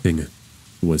the tapping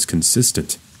was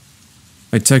consistent.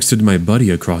 I texted my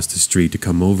buddy across the street to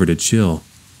come over to chill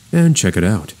and check it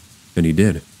out, and he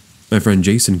did. My friend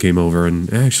Jason came over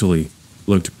and actually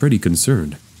looked pretty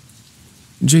concerned.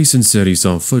 Jason said he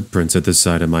saw footprints at the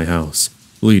side of my house,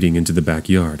 leading into the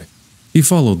backyard. He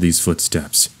followed these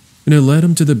footsteps, and it led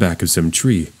him to the back of some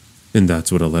tree, and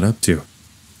that's what it led up to.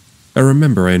 I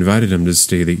remember I invited him to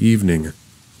stay the evening,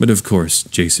 but of course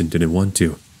Jason didn't want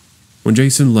to. When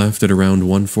Jason left at around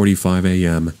 1:45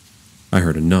 a.m., I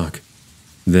heard a knock,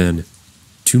 then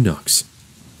 2 knocks,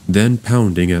 then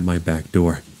pounding at my back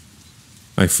door.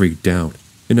 I freaked out,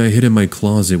 and I hid in my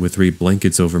closet with 3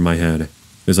 blankets over my head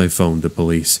as I phoned the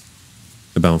police.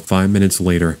 About 5 minutes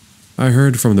later, I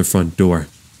heard from the front door,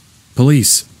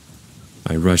 "Police!"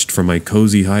 I rushed from my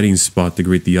cozy hiding spot to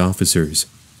greet the officers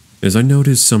as I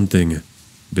noticed something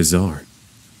bizarre.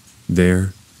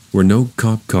 There were no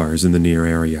cop cars in the near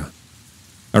area.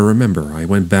 I remember I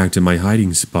went back to my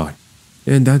hiding spot,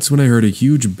 and that's when I heard a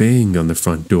huge bang on the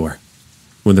front door.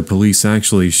 When the police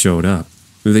actually showed up,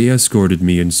 they escorted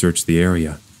me and searched the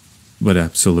area, but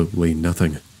absolutely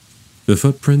nothing. The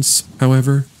footprints,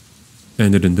 however,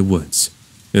 ended in the woods,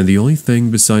 and the only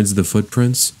thing besides the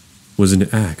footprints was an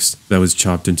axe that was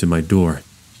chopped into my door,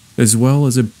 as well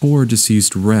as a poor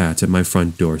deceased rat at my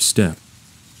front door step.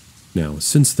 Now,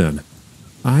 since then,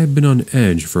 I've been on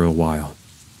edge for a while.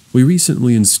 We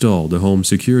recently installed a home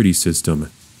security system,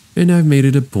 and I've made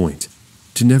it a point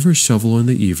to never shovel in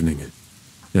the evening,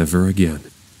 ever again.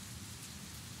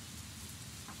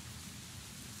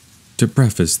 To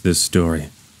preface this story,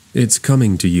 it's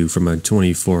coming to you from a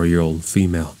 24-year-old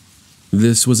female.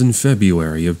 This was in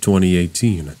February of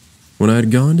 2018, when I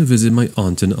had gone to visit my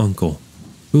aunt and uncle,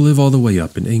 who live all the way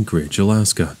up in Anchorage,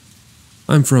 Alaska.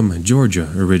 I'm from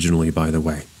Georgia originally, by the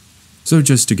way, so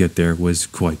just to get there was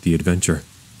quite the adventure.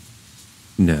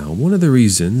 Now, one of the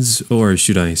reasons, or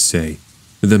should I say,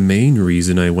 the main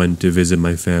reason I went to visit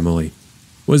my family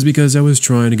was because I was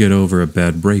trying to get over a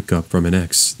bad breakup from an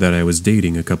ex that I was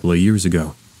dating a couple of years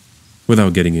ago.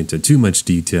 Without getting into too much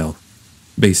detail,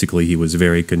 basically he was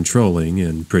very controlling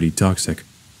and pretty toxic,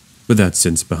 but that's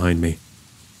since behind me.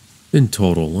 In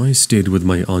total, I stayed with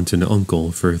my aunt and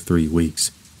uncle for 3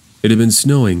 weeks. It had been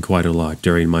snowing quite a lot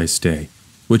during my stay,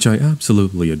 which I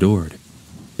absolutely adored.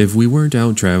 If we weren't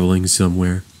out traveling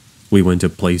somewhere, we went to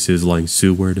places like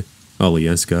Seward,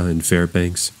 Alyeska, and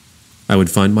Fairbanks. I would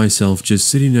find myself just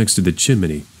sitting next to the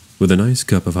chimney with a nice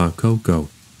cup of hot cocoa,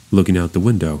 looking out the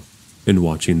window and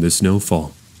watching the snow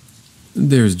fall.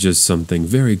 There's just something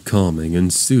very calming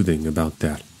and soothing about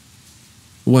that.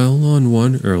 Well, on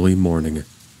one early morning,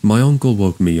 My uncle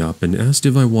woke me up and asked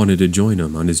if I wanted to join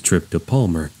him on his trip to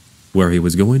Palmer, where he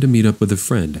was going to meet up with a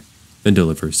friend and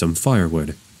deliver some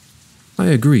firewood. I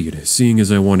agreed, seeing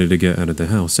as I wanted to get out of the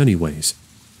house anyways,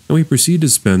 and we proceeded to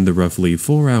spend the roughly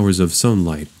 4 hours of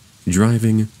sunlight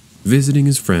driving, visiting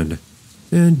his friend,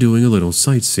 and doing a little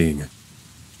sightseeing.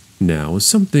 Now,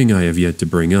 something I have yet to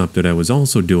bring up that I was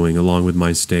also doing along with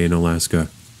my stay in Alaska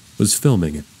was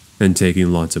filming and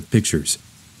taking lots of pictures.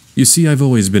 You see, I've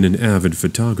always been an avid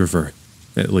photographer,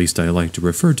 at least I like to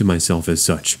refer to myself as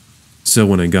such, so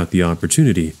when I got the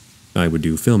opportunity, I would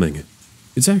do filming.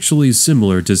 It's actually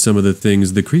similar to some of the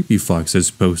things the Creepy Fox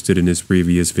has posted in his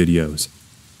previous videos,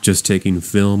 just taking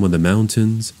film of the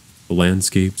mountains,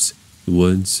 landscapes,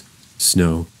 woods,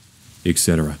 snow,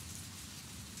 etc.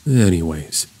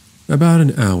 Anyways, about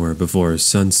an hour before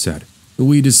sunset,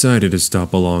 we decided to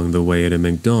stop along the way at a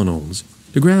McDonald's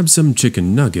to grab some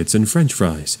chicken nuggets and french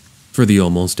fries for the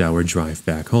almost hour drive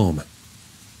back home.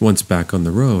 Once back on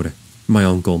the road, my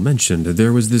uncle mentioned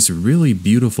there was this really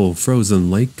beautiful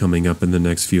frozen lake coming up in the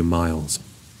next few miles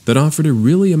that offered a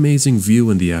really amazing view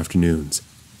in the afternoons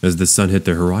as the sun hit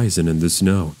the horizon in the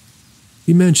snow.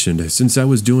 He mentioned since I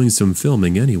was doing some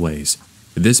filming anyways,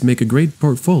 this make a great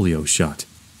portfolio shot.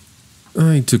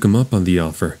 I took him up on the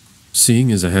offer,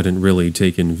 seeing as I hadn't really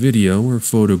taken video or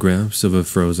photographs of a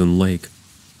frozen lake,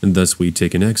 and thus we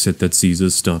take an exit that sees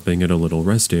us stopping at a little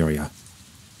rest area.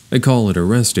 I call it a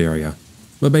rest area,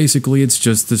 but basically it's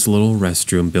just this little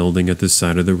restroom building at the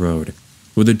side of the road,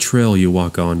 with a trail you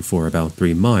walk on for about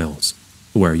 3 miles,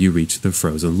 where you reach the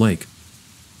frozen lake.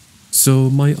 So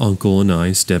my uncle and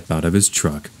I step out of his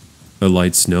truck, a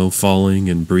light snow falling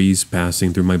and breeze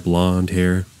passing through my blonde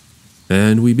hair,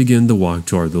 and we begin to walk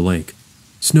toward the lake,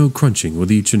 snow crunching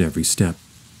with each and every step.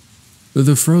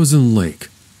 The frozen lake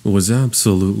was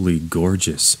absolutely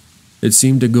gorgeous. It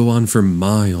seemed to go on for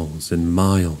miles and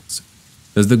miles,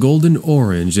 as the golden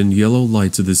orange and yellow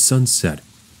lights of the sunset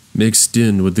mixed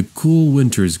in with the cool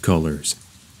winter's colors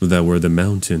that were the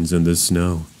mountains and the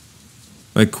snow.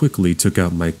 I quickly took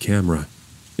out my camera,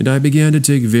 and I began to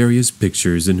take various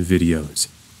pictures and videos,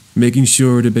 making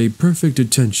sure to pay perfect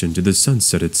attention to the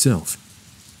sunset itself.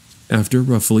 After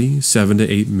roughly 7 to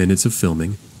 8 minutes of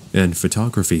filming and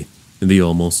photography in the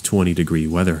almost 20-degree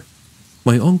weather,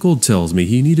 my uncle tells me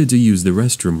he needed to use the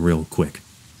restroom real quick.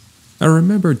 I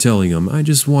remember telling him I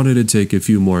just wanted to take a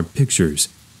few more pictures,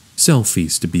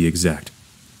 selfies to be exact,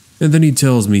 and then he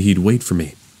tells me he'd wait for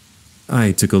me.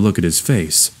 I took a look at his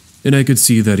face, and I could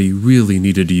see that he really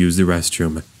needed to use the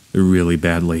restroom really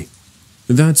badly.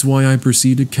 That's why I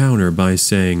proceed to counter by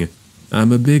saying,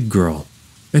 I'm a big girl,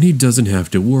 and he doesn't have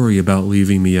to worry about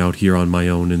leaving me out here on my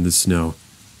own in the snow,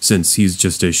 since he's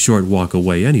just a short walk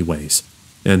away anyways,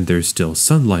 and there's still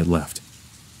sunlight left.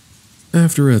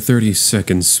 After a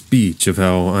 30-second speech of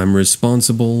how I'm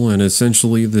responsible and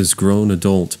essentially this grown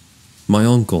adult, my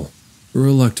uncle,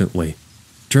 reluctantly,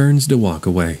 turns to walk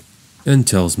away and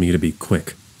tells me to be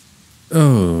quick.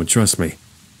 Oh, trust me,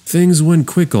 things went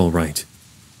quick all right,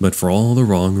 but for all the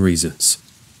wrong reasons.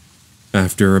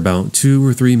 After about 2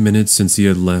 or 3 minutes since he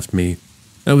had left me,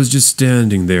 I was just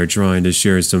standing there trying to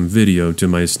share some video to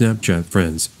my Snapchat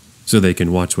friends so they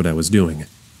can watch what I was doing.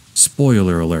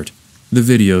 Spoiler alert, the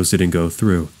videos didn't go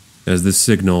through, as the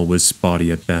signal was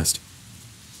spotty at best.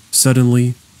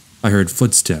 Suddenly, I heard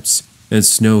footsteps and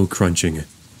snow crunching,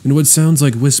 and what sounds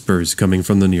like whispers coming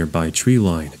from the nearby tree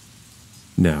line.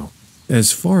 Now,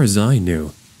 as far as I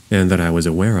knew, and that I was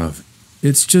aware of,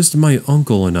 it's just my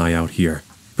uncle and I out here,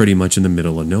 pretty much in the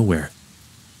middle of nowhere.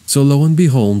 So lo and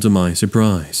behold, to my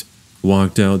surprise,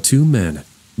 walked out 2 men,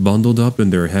 bundled up in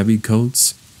their heavy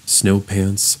coats, snow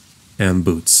pants, and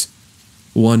boots.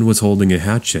 One was holding a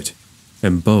hatchet,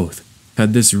 and both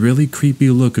had this really creepy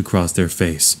look across their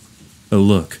face, a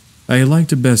look I like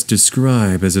to best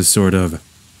describe as a sort of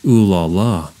ooh la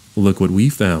la, look what we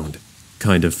found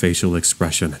kind of facial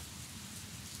expression.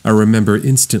 I remember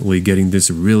instantly getting this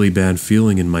really bad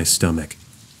feeling in my stomach,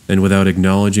 and without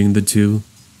acknowledging the two,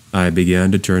 I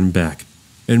began to turn back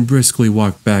and briskly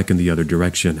walk back in the other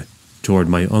direction, toward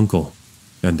my uncle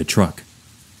and the truck.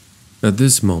 At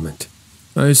this moment,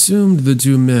 I assumed the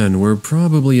 2 men were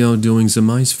probably out doing some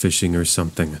ice fishing or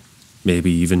something, maybe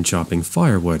even chopping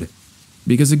firewood,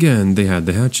 because again they had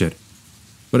the hatchet.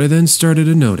 But I then started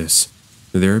to notice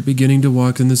they're beginning to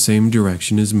walk in the same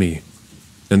direction as me,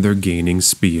 and they're gaining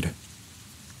speed.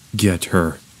 Get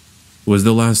her, was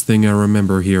the last thing I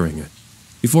remember hearing,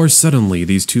 before suddenly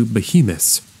these 2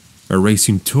 behemoths are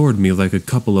racing toward me like a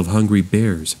couple of hungry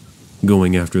bears,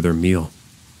 going after their meal.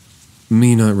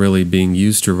 Me not really being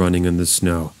used to running in the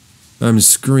snow, I'm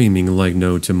screaming like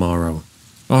no tomorrow,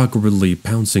 awkwardly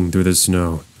pouncing through the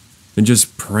snow, and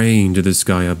just praying to the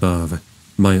sky above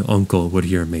my uncle would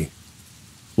hear me.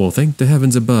 Well, thank the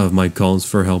heavens above my calls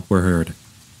for help were heard,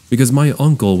 because my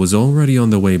uncle was already on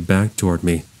the way back toward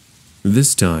me.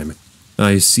 This time,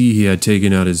 I see he had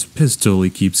taken out his pistol he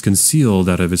keeps concealed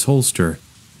out of his holster,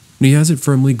 and he has it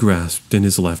firmly grasped in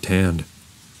his left hand.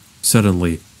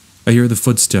 Suddenly, I hear the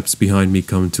footsteps behind me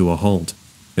come to a halt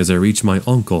as I reach my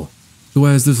uncle, who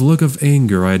has this look of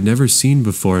anger I had never seen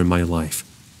before in my life.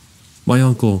 My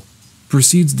uncle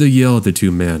proceeds to yell at the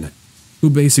two men, who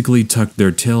basically tucked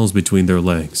their tails between their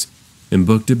legs and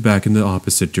booked it back in the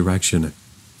opposite direction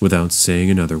without saying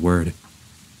another word.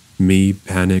 Me,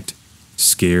 panicked,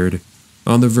 scared,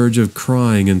 on the verge of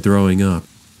crying and throwing up,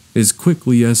 is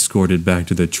quickly escorted back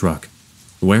to the truck,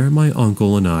 where my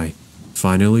uncle and I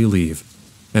finally leave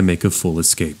and make a full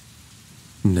escape.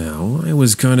 Now, I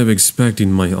was kind of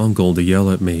expecting my uncle to yell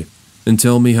at me and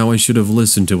tell me how I should have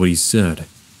listened to what he said,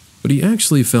 but he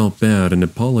actually felt bad and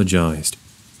apologized,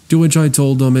 to which I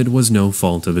told him it was no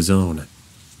fault of his own.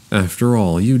 After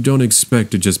all, you don't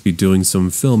expect to just be doing some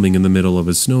filming in the middle of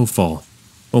a snowfall,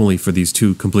 only for these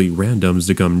two complete randoms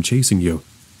to come chasing you.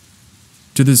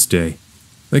 To this day,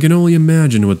 I can only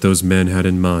imagine what those men had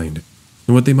in mind,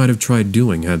 and what they might have tried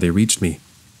doing had they reached me.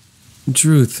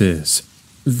 Truth is,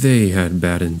 they had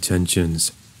bad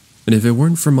intentions, and if it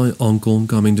weren't for my uncle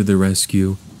coming to the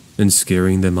rescue and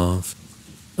scaring them off,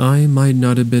 I might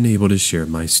not have been able to share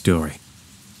my story.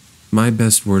 My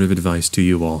best word of advice to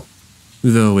you all,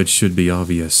 though it should be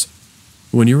obvious,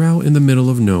 when you're out in the middle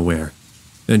of nowhere,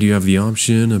 and you have the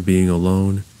option of being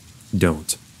alone,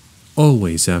 don't.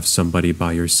 Always have somebody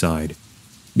by your side,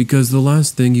 because the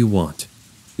last thing you want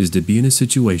is to be in a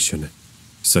situation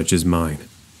such as mine.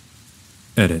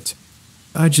 Edit.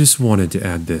 I just wanted to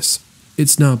add this.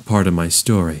 It's not part of my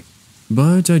story,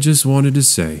 but I just wanted to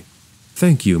say,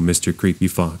 thank you, Mr. Creepy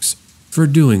Fox, for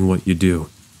doing what you do.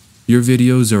 Your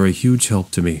videos are a huge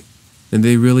help to me, and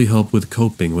they really help with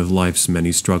coping with life's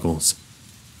many struggles.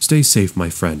 Stay safe, my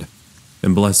friend,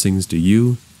 and blessings to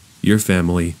you, your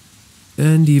family,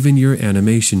 and even your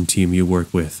animation team you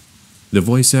work with, the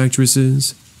voice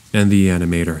actresses, and the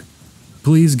animator.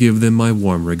 Please give them my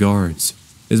warm regards,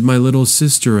 as my little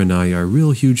sister and I are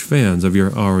real huge fans of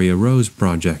your Aria Rose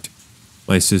project.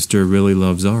 My sister really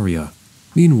loves Aria.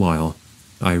 Meanwhile,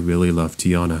 I really love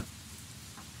Tiana.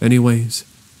 Anyways,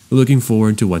 looking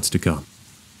forward to what's to come.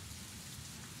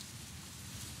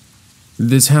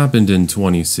 This happened in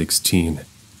 2016,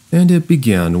 and it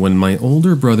began when my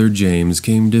older brother James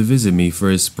came to visit me for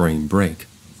his spring break.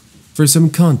 For some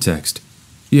context,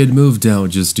 he had moved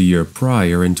out just a year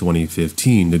prior in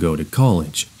 2015 to go to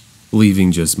college,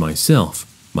 leaving just myself,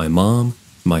 my mom,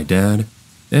 my dad,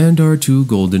 and our two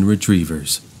golden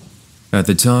retrievers. At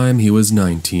the time, he was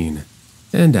 19,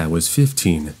 and I was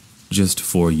 15, just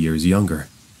 4 years younger.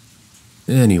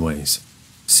 Anyways,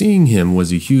 seeing him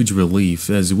was a huge relief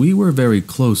as we were very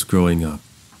close growing up,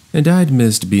 and I'd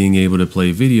missed being able to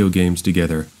play video games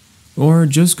together, or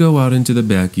just go out into the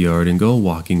backyard and go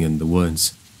walking in the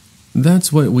woods.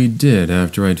 That's what we did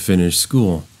after I'd finished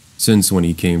school, since when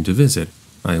he came to visit,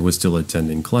 I was still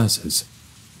attending classes.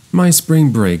 My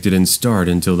spring break didn't start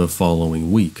until the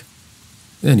following week.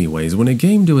 Anyways, when it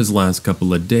came to his last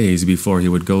couple of days before he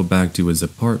would go back to his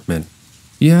apartment,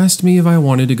 he asked me if I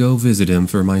wanted to go visit him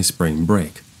for my spring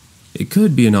break. It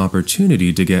could be an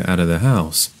opportunity to get out of the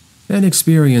house and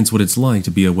experience what it's like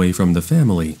to be away from the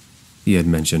family, he had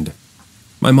mentioned.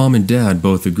 My mom and dad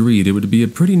both agreed it would be a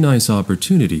pretty nice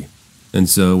opportunity, and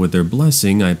so with their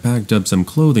blessing I packed up some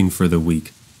clothing for the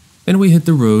week, and we hit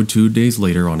the road 2 days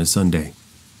later on a Sunday.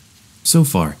 So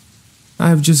far, I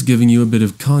have just given you a bit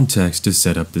of context to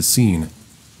set up the scene,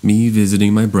 me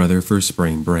visiting my brother for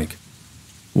spring break.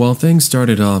 While things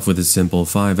started off with a simple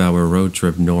 5-hour road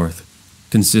trip north,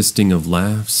 consisting of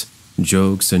laughs,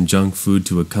 jokes, and junk food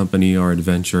to accompany our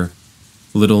adventure,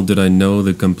 little did I know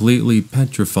the completely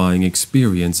petrifying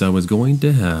experience I was going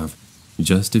to have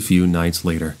just a few nights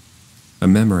later. A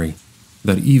memory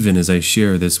that even as I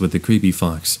share this with the Creepy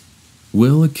Fox,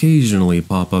 will occasionally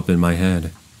pop up in my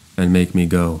head and make me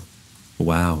go,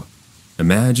 wow,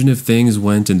 imagine if things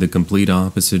went in the complete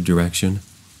opposite direction.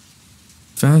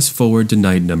 Fast forward to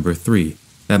night number 3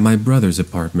 at my brother's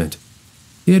apartment.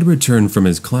 He had returned from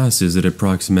his classes at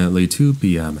approximately 2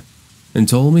 p.m. and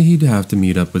told me he'd have to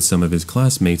meet up with some of his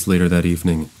classmates later that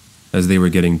evening, as they were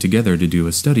getting together to do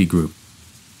a study group.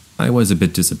 I was a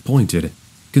bit disappointed,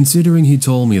 considering he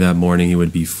told me that morning he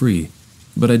would be free,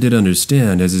 but I did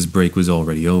understand as his break was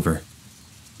already over.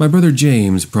 My brother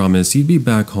James promised he'd be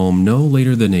back home no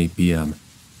later than 8 p.m.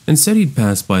 and said he'd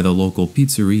pass by the local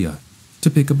pizzeria to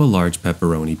pick up a large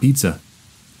pepperoni pizza.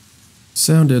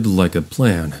 Sounded like a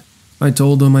plan. I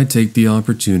told him I'd take the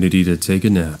opportunity to take a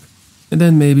nap, and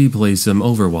then maybe play some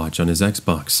Overwatch on his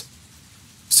Xbox.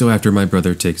 So after my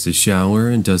brother takes a shower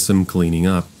and does some cleaning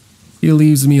up, he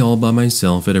leaves me all by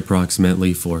myself at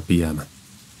approximately 4 p.m.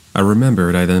 I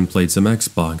remembered I then played some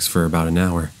Xbox for about an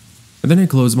hour, and then I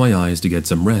closed my eyes to get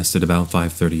some rest at about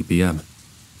 5:30 p.m.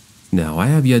 Now, I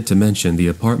have yet to mention the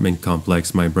apartment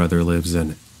complex my brother lives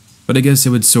in, but I guess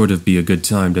it would sort of be a good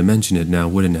time to mention it now,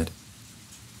 wouldn't it?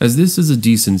 As this is a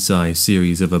decent-sized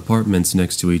series of apartments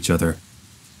next to each other,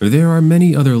 there are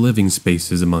many other living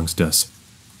spaces amongst us.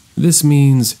 This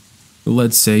means,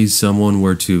 let's say someone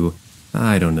were to,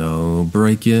 I don't know,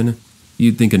 break in,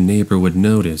 you'd think a neighbor would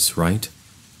notice, right?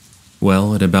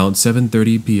 Well, at about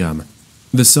 7:30 p.m.,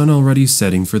 the sun already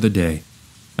setting for the day,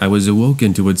 I was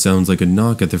awoken to what sounds like a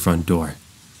knock at the front door.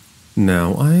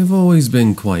 Now, I've always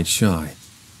been quite shy.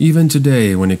 Even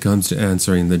today, when it comes to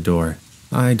answering the door,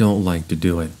 I don't like to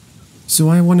do it. So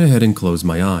I went ahead and closed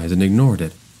my eyes and ignored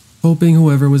it, hoping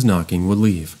whoever was knocking would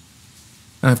leave.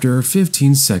 After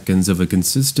 15 seconds of a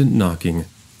consistent knocking,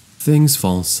 things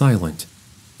fall silent,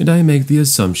 and I make the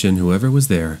assumption whoever was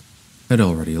there had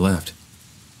already left.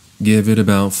 Give it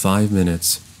about 5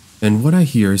 minutes, and what I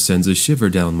hear sends a shiver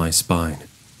down my spine.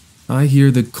 I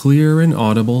hear the clear and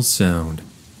audible sound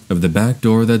of the back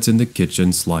door that's in the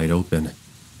kitchen slide open.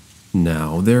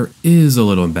 Now, there is a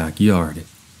little backyard,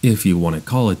 if you want to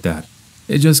call it that.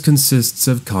 It just consists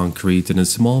of concrete and a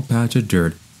small patch of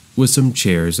dirt with some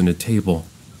chairs and a table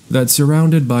that's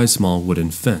surrounded by a small wooden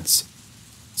fence.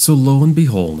 So lo and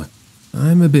behold,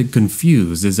 I'm a bit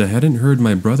confused as I hadn't heard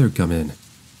my brother come in.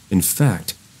 In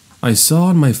fact, I saw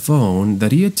on my phone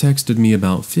that he had texted me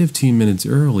about 15 minutes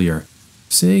earlier,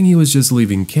 saying he was just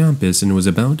leaving campus and was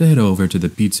about to head over to the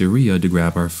pizzeria to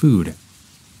grab our food.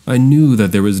 I knew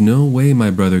that there was no way my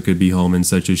brother could be home in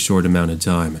such a short amount of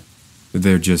time.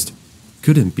 There just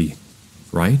couldn't be,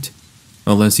 right?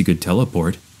 Unless he could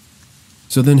teleport.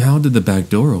 So then how did the back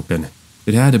door open?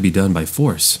 It had to be done by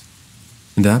force.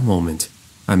 In that moment,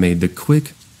 I made the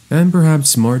quick and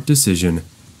perhaps smart decision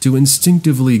to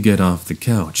instinctively get off the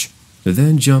couch,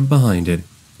 then jump behind it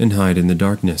and hide in the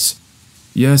darkness.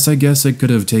 Yes, I guess I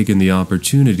could have taken the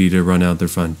opportunity to run out the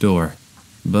front door,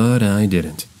 but I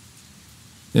didn't.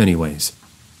 Anyways,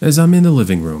 as I'm in the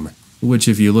living room, which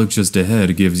if you look just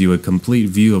ahead gives you a complete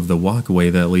view of the walkway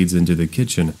that leads into the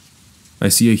kitchen, I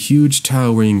see a huge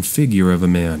towering figure of a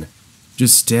man,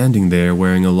 just standing there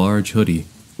wearing a large hoodie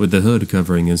with the hood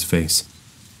covering his face.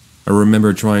 I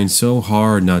remember trying so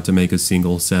hard not to make a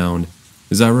single sound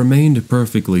as I remained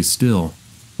perfectly still,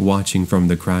 watching from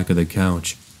the crack of the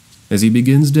couch as he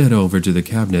begins to head over to the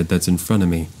cabinet that's in front of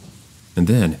me. And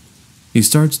then, he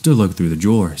starts to look through the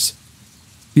drawers.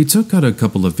 He took out a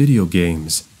couple of video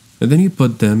games, and then he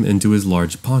put them into his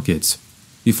large pockets,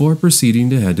 before proceeding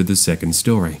to head to the second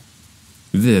story.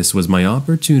 This was my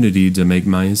opportunity to make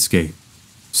my escape,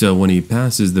 so when he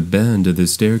passes the bend of the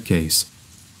staircase,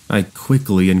 I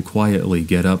quickly and quietly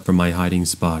get up from my hiding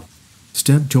spot,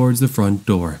 step towards the front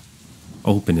door,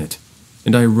 open it,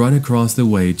 and I run across the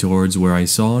way towards where I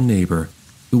saw a neighbor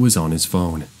who was on his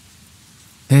phone.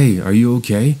 "Hey, are you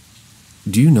okay?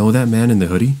 Do you know that man in the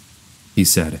hoodie?" he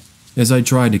said, as I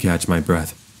tried to catch my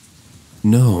breath.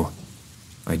 "No,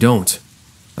 I don't.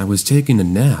 I was taking a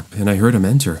nap and I heard him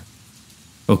enter."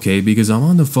 "Okay, because I'm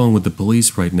on the phone with the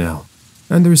police right now,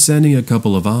 and they're sending a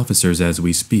couple of officers as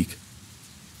we speak.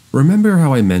 Remember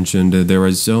how I mentioned there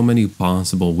are so many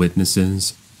possible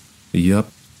witnesses?"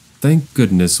 "Yup. Thank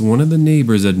goodness one of the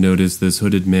neighbors had noticed this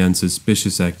hooded man's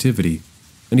suspicious activity,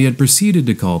 and he had proceeded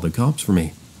to call the cops for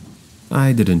me.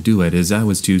 I didn't do it as I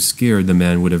was too scared the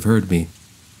man would have heard me,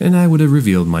 and I would have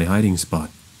revealed my hiding spot."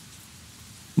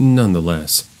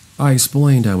 Nonetheless, I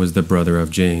explained I was the brother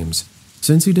of James,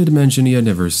 since he did mention he had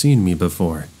never seen me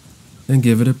before, and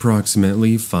give it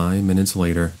approximately 5 minutes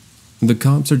later, the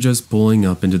cops are just pulling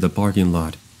up into the parking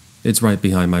lot. It's right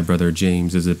behind my brother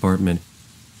James's apartment.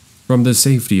 From the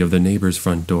safety of the neighbor's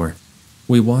front door,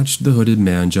 we watched the hooded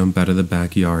man jump out of the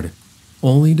backyard,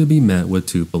 only to be met with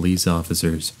 2 police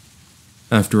officers.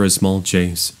 After a small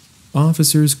chase,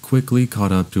 officers quickly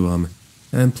caught up to him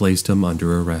and placed him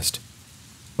under arrest.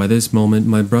 By this moment,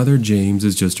 my brother James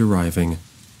is just arriving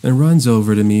and runs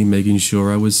over to me, making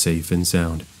sure I was safe and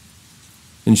sound.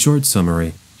 In short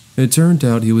summary, it turned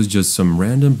out he was just some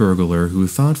random burglar who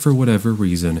thought for whatever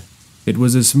reason it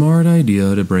was a smart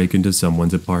idea to break into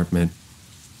someone's apartment.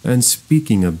 And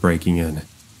speaking of breaking in,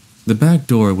 the back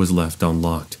door was left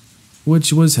unlocked,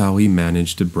 which was how he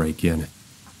managed to break in.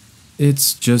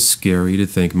 It's just scary to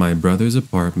think my brother's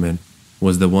apartment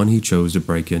was the one he chose to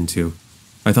break into.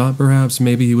 I thought perhaps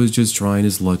maybe he was just trying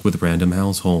his luck with random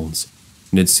households,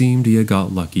 and it seemed he had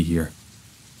got lucky here.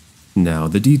 Now,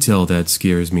 the detail that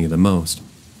scares me the most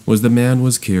was the man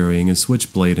was carrying a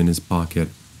switchblade in his pocket,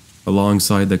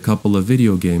 alongside the couple of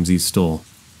video games he stole,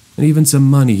 and even some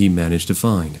money he managed to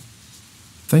find.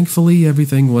 Thankfully,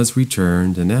 everything was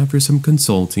returned, and after some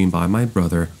consulting by my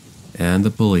brother and the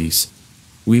police,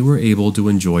 we were able to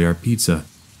enjoy our pizza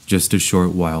just a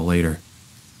short while later.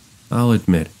 I'll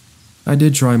admit, I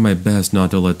did try my best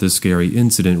not to let this scary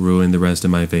incident ruin the rest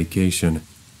of my vacation,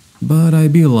 but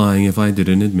I'd be lying if I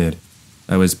didn't admit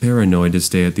I was paranoid to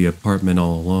stay at the apartment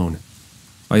all alone.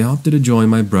 I opted to join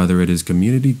my brother at his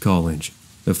community college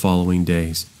the following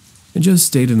days, and just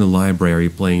stayed in the library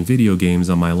playing video games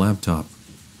on my laptop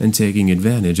and taking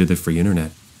advantage of the free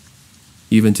internet.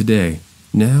 Even today,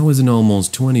 now as an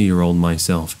almost 20-year-old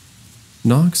myself,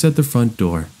 knocks at the front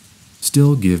door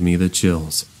still give me the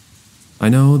chills. I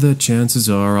know that chances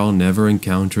are I'll never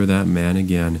encounter that man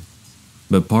again,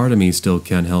 but part of me still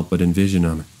can't help but envision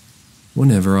him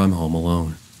whenever I'm home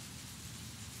alone.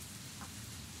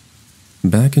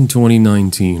 Back in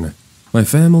 2019, my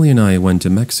family and I went to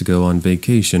Mexico on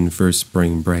vacation for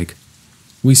spring break.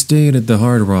 We stayed at the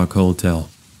Hard Rock Hotel,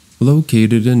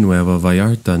 located in Nueva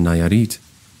Vallarta, Nayarit.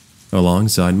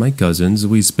 Alongside my cousins,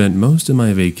 we spent most of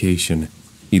my vacation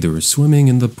either swimming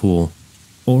in the pool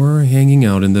or hanging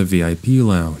out in the VIP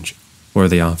lounge, where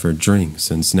they offered drinks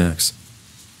and snacks.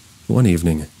 One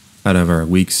evening, out of our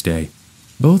week stay,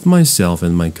 both myself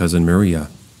and my cousin Maria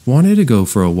wanted to go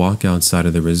for a walk outside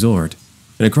of the resort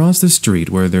and across the street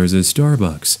where there's a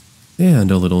Starbucks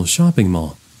and a little shopping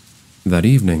mall. That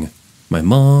evening, my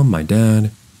mom, my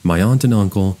dad, my aunt and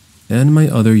uncle, and my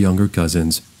other younger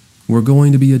cousins were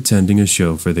going to be attending a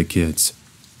show for the kids.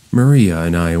 Maria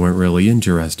and I weren't really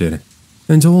interested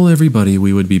and told everybody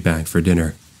we would be back for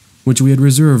dinner, which we had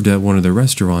reserved at one of the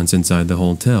restaurants inside the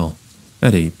hotel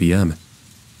at 8 p.m.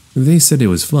 They said it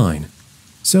was fine,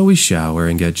 so we shower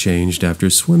and get changed after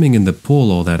swimming in the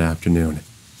pool all that afternoon,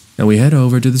 and we head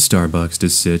over to the Starbucks to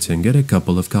sit and get a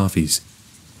couple of coffees.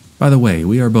 By the way,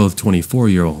 we are both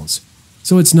 24-year-olds,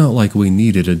 so it's not like we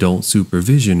needed adult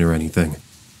supervision or anything.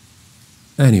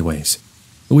 Anyways,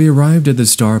 we arrived at the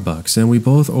Starbucks and we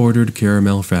both ordered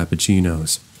caramel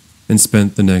frappuccinos and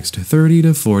spent the next 30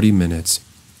 to 40 minutes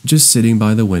just sitting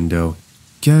by the window,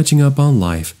 catching up on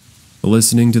life,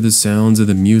 listening to the sounds of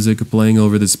the music playing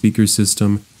over the speaker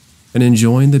system, and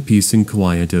enjoying the peace and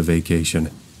quiet of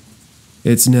vacation.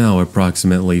 It's now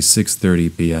approximately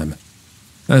 6:30 p.m.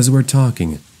 As we're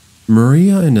talking,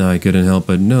 Maria and I couldn't help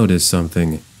but notice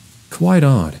something quite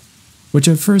odd, which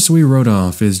at first we wrote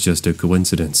off as just a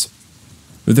coincidence.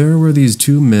 There were these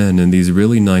two men in these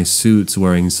really nice suits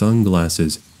wearing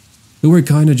sunglasses who were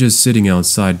kinda just sitting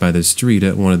outside by the street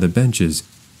at one of the benches,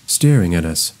 staring at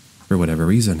us for whatever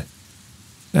reason.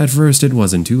 At first it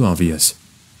wasn't too obvious,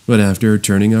 but after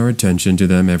turning our attention to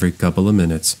them every couple of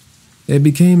minutes, it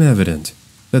became evident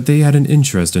that they had an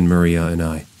interest in Maria and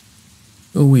I.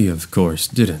 We, of course,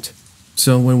 didn't.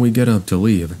 So when we get up to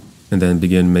leave, and then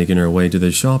begin making our way to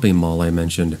the shopping mall I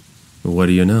mentioned, what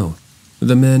do you know?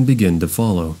 The men begin to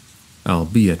follow,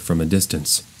 albeit from a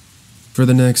distance. For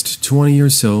the next 20 or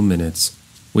so minutes,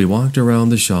 we walked around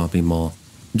the shopping mall,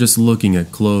 just looking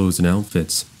at clothes and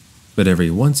outfits, but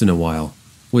every once in a while,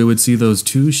 we would see those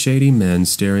two shady men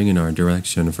staring in our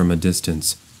direction from a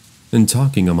distance and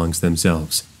talking amongst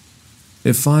themselves.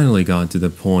 It finally got to the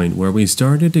point where we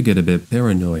started to get a bit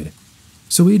paranoid,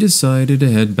 so we decided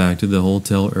to head back to the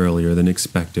hotel earlier than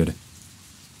expected.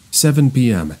 7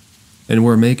 p.m., and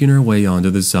we're making our way onto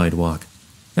the sidewalk,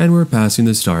 and we're passing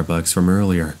the Starbucks from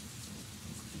earlier.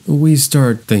 We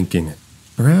start thinking,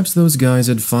 perhaps those guys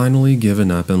had finally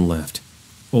given up and left,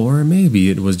 or maybe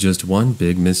it was just one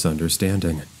big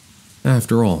misunderstanding.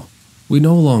 After all, we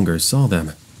no longer saw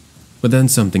them. But then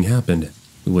something happened,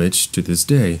 which, to this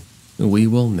day, we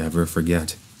will never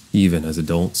forget, even as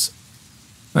adults.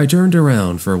 I turned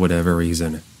around for whatever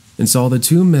reason, and saw the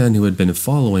two men who had been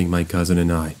following my cousin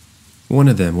and I. One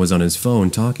of them was on his phone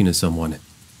talking to someone.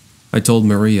 I told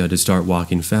Maria to start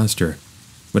walking faster,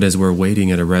 but as we're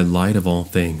waiting at a red light of all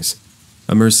things,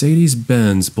 a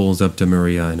Mercedes-Benz pulls up to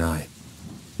Maria and I.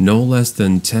 No less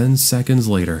than 10 seconds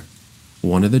later,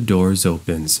 one of the doors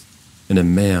opens, and a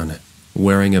man,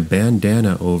 wearing a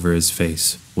bandana over his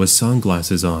face with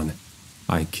sunglasses on,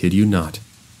 I kid you not,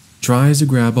 tries to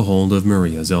grab a hold of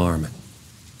Maria's arm.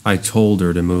 I told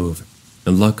her to move,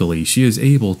 and luckily she is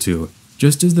able to,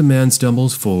 just as the man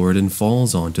stumbles forward and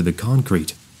falls onto the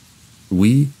concrete.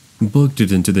 We booked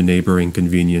it into the neighboring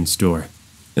convenience store,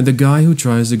 and the guy who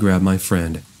tries to grab my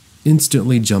friend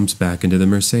instantly jumps back into the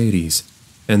Mercedes,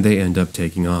 and they end up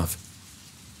taking off.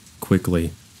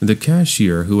 Quickly, the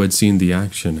cashier who had seen the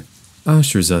action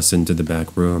ushers us into the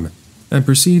back room and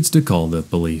proceeds to call the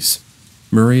police.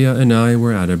 Maria and I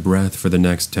were out of breath for the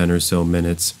next 10 or so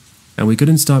minutes, and we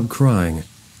couldn't stop crying,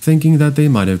 thinking that they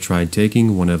might have tried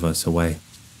taking one of us away.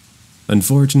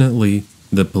 Unfortunately,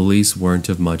 the police weren't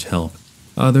of much help,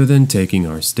 other than taking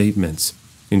our statements,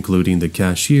 including the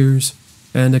cashiers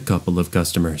and a couple of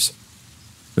customers.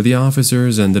 The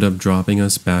officers ended up dropping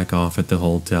us back off at the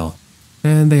hotel,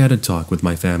 and they had a talk with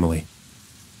my family.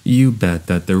 You bet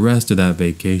that the rest of that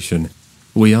vacation,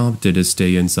 we opted to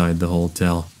stay inside the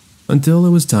hotel until it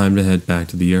was time to head back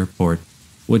to the airport,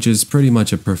 which is pretty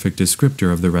much a perfect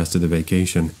descriptor of the rest of the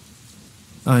vacation.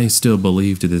 I still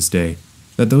believe to this day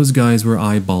that those guys were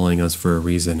eyeballing us for a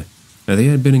reason, and they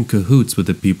had been in cahoots with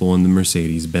the people in the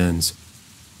Mercedes-Benz.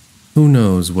 Who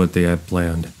knows what they had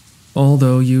planned,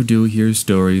 although you do hear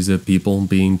stories of people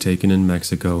being taken in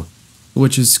Mexico,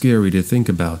 which is scary to think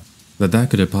about, that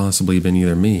could have possibly been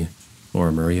either me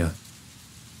or Maria.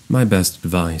 My best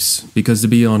advice, because to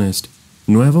be honest,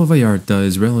 Nuevo Vallarta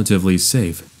is relatively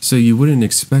safe, so you wouldn't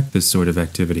expect this sort of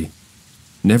activity.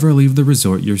 Never leave the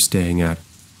resort you're staying at,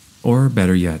 or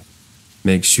better yet,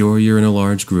 make sure you're in a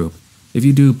large group if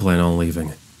you do plan on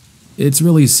leaving. It's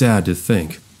really sad to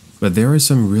think, but there are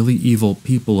some really evil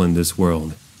people in this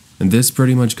world, and this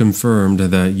pretty much confirmed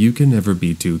that you can never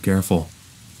be too careful.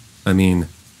 I mean,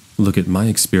 look at my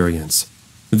experience.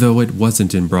 Though it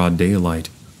wasn't in broad daylight,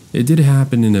 it did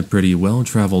happen in a pretty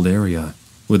well-traveled area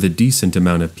with a decent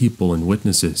amount of people and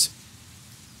witnesses.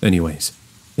 Anyways,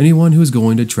 anyone who's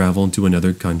going to travel to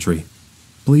another country,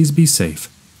 please be safe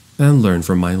and learn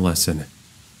from my lesson.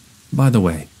 By the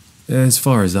way, as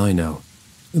far as I know,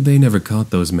 they never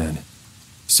caught those men,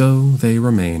 so they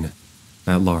remain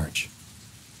at large.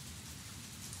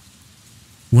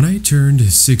 When I turned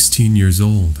 16 years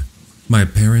old, my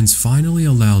parents finally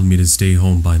allowed me to stay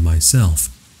home by myself.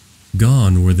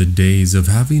 Gone were the days of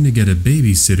having to get a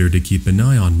babysitter to keep an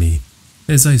eye on me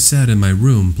as I sat in my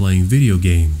room playing video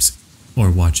games or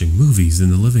watching movies in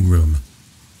the living room.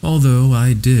 Although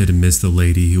I did miss the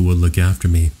lady who would look after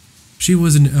me. She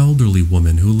was an elderly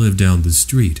woman who lived down the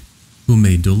street, who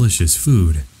made delicious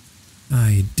food.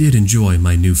 I did enjoy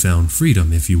my newfound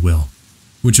freedom, if you will,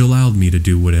 which allowed me to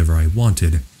do whatever I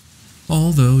wanted.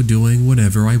 Although doing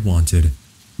whatever I wanted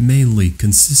mainly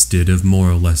consisted of more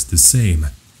or less the same.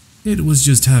 It was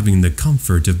just having the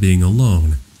comfort of being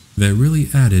alone that really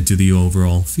added to the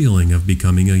overall feeling of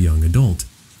becoming a young adult.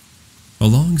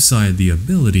 Alongside the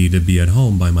ability to be at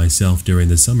home by myself during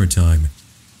the summertime,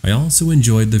 I also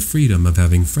enjoyed the freedom of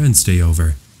having friends stay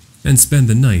over and spend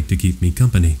the night to keep me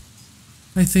company.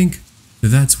 I think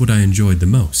that's what I enjoyed the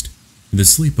most, the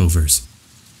sleepovers.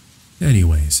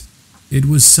 Anyways, it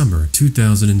was summer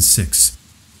 2006,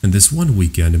 and this one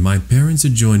weekend my parents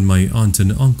had joined my aunt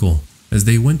and uncle as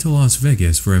they went to Las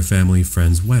Vegas for a family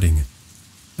friend's wedding.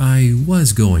 I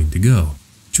was going to go,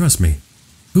 trust me.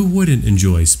 Who wouldn't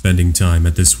enjoy spending time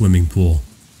at the swimming pool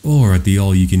or at the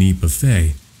all-you-can-eat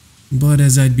buffet? But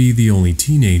as I'd be the only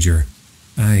teenager,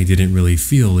 I didn't really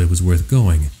feel it was worth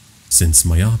going, since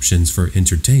my options for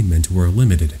entertainment were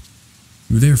limited.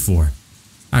 Therefore,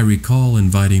 I recall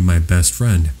inviting my best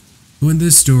friend, who in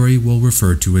this story we'll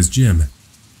refer to as Jim,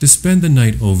 to spend the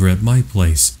night over at my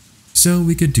place, so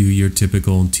we could do your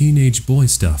typical teenage boy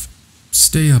stuff.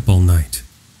 Stay up all night,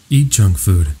 eat junk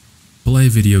food, play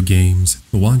video games,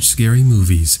 watch scary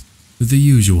movies, the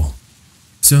usual.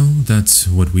 So that's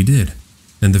what we did,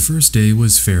 and the first day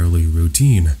was fairly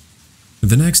routine.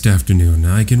 The next afternoon,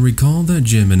 I can recall that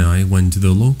Jim and I went to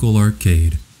the local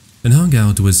arcade and hung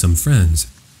out with some friends,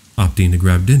 opting to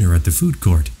grab dinner at the food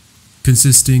court,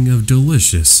 consisting of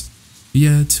delicious,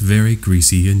 yet very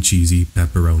greasy and cheesy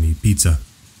pepperoni pizza.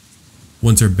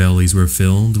 Once our bellies were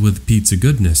filled with pizza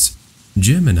goodness,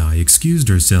 Jim and I excused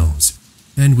ourselves,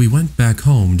 and we went back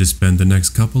home to spend the next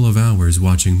couple of hours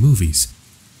watching movies.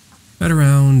 At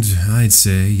around, I'd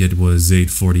say it was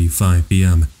 8:45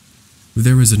 p.m.,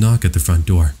 there was a knock at the front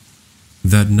door.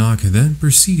 That knock then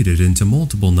proceeded into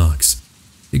multiple knocks.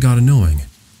 It got annoying,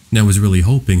 and I was really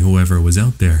hoping whoever was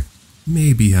out there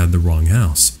maybe had the wrong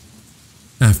house.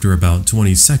 After about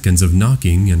 20 seconds of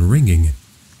knocking and ringing,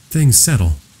 things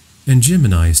settle, and Jim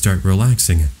and I start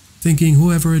relaxing, thinking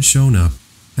whoever had shown up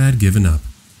had given up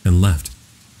and left.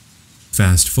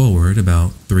 Fast forward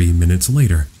about 3 minutes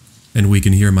later, and we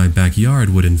can hear my backyard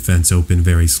wooden fence open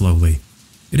very slowly.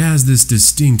 It has this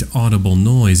distinct audible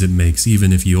noise it makes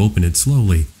even if you open it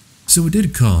slowly, so it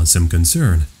did cause some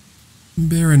concern.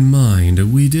 Bear in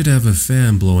mind, we did have a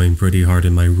fan blowing pretty hard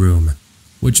in my room,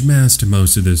 which masked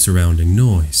most of the surrounding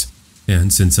noise,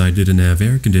 and since I didn't have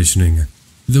air conditioning,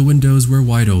 the windows were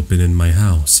wide open in my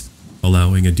house,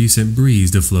 allowing a decent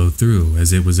breeze to flow through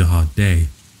as it was a hot day.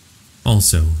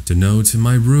 Also, to note,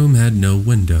 my room had no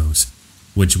windows,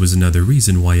 which was another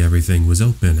reason why everything was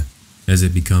open, as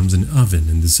it becomes an oven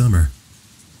in the summer.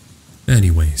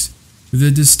 Anyways,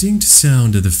 the distinct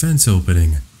sound of the fence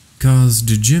opening caused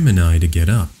Jim and I to get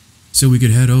up, so we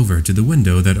could head over to the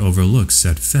window that overlooks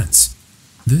said fence.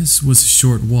 This was a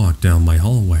short walk down my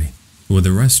hallway, with a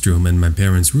restroom and my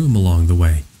parents' room along the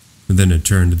way. Then it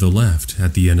turned to the left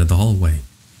at the end of the hallway,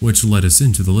 which led us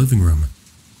into the living room.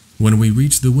 When we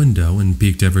reached the window and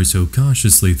peeked ever so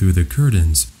cautiously through the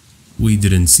curtains, we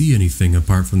didn't see anything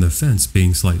apart from the fence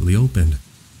being slightly opened.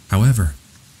 However,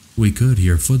 we could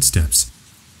hear footsteps.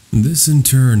 This in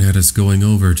turn had us going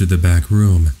over to the back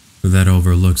room that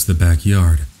overlooks the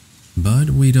backyard, but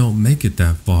we don't make it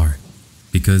that far,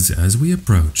 because as we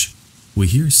approach, we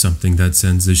hear something that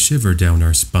sends a shiver down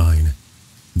our spine.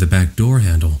 The back door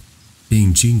handle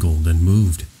being jingled and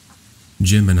moved.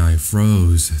 Jim and I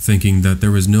froze, thinking that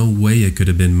there was no way it could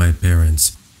have been my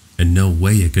parents, and no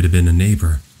way it could have been a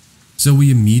neighbor. So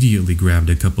we immediately grabbed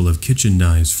a couple of kitchen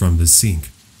knives from the sink,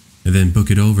 and then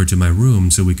booked it over to my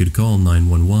room so we could call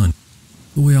 911.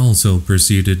 We also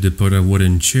proceeded to put a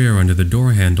wooden chair under the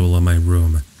door handle of my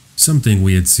room, something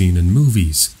we had seen in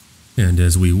movies, and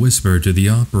as we whispered to the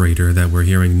operator that we're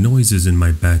hearing noises in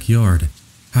my backyard,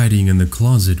 hiding in the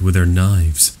closet with our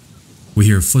knives, we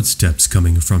hear footsteps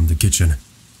coming from the kitchen.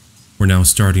 We're now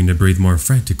starting to breathe more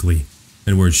frantically,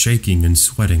 and we're shaking and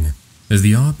sweating as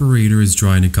the operator is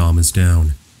trying to calm us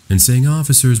down and saying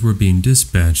officers were being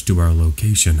dispatched to our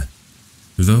location.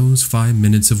 Those 5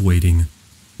 minutes of waiting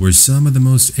were some of the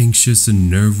most anxious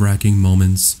and nerve-wracking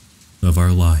moments of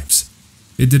our lives.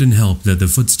 It didn't help that the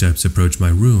footsteps approached my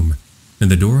room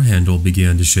and the door handle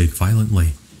began to shake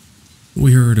violently.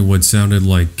 We heard what sounded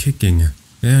like kicking,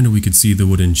 and we could see the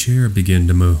wooden chair begin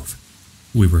to move.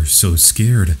 We were so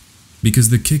scared because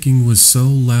the kicking was so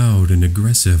loud and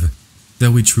aggressive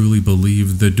that we truly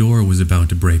believed the door was about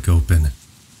to break open.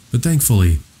 But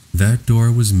thankfully, that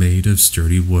door was made of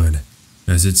sturdy wood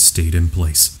as it stayed in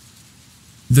place.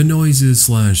 The noises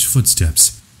 /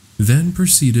 footsteps then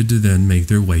proceeded to then make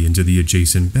their way into the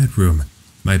adjacent bedroom,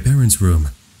 my parents' room,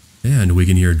 and we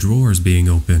can hear drawers being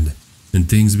opened and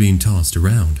things being tossed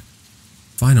around.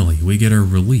 Finally, we get our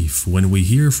relief when we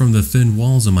hear from the thin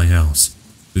walls of my house,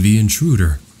 the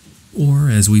intruder, or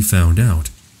as we found out,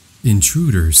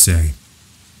 intruders say,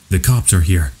 "The cops are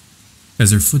here," as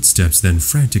their footsteps then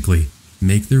frantically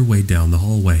make their way down the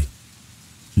hallway.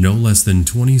 No less than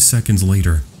 20 seconds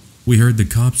later, we heard the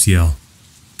cops yell,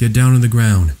 "Get down on the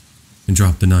ground," and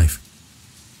drop the knife.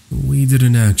 We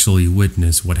didn't actually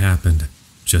witness what happened,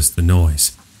 just the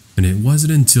noise, and it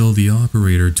wasn't until the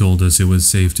operator told us it was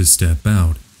safe to step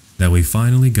out that we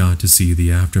finally got to see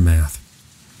the aftermath.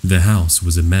 The house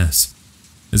was a mess.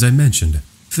 As I mentioned,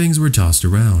 things were tossed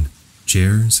around,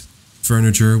 chairs,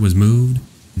 furniture was moved,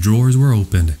 drawers were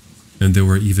opened, and there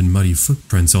were even muddy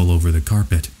footprints all over the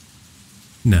carpet.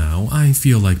 Now, I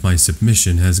feel like my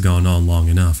submission has gone on long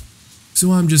enough,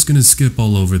 so I'm just gonna skip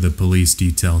all over the police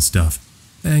detail stuff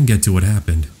and get to what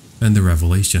happened and the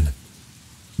revelation.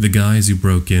 The guys who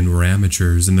broke in were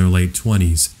amateurs in their late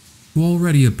 20s, who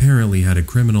already apparently had a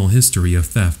criminal history of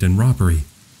theft and robbery.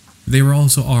 They were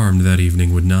also armed that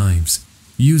evening with knives,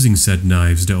 using said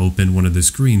knives to open one of the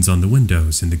screens on the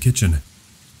windows in the kitchen.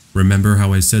 Remember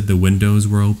how I said the windows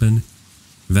were open?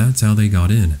 That's how they got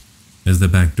in, as the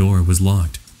back door was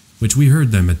locked, which we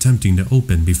heard them attempting to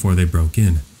open before they broke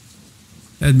in.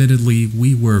 Admittedly,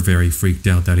 we were very freaked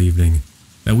out that evening,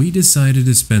 and we decided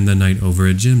to spend the night over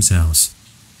at Jim's house,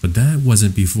 but that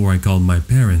wasn't before I called my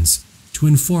parents to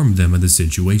inform them of the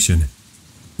situation.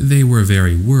 They were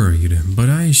very worried, but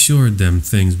I assured them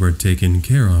things were taken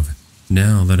care of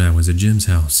now that I was at Jim's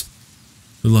house.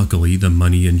 Luckily, the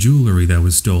money and jewelry that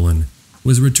was stolen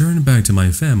was returned back to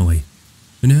my family,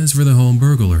 and as for the home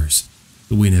burglars,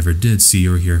 we never did see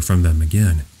or hear from them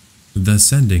again,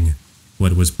 thus ending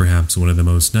what was perhaps one of the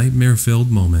most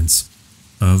nightmare-filled moments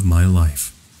of my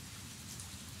life.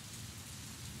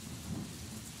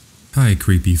 Hi,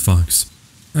 Creepy Fox.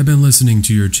 I've been listening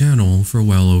to your channel for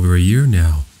well over a year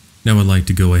now. Now I'd like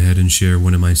to go ahead and share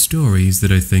one of my stories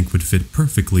that I think would fit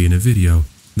perfectly in a video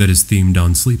that is themed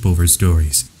on sleepover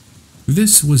stories.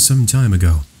 This was some time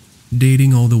ago,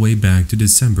 dating all the way back to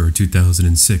December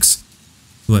 2006.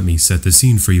 Let me set the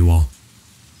scene for you all.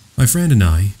 My friend and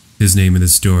I, his name in the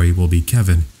story will be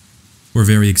Kevin, were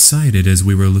very excited as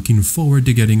we were looking forward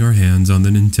to getting our hands on the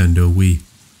Nintendo Wii.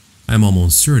 I'm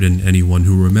almost certain anyone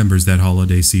who remembers that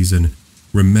holiday season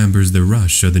remembers the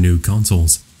rush of the new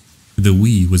consoles. The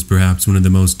Wii was perhaps one of the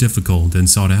most difficult and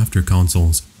sought-after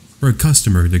consoles for a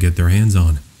customer to get their hands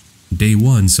on. Day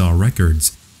one saw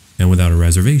records, and without a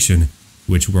reservation,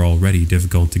 which were already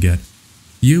difficult to get,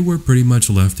 you were pretty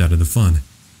much left out of the fun.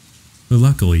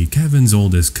 Luckily, Kevin's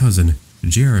oldest cousin,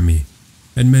 Jeremy,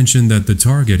 had mentioned that the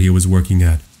Target he was working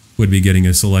at would be getting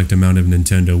a select amount of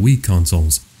Nintendo Wii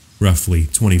consoles, roughly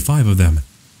 25 of them,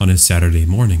 on a Saturday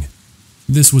morning.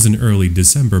 This was in early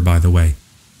December, by the way,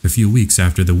 a few weeks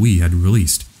after the Wii had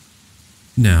released.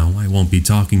 Now, I won't be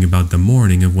talking about the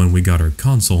morning of when we got our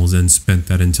consoles and spent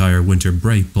that entire winter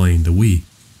break playing the Wii,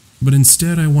 but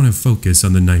instead I want to focus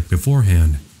on the night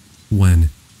beforehand, when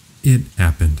it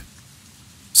happened.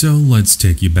 So let's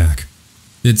take you back.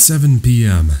 It's 7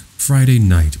 p.m., Friday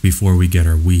night before we get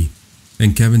our Wii,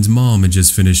 and Kevin's mom had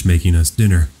just finished making us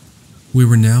dinner. We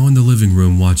were now in the living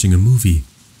room watching a movie,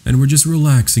 and we're just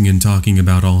relaxing and talking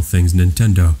about all things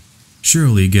Nintendo,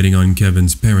 surely getting on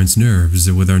Kevin's parents'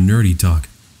 nerves with our nerdy talk.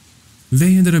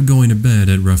 They ended up going to bed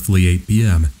at roughly 8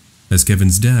 p.m., as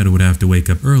Kevin's dad would have to wake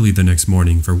up early the next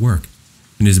morning for work,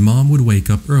 and his mom would wake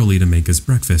up early to make us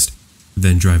breakfast,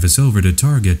 then drive us over to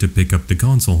Target to pick up the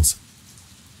consoles.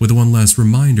 With one last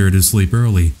reminder to sleep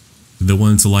early, the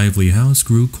once lively house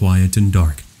grew quiet and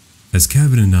dark, as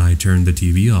Kevin and I turned the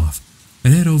TV off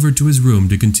and head over to his room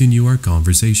to continue our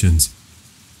conversations.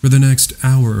 For the next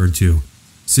hour or two,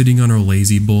 sitting on our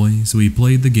lazy boys, we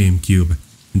played the GameCube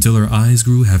until our eyes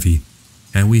grew heavy,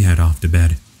 and we head off to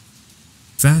bed.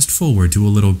 Fast forward to a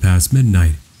little past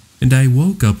midnight, and I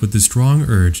woke up with the strong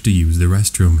urge to use the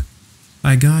restroom.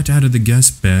 I got out of the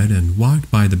guest bed and walked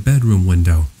by the bedroom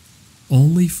window,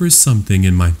 only for something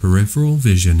in my peripheral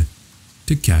vision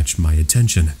to catch my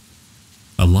attention.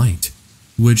 A light,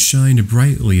 which shined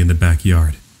brightly in the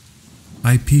backyard.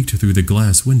 I peeked through the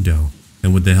glass window,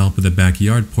 and with the help of the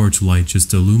backyard porch light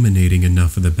just illuminating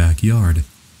enough of the backyard,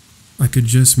 I could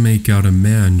just make out a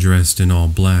man dressed in all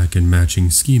black and matching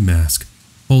ski mask,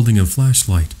 holding a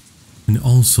flashlight, and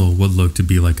also what looked to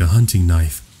be like a hunting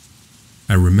knife.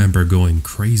 I remember going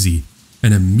crazy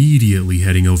and immediately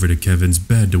heading over to Kevin's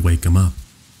bed to wake him up.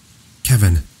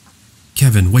 Kevin,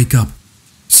 wake up!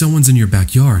 Someone's in your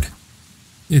backyard.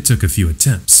 It took a few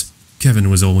attempts. Kevin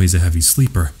was always a heavy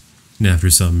sleeper, and after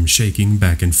some shaking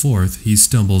back and forth, he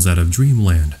stumbles out of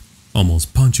dreamland,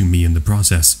 almost punching me in the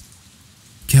process.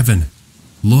 Kevin,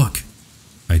 look,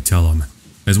 I tell him,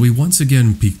 as we once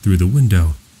again peek through the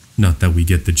window, not that we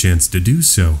get the chance to do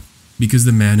so, because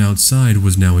the man outside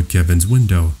was now at Kevin's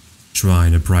window,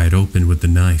 trying to pry it open with the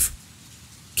knife.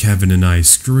 Kevin and I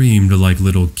screamed like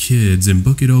little kids and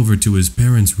booked it over to his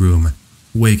parents' room,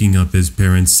 waking up his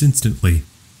parents instantly,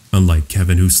 unlike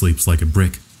Kevin who sleeps like a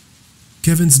brick.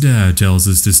 Kevin's dad tells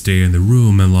us to stay in the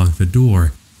room and lock the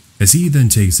door, as he then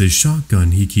takes his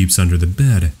shotgun he keeps under the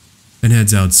bed and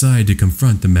heads outside to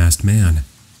confront the masked man.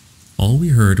 All we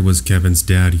heard was Kevin's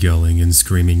dad yelling and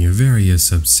screaming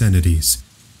various obscenities,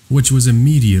 which was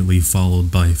immediately followed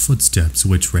by footsteps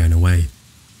which ran away.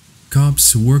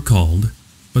 Cops were called,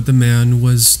 but the man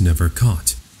was never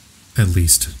caught, at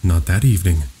least not that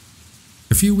evening.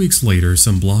 A few weeks later,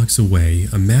 some blocks away,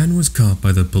 a man was caught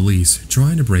by the police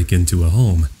trying to break into a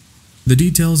home. The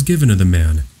details given of the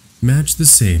man matched the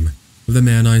same of the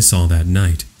man I saw that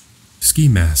night. Ski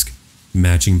mask,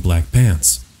 matching black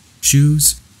pants,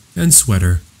 shoes, and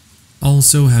sweater,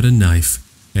 also had a knife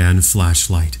and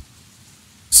flashlight.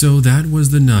 So that was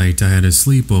the night I had a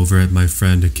sleepover at my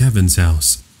friend Kevin's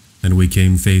house, and we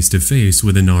came face to face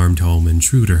with an armed home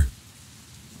intruder.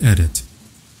 Edit.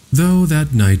 Though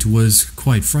that night was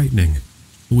quite frightening,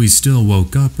 we still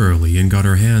woke up early and got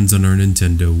our hands on our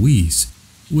Nintendo Wiis,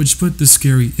 which put the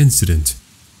scary incident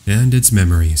and its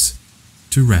memories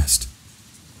to rest.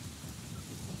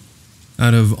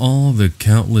 Out of all the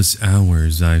countless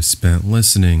hours I've spent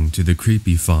listening to the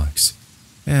Creepy Fox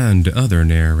and other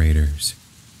narrators,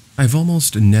 I've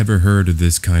almost never heard of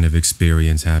this kind of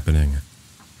experience happening.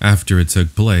 After it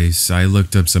took place, I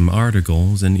looked up some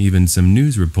articles and even some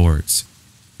news reports,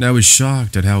 and I was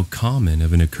shocked at how common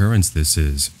of an occurrence this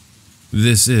is.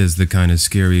 This is the kind of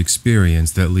scary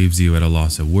experience that leaves you at a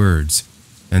loss of words,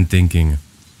 and thinking,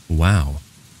 wow,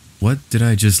 what did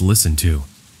I just listen to?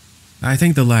 I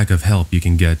think the lack of help you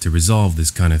can get to resolve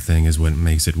this kind of thing is what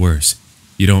makes it worse.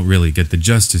 You don't really get the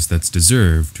justice that's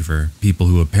deserved for people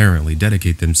who apparently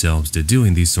dedicate themselves to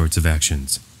doing these sorts of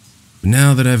actions. But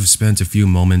now that I've spent a few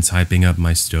moments hyping up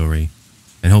my story,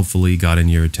 and hopefully gotten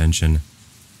your attention,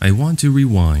 I want to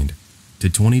rewind to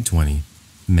 2020,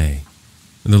 May.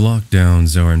 The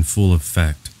lockdowns are in full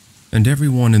effect, and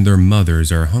everyone and their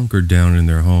mothers are hunkered down in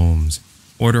their homes,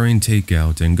 ordering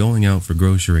takeout and going out for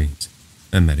groceries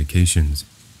and medications.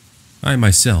 I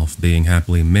myself, being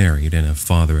happily married and a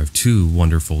father of 2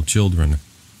 wonderful children,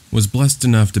 was blessed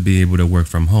enough to be able to work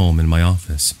from home in my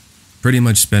office, pretty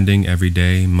much spending every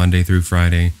day, Monday through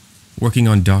Friday, working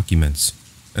on documents,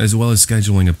 as well as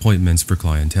scheduling appointments for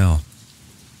clientele.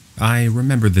 I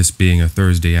remember this being a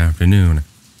Thursday afternoon,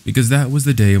 because that was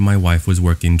the day my wife was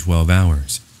working 12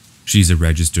 hours. She's a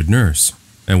registered nurse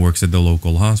and works at the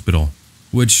local hospital,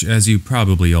 which, as you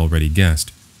probably already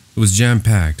guessed, was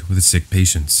jam-packed with sick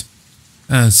patients.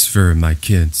 As for my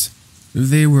kids,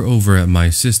 they were over at my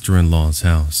sister-in-law's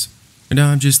house, and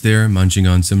I'm just there munching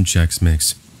on some Chex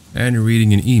Mix and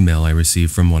reading an email I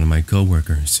received from one of my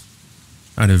coworkers.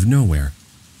 Out of nowhere,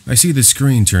 I see the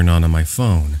screen turn on my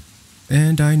phone,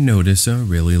 and I notice a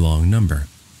really long number.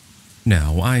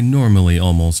 Now, I normally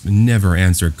almost never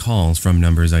answer calls from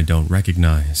numbers I don't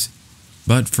recognize,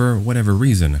 but for whatever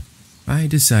reason, I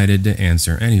decided to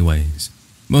answer anyways,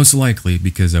 most likely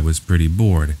because I was pretty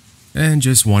bored and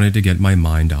just wanted to get my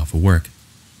mind off of work.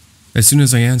 As soon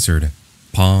as I answered,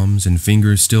 palms and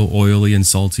fingers still oily and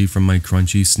salty from my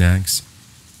crunchy snacks,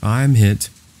 I'm hit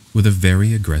with a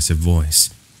very aggressive voice.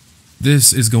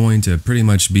 This is going to pretty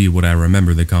much be what I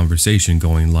remember the conversation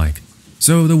going like,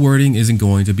 so the wording isn't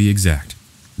going to be exact,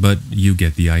 but you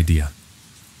get the idea.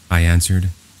 I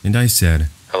answered, and I said,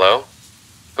 "Hello?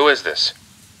 Who is this?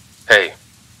 Hey,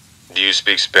 do you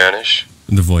speak Spanish?"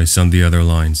 The voice on the other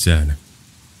line said.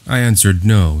 I answered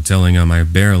no, telling him I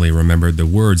barely remembered the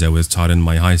words I was taught in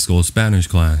my high school Spanish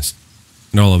class.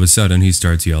 And all of a sudden, he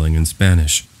starts yelling in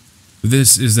Spanish.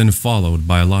 This is then followed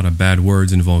by a lot of bad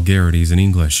words and vulgarities in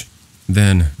English.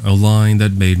 Then, a line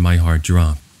that made my heart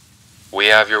drop. "We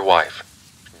have your wife.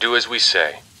 Do as we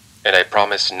say, and I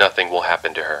promise nothing will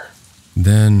happen to her."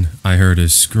 Then, I heard a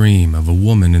scream of a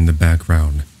woman in the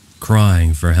background,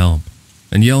 crying for help,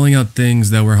 and yelling out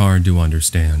things that were hard to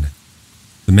understand.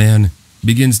 The man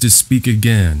begins to speak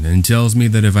again and tells me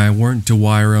that if I weren't to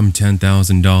wire him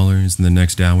 $10,000 in the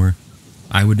next hour,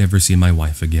 I would never see my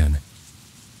wife again.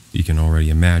 You can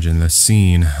already imagine the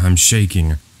scene. I'm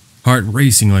shaking, heart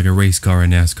racing like a race car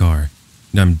in NASCAR,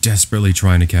 and I'm desperately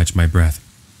trying to catch my breath.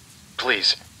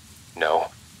 "Please, no.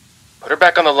 Put her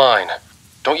back on the line.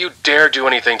 Don't you dare do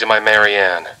anything to my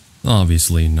Marianne."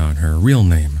 Obviously not her real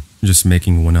name, just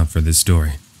making one up for this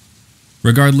story.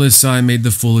 Regardless, I made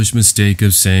the foolish mistake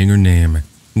of saying her name,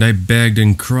 and I begged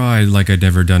and cried like I'd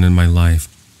never done in my life,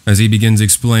 as he begins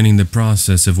explaining the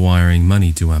process of wiring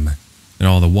money to him, and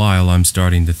all the while I'm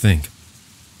starting to think.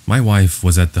 My wife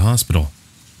was at the hospital.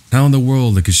 How in the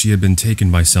world could she have been taken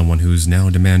by someone who's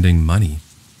now demanding money?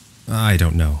 I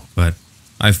don't know, but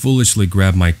I foolishly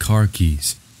grabbed my car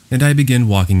keys, and I begin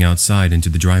walking outside into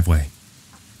the driveway.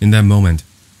 In that moment,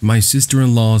 my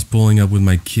sister-in-law is pulling up with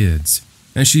my kids,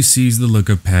 and she sees the look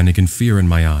of panic and fear in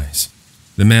my eyes.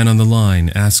 The man on the line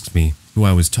asks me who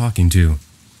I was talking to,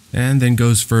 and then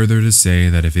goes further to say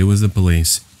that if it was the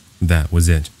police, that was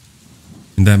it.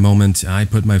 In that moment, I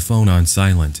put my phone on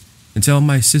silent and tell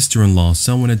my sister-in-law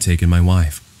someone had taken my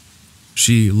wife.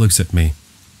 She looks at me,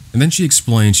 and then she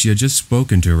explains she had just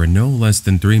spoken to her no less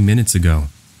than 3 minutes ago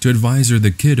to advise her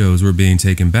the kiddos were being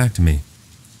taken back to me.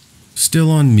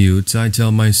 Still on mute, I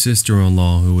tell my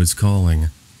sister-in-law who is calling,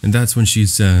 and that's when she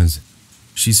says,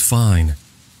 "She's fine.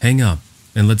 Hang up,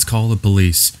 and let's call the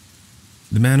police."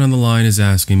 The man on the line is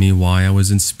asking me why I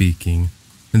wasn't speaking,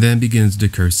 and then begins to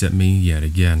curse at me yet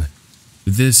again.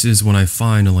 This is when I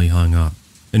finally hung up,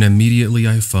 and immediately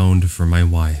I phoned for my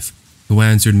wife, who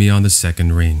answered me on the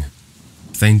second ring.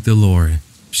 Thank the Lord,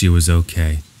 she was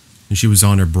okay, and she was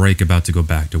on her break about to go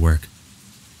back to work.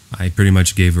 I pretty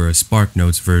much gave her a Spark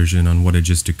Notes version on what had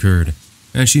just occurred,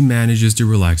 and she manages to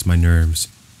relax my nerves,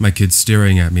 my kids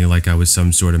staring at me like I was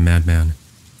some sort of madman.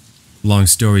 Long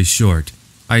story short,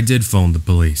 I did phone the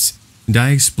police, and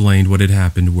I explained what had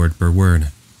happened word per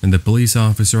word, and the police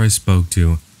officer I spoke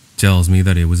to tells me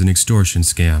that it was an extortion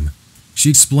scam. She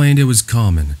explained it was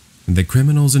common, and that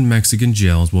criminals in Mexican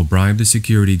jails will bribe the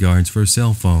security guards for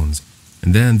cell phones,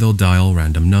 and then they'll dial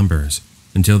random numbers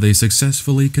until they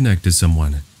successfully connect to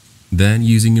someone. Then,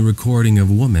 using a recording of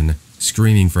a woman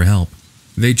screaming for help,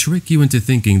 they trick you into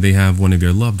thinking they have one of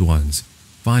your loved ones,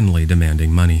 finally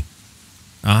demanding money.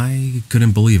 I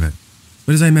couldn't believe it,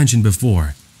 but as I mentioned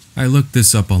before, I looked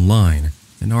this up online,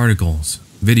 in articles,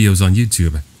 videos on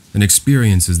YouTube, and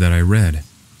experiences that I read,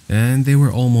 and they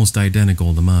were almost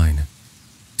identical to mine.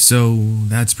 So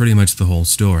that's pretty much the whole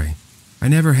story. I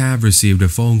never have received a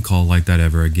phone call like that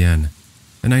ever again,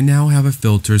 and I now have a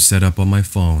filter set up on my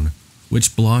phone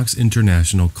which blocks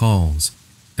international calls,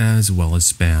 as well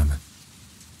as spam.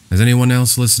 Has anyone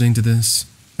else listening to this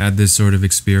had this sort of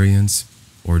experience,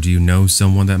 or do you know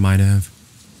someone that might have?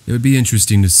 It would be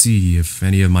interesting to see if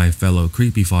any of my fellow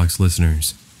Creepy Fox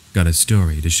listeners got a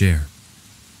story to share.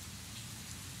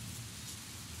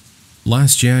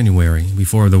 Last January,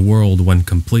 before the world went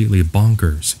completely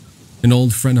bonkers, an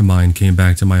old friend of mine came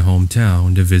back to my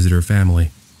hometown to visit her family.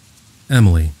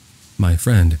 Emily, my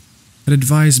friend, had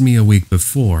advised me a week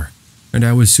before, and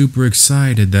I was super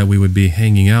excited that we would be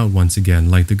hanging out once again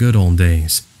like the good old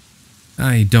days.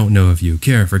 I don't know if you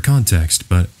care for context,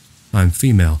 but I'm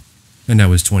female, and I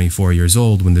was 24 years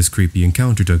old when this creepy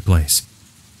encounter took place.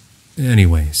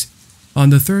 Anyways,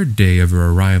 on the third day of her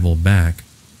arrival back,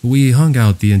 we hung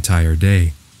out the entire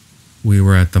day. We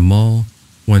were at the mall,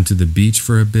 went to the beach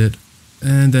for a bit,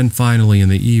 and then finally in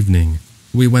the evening,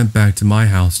 we went back to my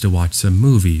house to watch some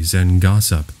movies and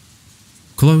gossip.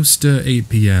 Close to 8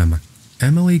 p.m.,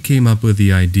 Emily came up with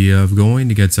the idea of going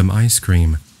to get some ice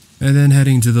cream and then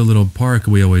heading to the little park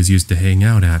we always used to hang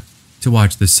out at to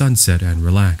watch the sunset and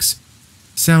relax.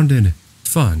 Sounded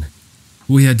fun.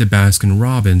 We had to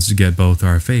Baskin-Robbins to get both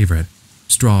our favorite,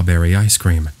 strawberry ice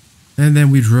cream, and then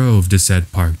we drove to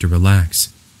said park to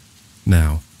relax.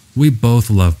 Now, we both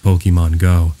love Pokemon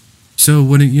Go, so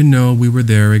wouldn't you know we were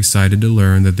there excited to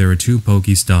learn that there were 2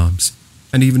 Pokestops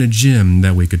and even a gym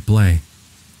that we could play.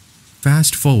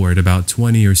 Fast forward about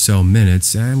 20 or so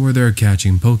minutes and we're there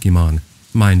catching Pokemon,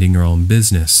 minding our own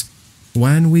business,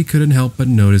 when we couldn't help but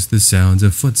notice the sounds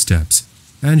of footsteps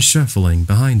and shuffling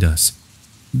behind us.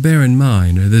 Bear in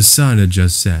mind, the sun had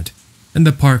just set, and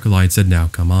the park lights had now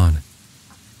come on.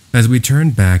 As we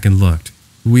turned back and looked,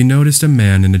 we noticed a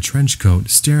man in a trench coat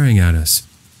staring at us,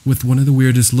 with one of the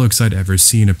weirdest looks I'd ever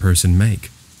seen a person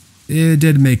make. It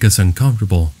did make us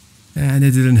uncomfortable, and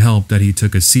it didn't help that he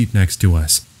took a seat next to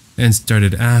us and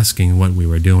started asking what we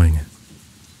were doing.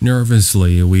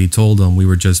 Nervously, we told him we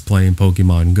were just playing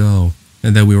Pokemon Go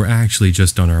and that we were actually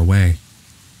just on our way.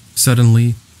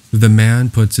 Suddenly, the man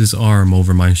puts his arm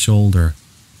over my shoulder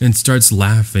and starts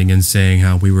laughing and saying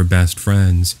how we were best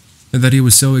friends and that he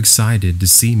was so excited to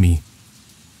see me.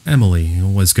 Emily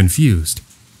was confused,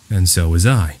 and so was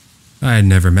I. I had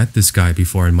never met this guy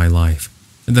before in my life,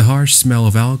 and the harsh smell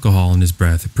of alcohol in his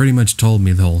breath pretty much told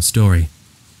me the whole story.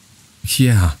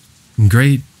 "Yeah,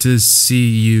 great to see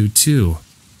you too,"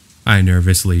 I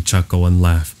nervously chuckle and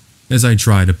laugh as I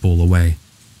try to pull away.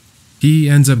 He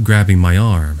ends up grabbing my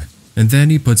arm, and then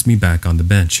he puts me back on the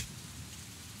bench.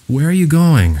 "Where are you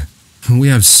going? We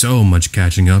have so much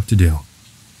catching up to do."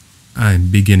 I'm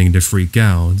beginning to freak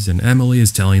out, and Emily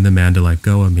is telling the man to let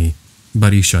go of me,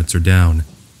 but he shuts her down,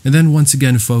 and then once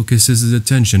again focuses his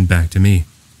attention back to me.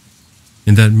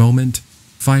 In that moment,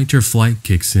 fight or flight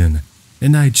kicks in,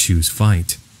 and I choose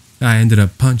fight. I ended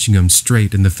up punching him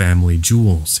straight in the family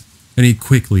jewels, and he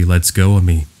quickly lets go of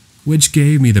me, which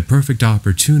gave me the perfect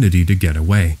opportunity to get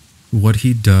away. What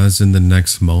he does in the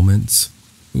next moments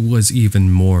was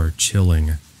even more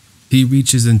chilling. He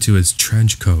reaches into his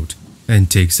trench coat and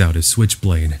takes out his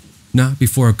switchblade, not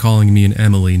before calling me and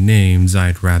Emily names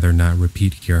I'd rather not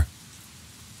repeat here.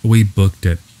 We booked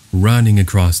it, running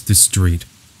across the street,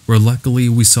 where luckily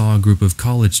we saw a group of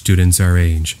college students our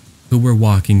age who were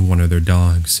walking one of their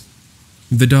dogs.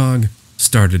 The dog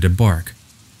started to bark,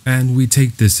 and we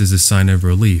take this as a sign of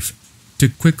relief to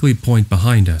quickly point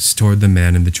behind us toward the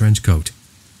man in the trench coat.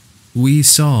 We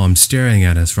saw him staring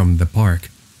at us from the park,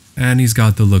 and he's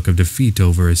got the look of defeat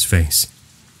over his face.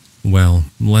 Well,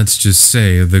 let's just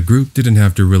say the group didn't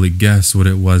have to really guess what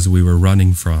it was we were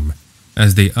running from,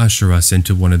 as they usher us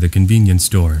into one of the convenience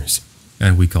stores,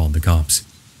 and we called the cops.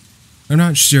 I'm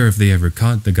not sure if they ever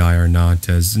caught the guy or not,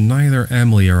 as neither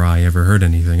Emily or I ever heard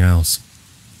anything else.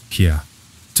 Yeah,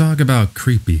 talk about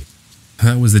creepy.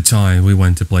 That was the time we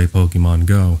went to play Pokemon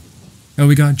Go, and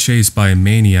we got chased by a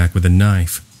maniac with a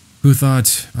knife who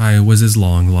thought I was his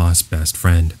long-lost best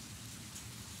friend.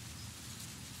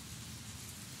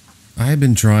 I had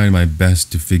been trying my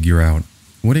best to figure out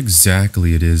what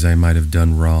exactly it is I might have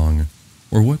done wrong,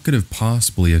 or what could have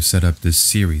possibly have set up this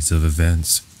series of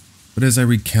events. But as I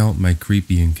recount my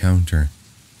creepy encounter,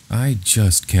 I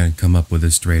just can't come up with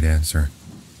a straight answer.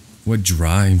 What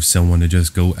drives someone to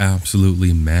just go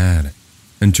absolutely mad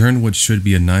and turn what should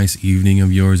be a nice evening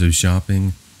of yours of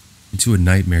shopping into a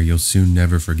nightmare you'll soon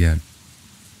never forget?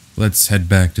 Let's head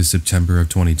back to September of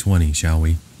 2020, shall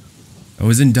we? I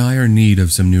was in dire need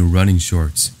of some new running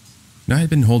shorts, and I had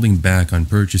been holding back on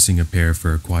purchasing a pair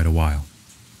for quite a while.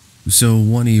 So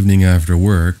one evening after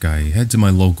work, I head to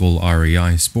my local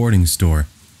REI sporting store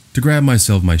to grab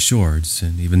myself my shorts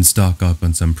and even stock up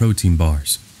on some protein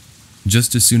bars.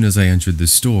 Just as soon as I entered the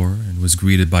store and was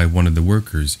greeted by one of the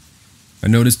workers, I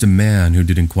noticed a man who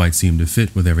didn't quite seem to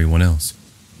fit with everyone else.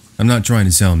 I'm not trying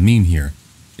to sound mean here,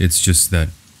 it's just that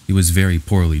He was very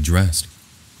poorly dressed.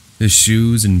 His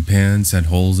shoes and pants had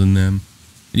holes in them,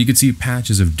 and you could see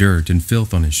patches of dirt and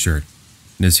filth on his shirt,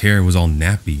 and his hair was all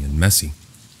nappy and messy.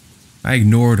 I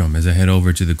ignored him as I head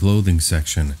over to the clothing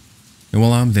section, and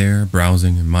while I'm there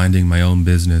browsing and minding my own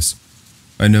business,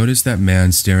 I noticed that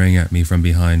man staring at me from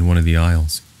behind one of the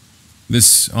aisles.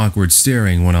 This awkward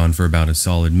staring went on for about a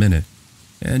solid minute,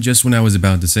 and just when I was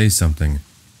about to say something,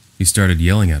 he started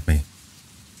yelling at me.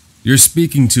 "You're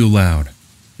speaking too loud,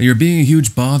 and you're being a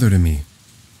huge bother to me."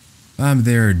 I'm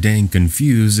there dang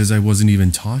confused as I wasn't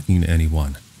even talking to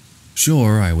anyone.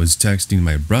 Sure, I was texting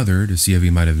my brother to see if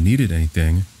he might have needed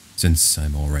anything, since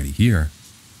I'm already here.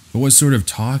 But what sort of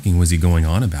talking was he going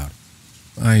on about?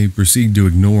 I proceed to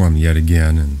ignore him yet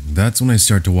again, and that's when I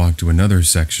start to walk to another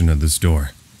section of the store.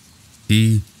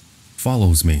 He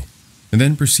follows me, and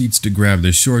then proceeds to grab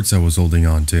the shorts I was holding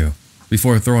on to,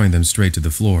 before throwing them straight to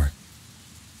the floor.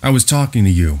 "I was talking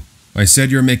to you. I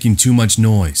said you're making too much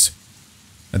noise."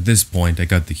 At this point, I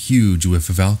got the huge whiff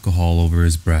of alcohol over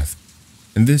his breath,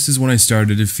 and this is when I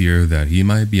started to fear that he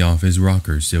might be off his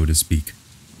rocker, so to speak.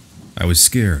 I was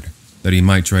scared that he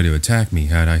might try to attack me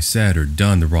had I said or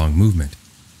done the wrong movement.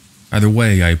 Either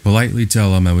way, I politely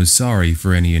tell him I was sorry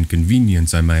for any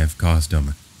inconvenience I may have caused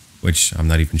him, which I'm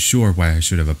not even sure why I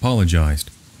should have apologized.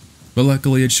 But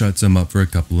luckily it shuts him up for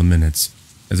a couple of minutes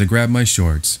as I grab my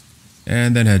shorts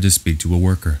and then had to speak to a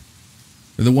worker.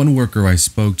 The one worker I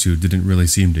spoke to didn't really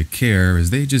seem to care, as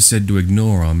they just said to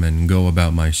ignore him and go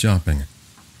about my shopping.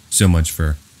 So much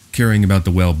for caring about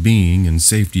the well-being and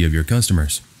safety of your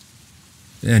customers.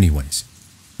 Anyways,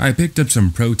 I picked up some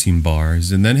protein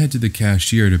bars and then head to the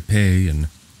cashier to pay and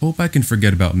hope I can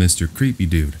forget about Mr. Creepy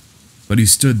Dude. But he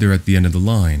stood there at the end of the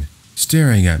line,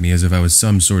 staring at me as if I was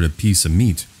some sort of piece of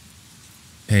meat.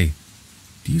 "Hey,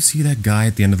 do you see that guy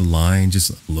at the end of the line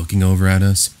just looking over at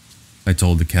us?" I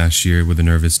told the cashier with a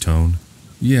nervous tone.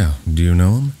 "Yeah, do you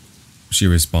know him?" She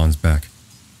responds back.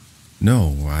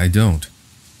 "No, I don't.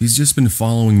 He's just been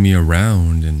following me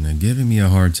around and giving me a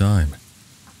hard time."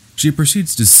 She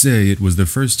proceeds to say it was the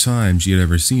first time she had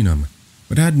ever seen him,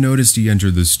 but had noticed he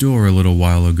entered the store a little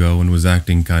while ago and was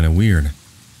acting kinda weird.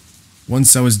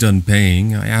 Once I was done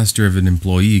paying, I asked her if an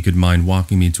employee could mind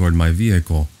walking me toward my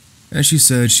vehicle, and she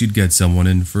said she'd get someone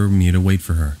in for me to wait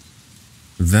for her.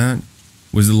 That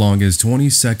was the longest 20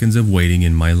 seconds of waiting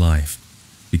in my life,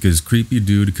 because Creepy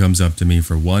Dude comes up to me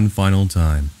for one final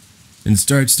time and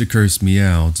starts to curse me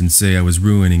out and say I was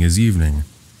ruining his evening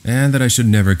and that I should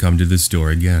never come to the store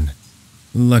again.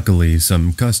 Luckily,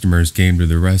 some customers came to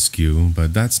the rescue,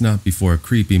 but that's not before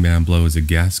Creepy Man blows a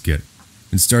gasket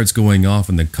and starts going off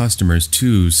on the customers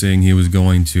too, saying he was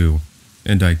going to,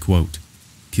 and I quote,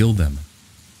 "kill them."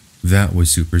 That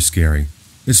was super scary,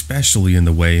 especially in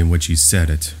the way in which he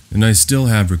said it, and I still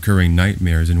have recurring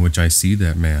nightmares in which I see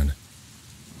that man.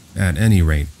 At any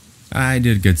rate, I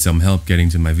did get some help getting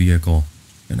to my vehicle,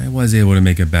 and I was able to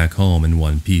make it back home in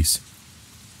one piece.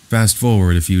 Fast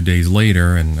forward a few days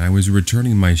later, and I was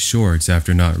returning my shorts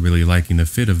after not really liking the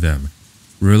fit of them.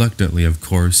 Reluctantly, of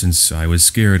course, since I was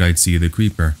scared I'd see the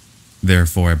creeper.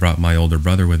 Therefore, I brought my older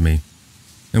brother with me.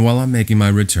 And while I'm making my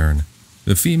return,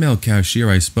 the female cashier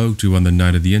I spoke to on the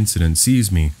night of the incident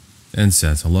sees me and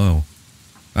says hello.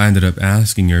 I ended up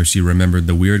asking her if she remembered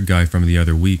the weird guy from the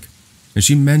other week, and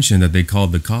she mentioned that they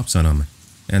called the cops on him,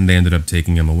 and they ended up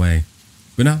taking him away,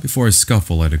 but not before a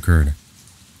scuffle had occurred.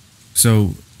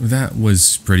 So that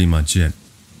was pretty much it.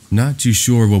 Not too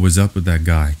sure what was up with that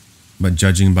guy, but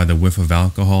judging by the whiff of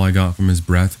alcohol I got from his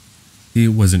breath, he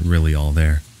wasn't really all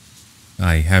there.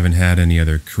 I haven't had any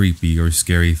other creepy or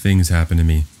scary things happen to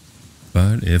me,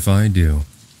 but if I do,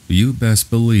 you best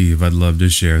believe I'd love to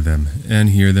share them and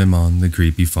hear them on the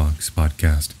Creepy Fox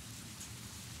podcast.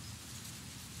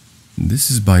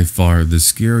 This is by far the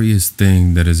scariest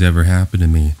thing that has ever happened to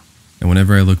me, and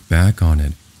whenever I look back on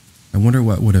it, I wonder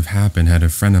what would have happened had a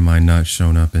friend of mine not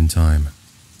shown up in time.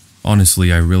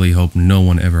 Honestly, I really hope no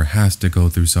one ever has to go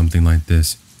through something like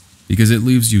this, because it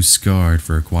leaves you scarred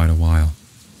for quite a while.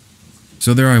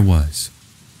 So there I was.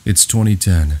 It's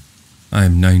 2010.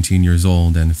 I'm 19 years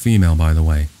old and female, by the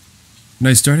way. And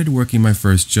I started working my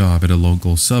first job at a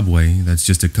local Subway that's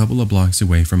just a couple of blocks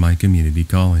away from my community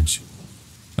college.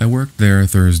 I worked there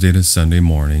Thursday to Sunday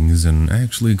mornings and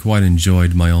actually quite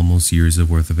enjoyed my almost years of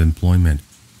worth of employment.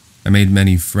 I made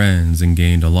many friends and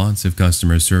gained lots of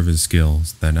customer service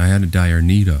skills that I had a dire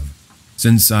need of,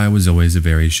 since I was always a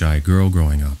very shy girl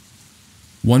growing up.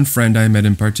 One friend I met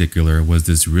in particular was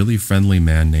this really friendly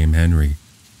man named Henry.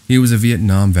 He was a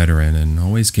Vietnam veteran and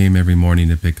always came every morning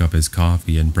to pick up his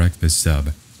coffee and breakfast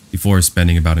sub, before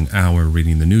spending about an hour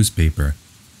reading the newspaper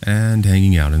and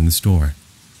hanging out in the store.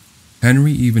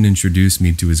 Henry even introduced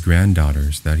me to his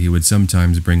granddaughters that he would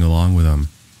sometimes bring along with him,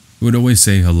 who would always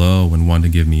say hello and want to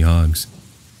give me hugs.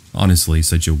 Honestly,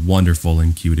 such a wonderful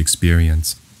and cute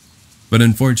experience. But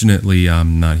unfortunately,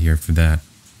 I'm not here for that.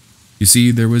 You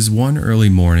see, there was one early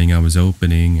morning I was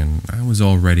opening and I was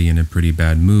already in a pretty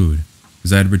bad mood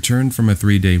as I had returned from a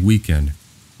 3-day weekend,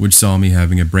 which saw me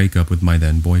having a breakup with my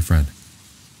then boyfriend.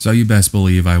 So you best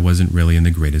believe I wasn't really in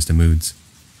the greatest of moods.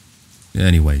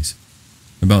 Anyways,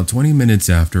 about 20 minutes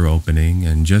after opening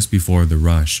and just before the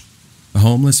rush, a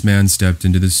homeless man stepped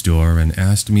into the store and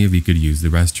asked me if he could use the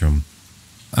restroom.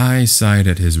 I sighed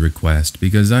at his request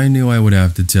because I knew I would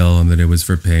have to tell him that it was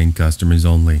for paying customers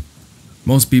only.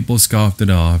 Most people scoffed it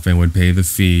off and would pay the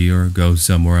fee or go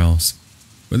somewhere else.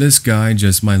 But this guy,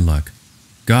 just my luck,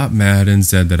 got mad and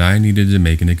said that I needed to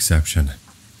make an exception.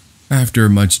 After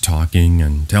much talking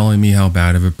and telling me how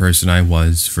bad of a person I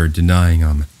was for denying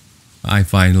him, I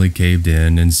finally caved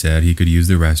in and said he could use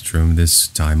the restroom this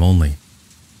time only.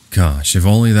 Gosh, if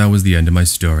only that was the end of my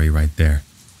story right there.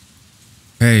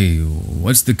 "Hey,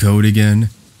 what's the code again?"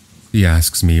 he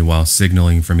asks me while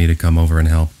signaling for me to come over and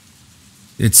help.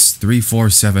 "It's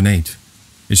 3478.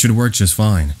 It should work just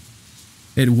fine."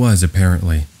 It was,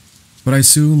 apparently, but I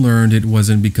soon learned it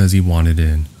wasn't because he wanted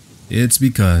in. It's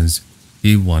because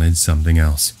he wanted something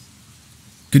else.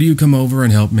 "Could you come over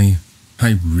and help me?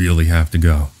 I really have to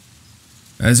go."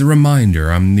 As a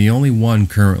reminder, I'm the only one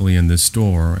currently in this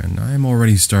store, and I'm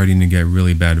already starting to get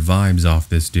really bad vibes off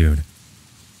this dude.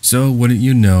 So wouldn't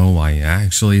you know, I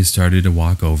actually started to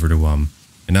walk over to him,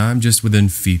 and I'm just within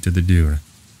feet of the dude.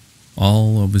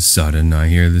 All of a sudden, I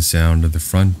hear the sound of the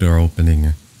front door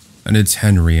opening, and it's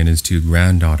Henry and his 2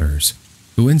 granddaughters,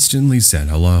 who instantly said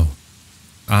hello.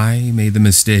 I made the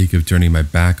mistake of turning my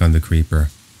back on the creeper,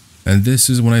 and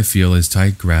this is when I feel his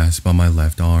tight grasp on my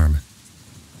left arm.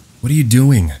 "What are you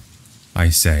doing?" I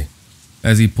say,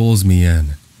 as he pulls me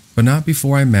in, but not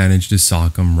before I manage to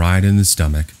sock him right in the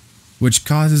stomach, which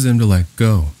causes him to let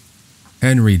go.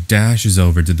 Henry dashes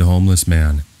over to the homeless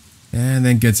man, and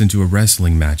then gets into a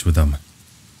wrestling match with him.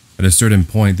 At a certain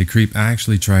point, the creep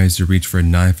actually tries to reach for a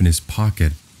knife in his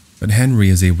pocket, but Henry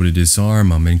is able to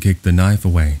disarm him and kick the knife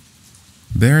away.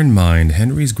 Bear in mind,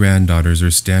 Henry's granddaughters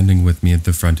are standing with me at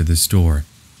the front of the store,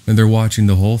 and they're watching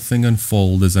the whole thing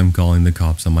unfold as I'm calling the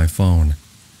cops on my phone.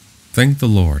 Thank the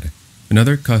Lord,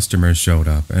 another customer showed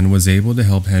up and was able to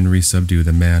help Henry subdue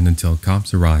the man until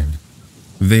cops arrived.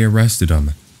 They arrested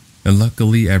him, and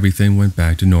luckily everything went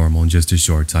back to normal just a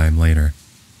short time later,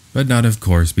 but not of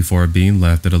course before being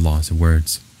left at a loss of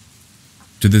words.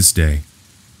 To this day,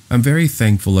 I'm very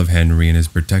thankful of Henry and his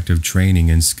protective training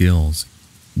and skills,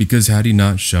 because had he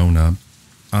not shown up,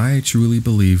 I truly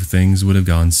believe things would have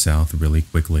gone south really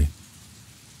quickly.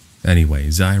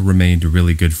 Anyways, I remained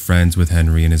really good friends with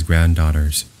Henry and his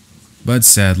granddaughters, but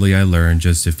sadly I learned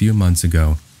just a few months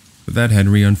ago that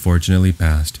Henry unfortunately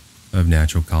passed of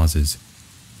natural causes.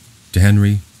 To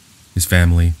Henry, his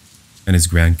family, and his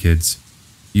grandkids,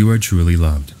 you are truly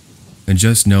loved, and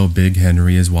just know Big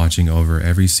Henry is watching over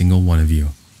every single one of you.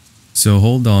 So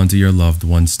hold on to your loved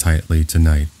ones tightly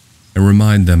tonight and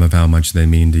remind them of how much they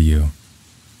mean to you.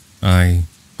 I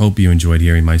hope you enjoyed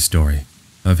hearing my story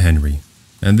of Henry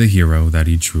and the hero that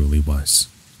he truly was.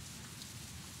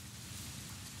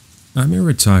 I'm a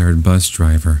retired bus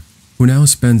driver who now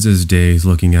spends his days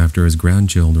looking after his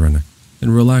grandchildren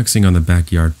and relaxing on the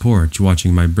backyard porch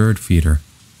watching my bird feeder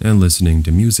and listening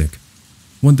to music.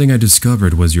 One thing I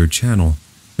discovered was your channel,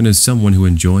 and as someone who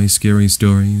enjoys scary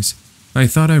stories, I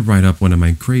thought I'd write up one of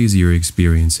my crazier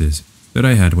experiences that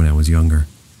I had when I was younger.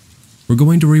 We're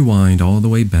going to rewind all the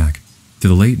way back to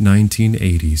the late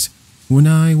 1980s when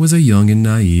I was a young and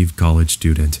naive college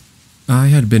student. I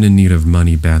had been in need of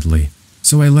money badly,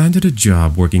 so I landed a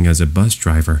job working as a bus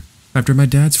driver after my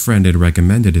dad's friend had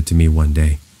recommended it to me one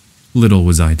day. Little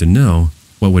was I to know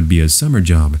what would be a summer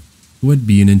job would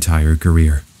be an entire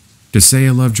career. To say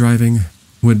I love driving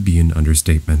would be an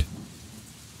understatement.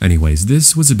 Anyways,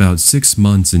 this was about 6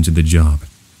 months into the job,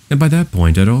 and by that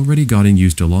point I'd already gotten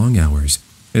used to long hours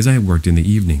as I worked in the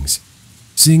evenings.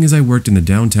 Seeing as I worked in the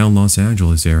downtown Los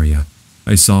Angeles area,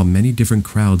 I saw many different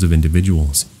crowds of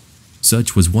individuals.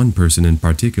 Such was one person in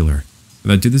particular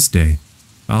that to this day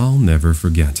I'll never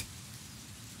forget.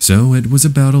 So it was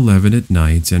about 11 at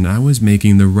night and I was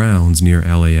making the rounds near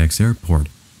LAX airport,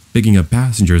 picking up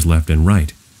passengers left and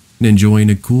right, and enjoying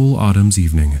a cool autumn's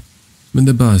evening. When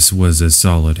the bus was a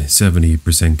solid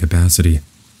 70% capacity,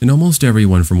 and almost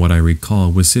everyone from what I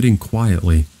recall was sitting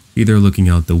quietly, either looking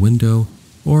out the window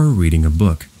or reading a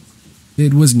book.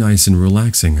 It was nice and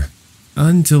relaxing,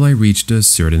 until I reached a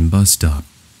certain bus stop,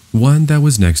 one that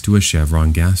was next to a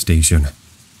Chevron gas station.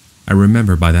 I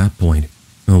remember by that point,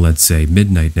 let's say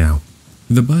midnight now,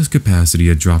 the bus capacity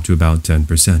had dropped to about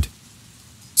 10%.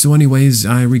 So anyways,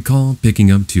 I recall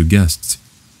picking up two guests,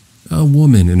 a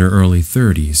woman in her early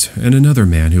 30s and another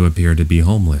man who appeared to be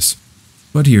homeless.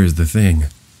 But here's the thing,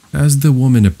 as the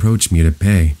woman approached me to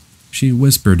pay, she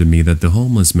whispered to me that the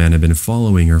homeless man had been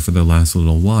following her for the last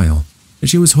little while, and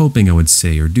she was hoping I would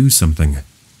say or do something.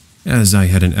 As I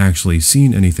hadn't actually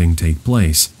seen anything take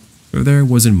place, there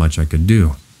wasn't much I could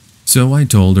do. So I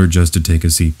told her just to take a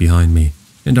seat behind me,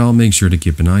 and I'll make sure to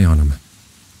keep an eye on him.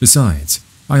 Besides,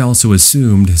 I also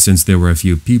assumed since there were a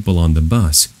few people on the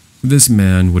bus, this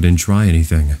man wouldn't try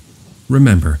anything.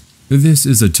 Remember, this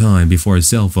is a time before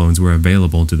cell phones were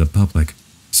available to the public,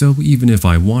 so even if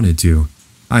I wanted to,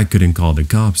 I couldn't call the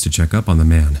cops to check up on the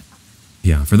man.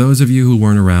 Yeah, for those of you who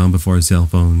weren't around before cell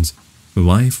phones,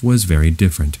 life was very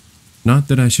different. Not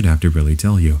that I should have to really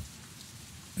tell you.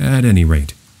 At any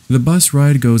rate, the bus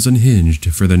ride goes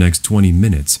unhinged for the next 20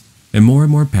 minutes, and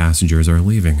more passengers are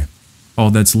leaving.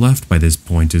 All that's left by this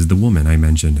point is the woman I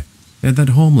mentioned, and that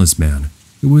homeless man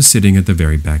who was sitting at the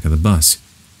very back of the bus.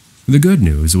 The good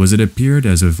news was it appeared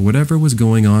as if whatever was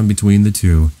going on between the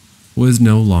two was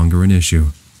no longer an issue.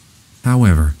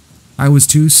 However, I was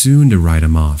too soon to write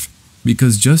him off,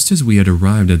 because just as we had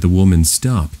arrived at the woman's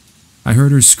stop, I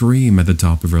heard her scream at the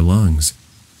top of her lungs.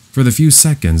 For the few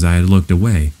seconds I had looked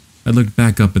away, I looked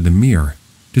back up at the mirror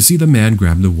to see the man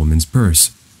grab the woman's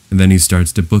purse, and then he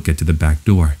starts to book it to the back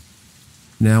door.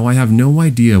 Now, I have no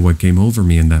idea what came over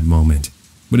me in that moment,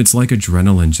 but it's like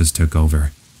adrenaline just took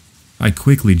over. I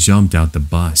quickly jumped out the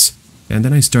bus, and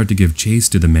then I start to give chase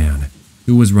to the man,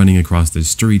 who was running across the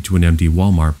street to an empty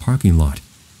Walmart parking lot.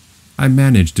 I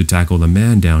managed to tackle the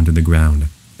man down to the ground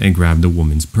and grab the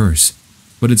woman's purse,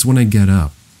 but it's when I get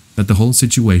up that the whole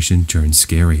situation turns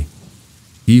scary.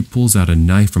 He pulls out a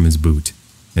knife from his boot,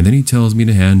 and then he tells me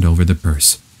to hand over the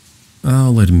purse.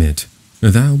 I'll admit,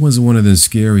 that was one of the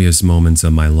scariest moments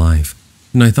of my life,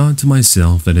 and I thought to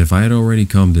myself that if I had already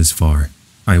come this far,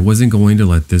 I wasn't going to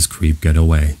let this creep get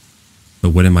away. But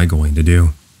what am I going to do?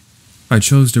 I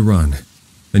chose to run.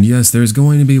 And yes, there's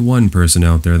going to be one person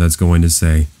out there that's going to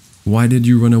say, "Why did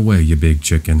you run away, you big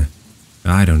chicken?"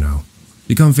 I don't know.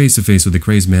 You come face to face with a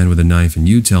crazed man with a knife and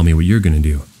you tell me what you're going to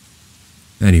do.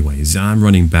 Anyways, I'm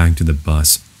running back to the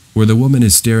bus, where the woman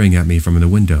is staring at me from the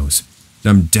windows.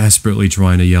 I'm desperately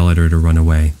trying to yell at her to run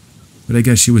away, but I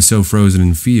guess she was so frozen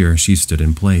in fear she stood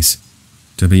in place.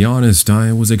 To be honest,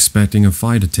 I was expecting a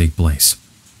fight to take place.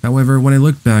 However, when I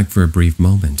looked back for a brief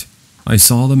moment, I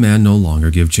saw the man no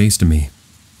longer give chase to me.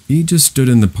 He just stood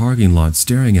in the parking lot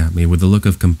staring at me with a look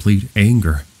of complete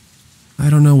anger. I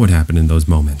don't know what happened in those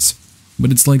moments,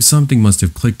 but it's like something must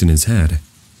have clicked in his head.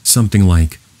 Something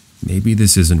like, maybe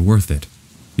this isn't worth it,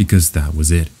 because that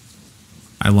was it.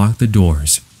 I locked the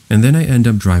doors, and then I end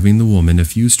up driving the woman a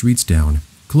few streets down,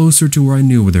 closer to where I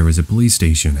knew there was a police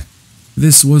station.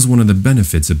 This was one of the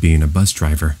benefits of being a bus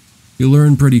driver. You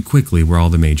learn pretty quickly where all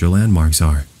the major landmarks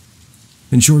are.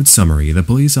 In short summary, the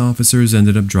police officers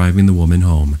ended up driving the woman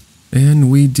home,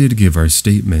 and we did give our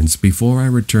statements before I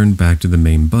returned back to the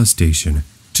main bus station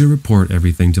to report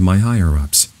everything to my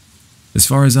higher-ups. As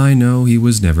far as I know, he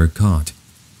was never caught,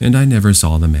 and I never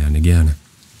saw the man again.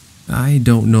 I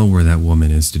don't know where that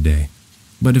woman is today,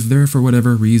 but if there for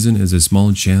whatever reason is a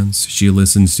small chance she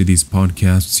listens to these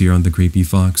podcasts here on The Creepy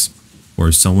Fox,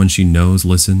 or someone she knows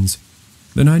listens,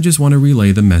 then I just want to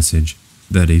relay the message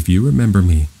that if you remember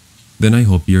me, then I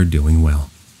hope you're doing well.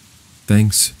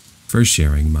 Thanks for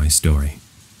sharing my story.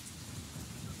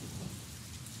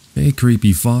 Hey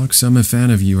Creepy Fox, I'm a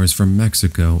fan of yours from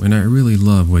Mexico and I really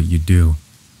love what you do.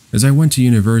 As I went to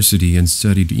university and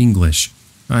studied English,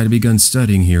 I had begun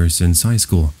studying here since high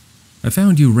school. I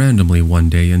found you randomly one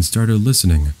day and started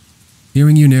listening.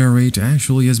 Hearing you narrate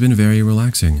actually has been very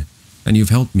relaxing, and you've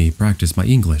helped me practice my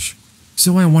English.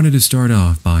 So I wanted to start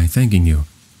off by thanking you.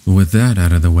 With that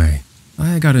out of the way,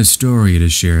 I got a story to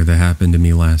share that happened to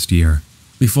me last year,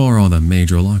 before all the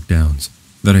major lockdowns,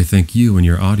 that I think you and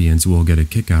your audience will get a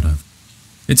kick out of.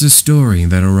 It's a story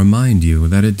that'll remind you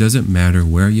that it doesn't matter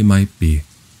where you might be,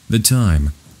 the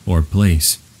time, or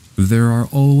place. There are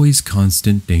always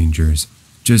constant dangers,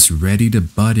 just ready to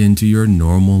butt into your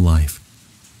normal life.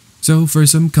 So for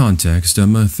some context,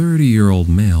 I'm a 30-year-old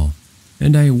male,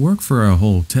 and I work for a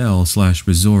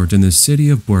hotel/resort in the city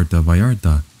of Puerto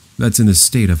Vallarta, that's in the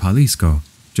state of Jalisco,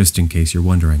 just in case you're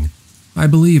wondering. I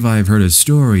believe I've heard a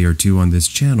story or two on this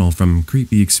channel from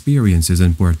creepy experiences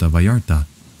in Puerto Vallarta,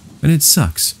 and it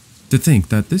sucks to think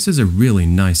that this is a really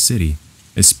nice city,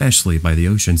 especially by the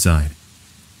ocean side.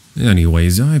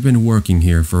 Anyways, I've been working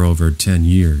here for over 10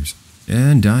 years,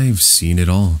 and I've seen it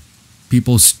all.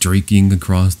 people streaking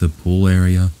across the pool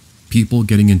area, people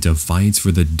getting into fights for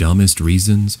the dumbest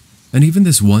reasons, and even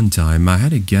this one time I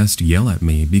had a guest yell at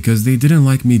me because they didn't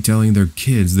like me telling their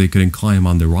kids they couldn't climb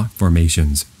on the rock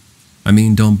formations. I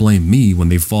mean, don't blame me when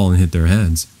they fall and hit their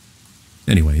heads.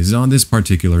 Anyways, on this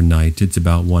particular night, it's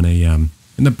about 1 a.m.,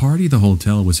 and the party the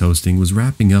hotel was hosting was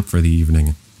wrapping up for the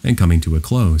evening and coming to a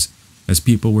close, as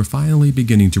people were finally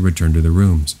beginning to return to their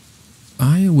rooms.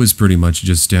 I was pretty much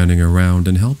just standing around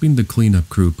and helping the cleanup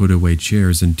crew put away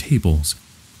chairs and tables,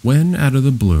 when, out of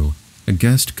the blue, a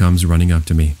guest comes running up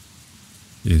to me.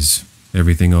 "Is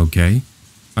everything okay?"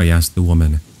 I asked the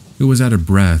woman, who was out of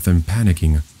breath and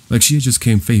panicking, like she had just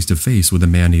came face to face with a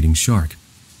man-eating shark.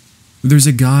 "There's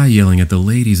a guy yelling at the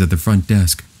ladies at the front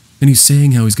desk, and he's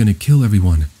saying how he's going to kill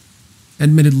everyone."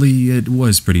 Admittedly, it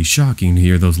was pretty shocking to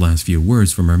hear those last few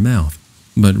words from her mouth,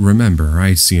 but remember,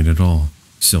 I'd seen it all,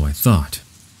 so I thought.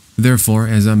 Therefore,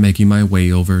 as I'm making my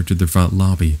way over to the front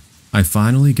lobby, I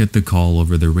finally get the call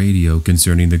over the radio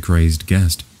concerning the crazed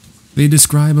guest. They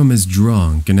describe him as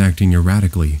drunk and acting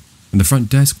erratically, and the front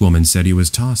desk woman said he was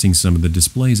tossing some of the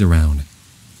displays around.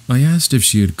 I asked if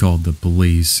she had called the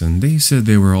police, and they said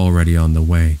they were already on the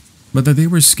way, but that they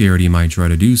were scared he might try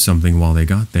to do something while they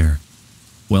got there.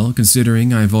 Well,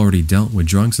 considering I've already dealt with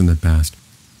drunks in the past,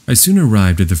 I soon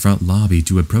arrived at the front lobby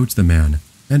to approach the man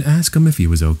and ask him if he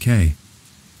was okay.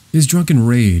 His drunken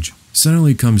rage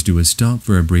suddenly comes to a stop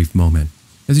for a brief moment,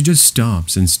 as he just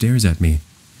stops and stares at me,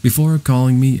 before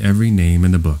calling me every name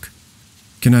in the book.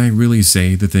 Can I really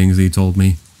say the things he told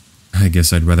me? I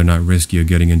guess I'd rather not risk you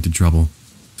getting into trouble.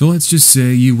 So let's just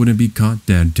say you wouldn't be caught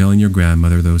dead telling your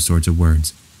grandmother those sorts of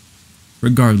words.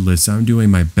 Regardless, I'm doing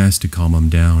my best to calm him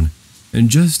down, and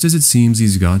just as it seems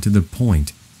he's got to the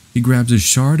point, he grabs a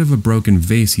shard of a broken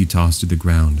vase he tossed to the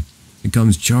ground and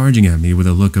comes charging at me with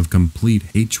a look of complete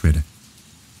hatred.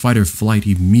 Fight or flight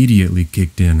immediately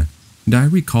kicked in, and I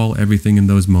recall everything in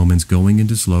those moments going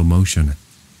into slow motion.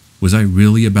 Was I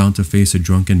really about to face a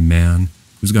drunken man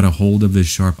who's got a hold of this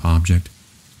sharp object?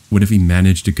 What if he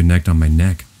managed to connect on my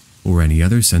neck or any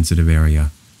other sensitive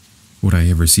area? Would I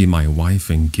ever see my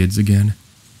wife and kids again?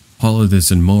 All of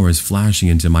this and more is flashing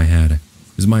into my head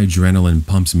as my adrenaline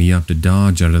pumps me up to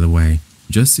dodge out of the way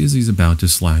just as he's about to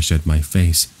slash at my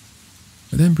face.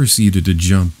 I then proceeded to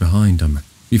jump behind him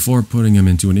before putting him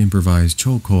into an improvised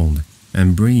chokehold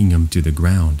and bringing him to the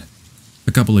ground.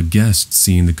 A couple of guests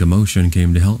seeing the commotion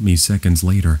came to help me seconds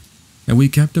later, and we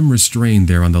kept him restrained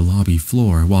there on the lobby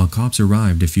floor while cops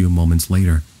arrived a few moments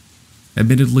later.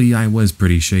 Admittedly, I was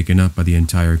pretty shaken up by the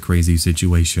entire crazy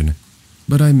situation,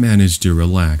 but I managed to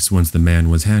relax once the man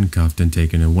was handcuffed and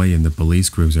taken away in the police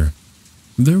cruiser.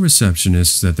 The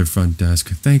receptionists at the front desk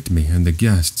thanked me and the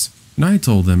guests, and I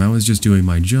told them I was just doing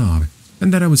my job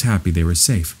and that I was happy they were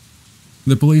safe.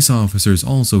 The police officers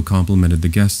also complimented the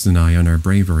guests and I on our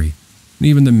bravery, and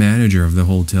even the manager of the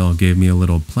hotel gave me a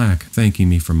little plaque thanking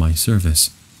me for my service.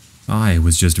 I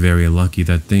was just very lucky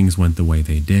that things went the way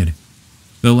they did.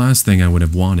 The last thing I would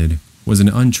have wanted was an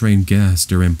untrained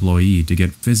guest or employee to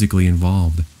get physically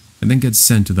involved and then get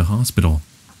sent to the hospital,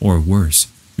 or worse,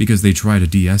 because they try to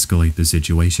de-escalate the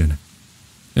situation.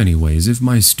 Anyways, if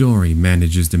my story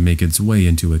manages to make its way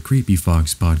into a Creepy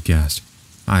Fox podcast,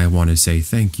 I want to say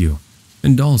thank you,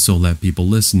 and also let people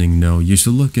listening know you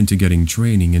should look into getting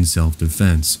training in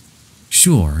self-defense.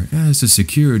 Sure, as a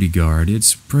security guard,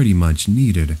 it's pretty much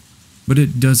needed, but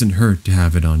it doesn't hurt to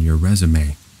have it on your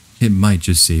resume. It might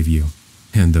just save you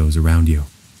and those around you.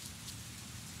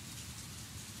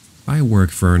 I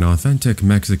work for an authentic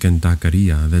Mexican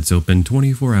taqueria that's open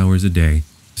 24 hours a day,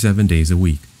 7 days a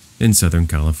week, in Southern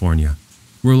California.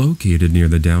 We're located near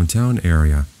the downtown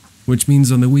area, which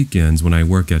means on the weekends when I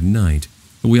work at night,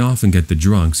 we often get the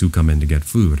drunks who come in to get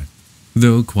food.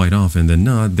 Though quite often than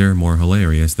not, they're more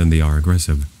hilarious than they are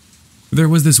aggressive. There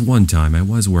was this one time I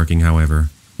was working, however.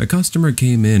 A customer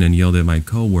came in and yelled at my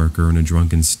coworker in a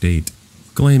drunken state,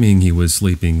 claiming he was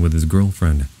sleeping with his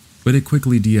girlfriend, but it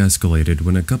quickly de-escalated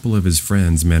when a couple of his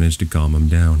friends managed to calm him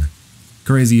down.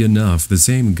 Crazy enough, the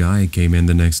same guy came in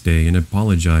the next day and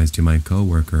apologized to my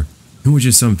coworker, which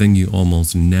is something you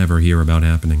almost never hear about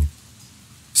happening.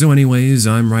 So anyways,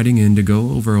 I'm writing in to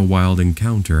go over a wild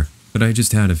encounter that I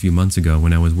just had a few months ago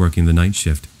when I was working the night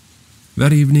shift.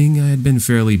 That evening, I had been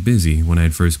fairly busy when I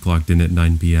had first clocked in at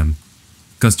 9 p.m.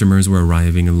 Customers were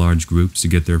arriving in large groups to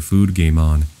get their food game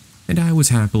on, and I was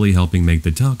happily helping make the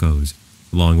tacos,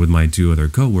 along with my two other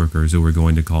coworkers who were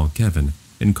going to call Kevin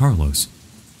and Carlos.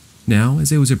 Now,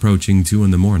 as it was approaching 2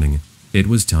 in the morning, it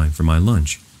was time for my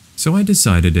lunch, so I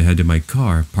decided to head to my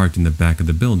car parked in the back of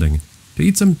the building to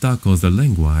eat some tacos de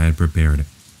lengua I had prepared,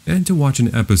 and to watch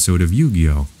an episode of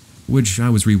Yu-Gi-Oh!, which I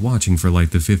was rewatching for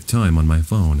like the 5th time on my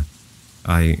phone.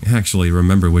 I actually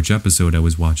remember which episode I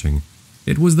was watching.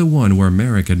 It was the one where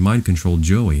Merrick had mind-controlled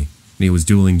Joey, and he was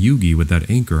dueling Yugi with that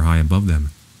anchor high above them.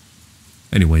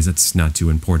 Anyways, that's not too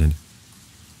important.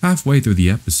 Halfway through the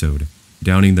episode,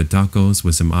 downing the tacos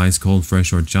with some ice-cold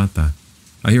fresh horchata,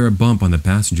 I hear a bump on the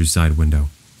passenger side window.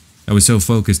 I was so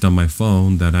focused on my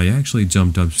phone that I actually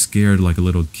jumped up scared like a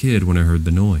little kid when I heard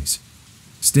the noise.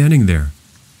 Standing there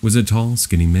was a tall,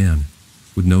 skinny man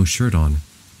with no shirt on,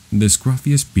 the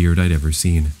scruffiest beard I'd ever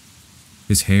seen.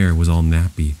 His hair was all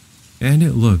nappy, and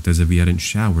it looked as if he hadn't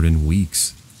showered in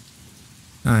weeks.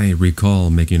 I recall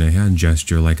making a hand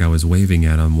gesture like I was waving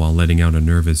at him while letting out a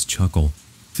nervous chuckle,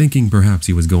 thinking perhaps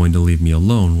he was going to leave me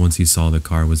alone once he saw the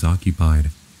car was occupied,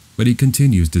 but he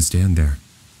continues to stand there.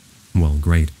 Well,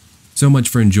 great. So much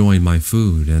for enjoying my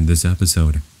food and this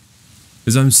episode.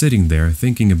 As I'm sitting there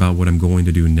thinking about what I'm going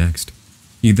to do next,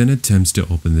 he then attempts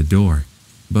to open the door,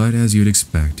 but as you'd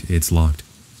expect, it's locked.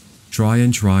 Try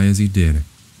as he did,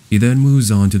 he then moves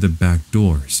on to the back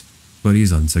doors, but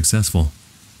he's unsuccessful.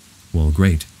 Well,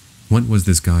 great. What was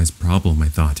this guy's problem, I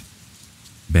thought.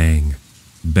 Bang,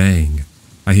 bang,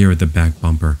 I hear at the back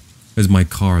bumper, as my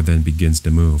car then begins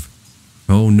to move.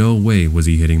 Oh, no way was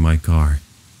he hitting my car.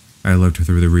 I looked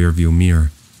through the rearview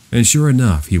mirror, and sure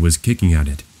enough, he was kicking at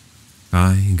it.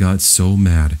 I got so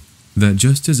mad that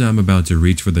just as I'm about to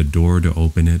reach for the door to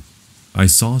open it, I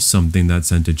saw something that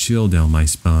sent a chill down my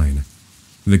spine.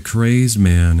 The crazed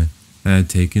man had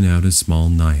taken out a small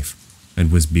knife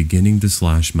and was beginning to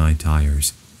slash my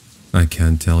tires. I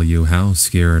can't tell you how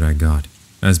scared I got,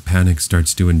 as panic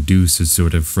starts to induce a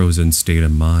sort of frozen state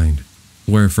of mind,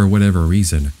 where for whatever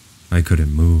reason, I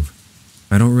couldn't move.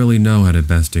 I don't really know how to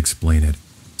best explain it,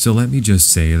 so let me just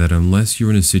say that unless you're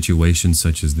in a situation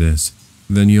such as this,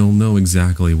 then you'll know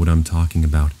exactly what I'm talking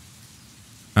about.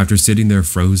 After sitting there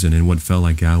frozen in what felt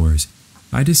like hours,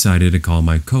 I decided to call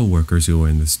my co-workers who were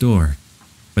in the store,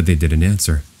 but they didn't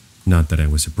answer, not that I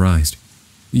was surprised.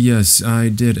 Yes, I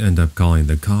did end up calling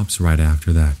the cops right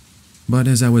after that, but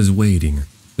as I was waiting,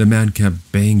 the man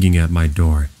kept banging at my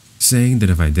door, saying that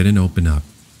if I didn't open up,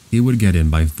 he would get in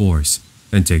by force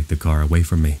and take the car away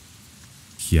from me.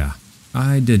 Yeah,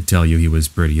 I did tell you he was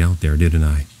pretty out there, didn't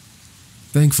I?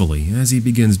 Thankfully, as he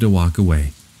begins to walk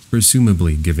away,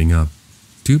 presumably giving up,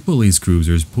 2 police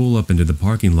cruisers pull up into the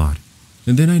parking lot,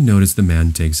 and then I notice the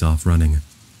man takes off running.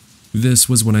 This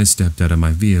was when I stepped out of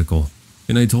my vehicle,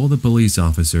 and I told the police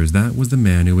officers that was the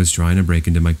man who was trying to break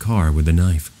into my car with a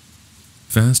knife.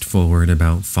 Fast forward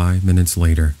about 5 minutes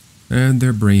later, and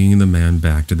they're bringing the man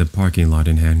back to the parking lot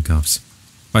in handcuffs.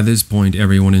 By this point,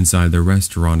 everyone inside the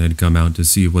restaurant had come out to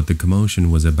see what the commotion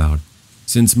was about,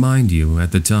 since, mind you,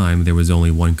 at the time there was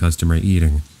only 1 customer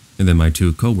eating, and then my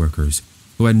 2 co-workers,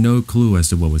 who had no clue as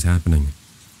to what was happening.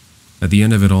 At the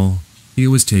end of it all, he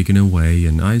was taken away,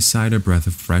 and I sighed a breath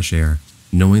of fresh air,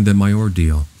 knowing that my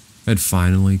ordeal had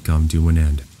finally come to an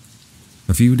end.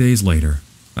 A few days later,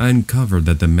 I uncovered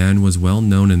that the man was well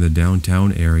known in the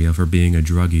downtown area for being a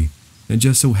druggie, and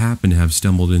just so happened to have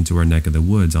stumbled into our neck of the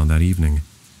woods on that evening.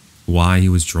 Why he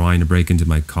was trying to break into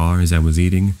my car as I was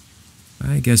eating?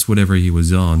 I guess whatever he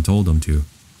was on told him to,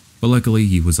 but luckily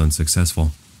he was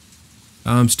unsuccessful.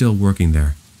 I'm still working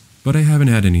there, but I haven't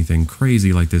had anything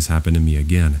crazy like this happen to me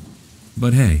again.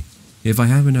 But hey, if I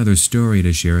have another story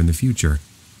to share in the future,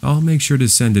 I'll make sure to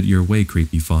send it your way,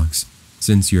 Creepy Fox,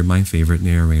 since you're my favorite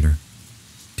narrator.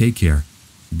 Take care,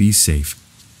 be safe,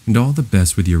 and all the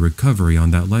best with your recovery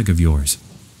on that leg of yours.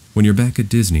 When you're back at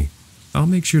Disney, I'll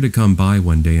make sure to come by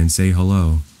one day and say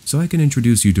hello so I can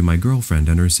introduce you to my girlfriend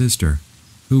and her sister,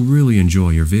 who really enjoy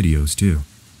your videos too.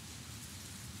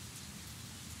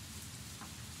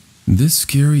 This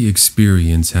scary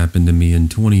experience happened to me in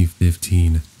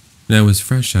 2015, and I was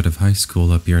fresh out of high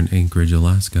school up here in Anchorage,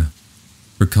 Alaska.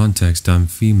 For context, I'm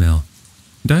female,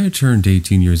 and I had turned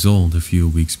 18 years old a few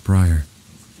weeks prior.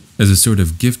 As a sort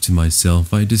of gift to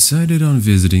myself, I decided on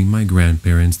visiting my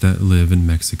grandparents that live in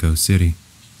Mexico City.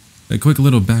 A quick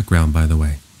little background, by the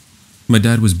way. My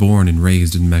dad was born and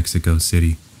raised in Mexico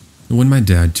City. When my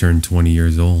dad turned 20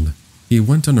 years old, he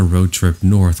went on a road trip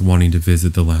north wanting to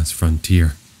visit the last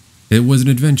frontier. It was an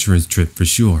adventurous trip for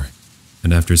sure,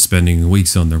 and after spending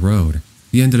weeks on the road,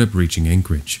 he ended up reaching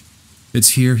Anchorage.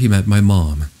 It's here he met my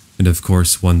mom, and of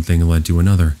course one thing led to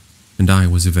another, and I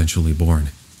was eventually born.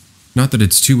 Not that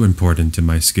it's too important to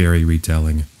my scary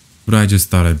retelling, but I just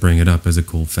thought I'd bring it up as a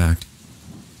cool fact.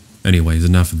 Anyways,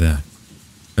 enough of that.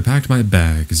 I packed my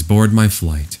bags, boarded my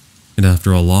flight, and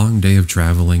after a long day of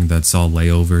traveling that saw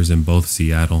layovers in both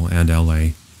Seattle and LA,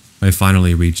 I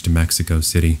finally reached Mexico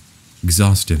City,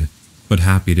 exhausted, but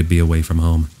happy to be away from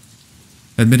home.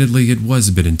 Admittedly, it was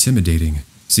a bit intimidating,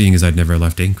 seeing as I'd never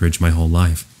left Anchorage my whole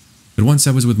life. But once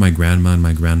I was with my grandma and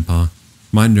my grandpa,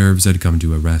 my nerves had come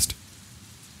to a rest.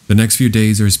 The next few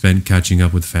days are spent catching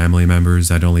up with family members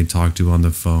I'd only talked to on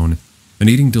the phone and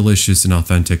eating delicious and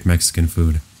authentic Mexican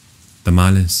food.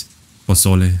 Tamales,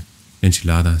 pozole,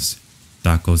 enchiladas,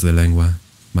 tacos de lengua,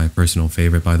 my personal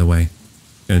favorite by the way,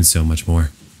 and so much more.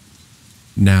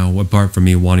 Now, apart from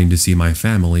me wanting to see my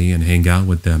family and hang out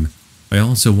with them, I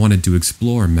also wanted to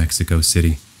explore Mexico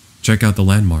City, check out the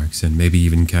landmarks, and maybe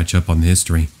even catch up on the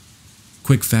history.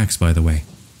 Quick facts, by the way.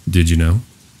 Did you know?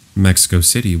 Mexico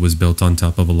City was built on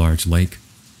top of a large lake.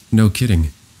 No kidding,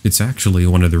 it's actually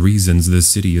one of the reasons the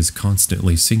city is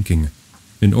constantly sinking.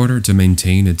 In order to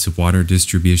maintain its water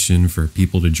distribution for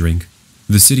people to drink,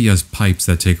 the city has pipes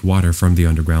that take water from the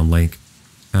underground lake.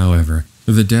 However,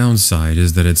 the downside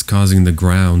is that it's causing the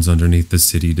grounds underneath the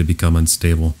city to become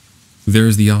unstable. There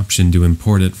is the option to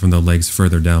import it from the lakes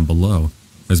further down below,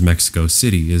 as Mexico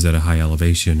City is at a high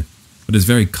elevation, but it's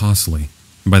very costly.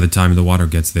 By the time the water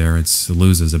gets there, it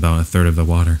loses about a third of the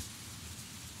water.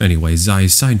 Anyways, I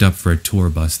signed up for a tour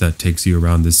bus that takes you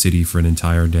around the city for an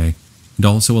entire day, and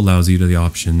also allows you the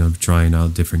option of trying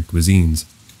out different cuisines,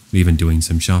 even doing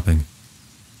some shopping.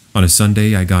 On a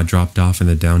Sunday, I got dropped off in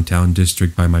the downtown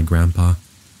district by my grandpa,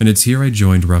 and it's here I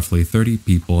joined roughly 30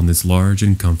 people in this large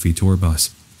and comfy tour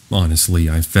bus. Honestly,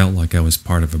 I felt like I was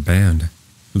part of a band.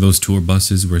 Those tour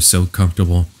buses were so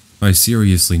comfortable, I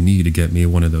seriously need to get me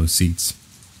one of those seats.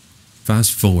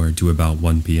 Fast forward to about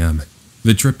 1 p.m.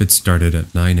 The trip had started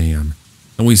at 9 a.m.,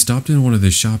 and we stopped in one of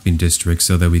the shopping districts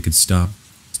so that we could stop,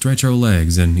 stretch our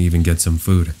legs, and even get some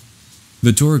food.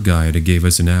 The tour guide gave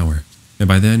us an hour, and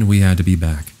by then we had to be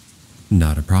back.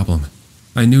 Not a problem.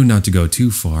 I knew not to go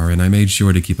too far, and I made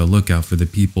sure to keep a lookout for the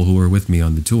people who were with me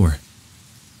on the tour.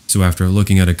 So after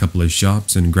looking at a couple of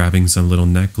shops and grabbing some little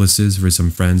necklaces for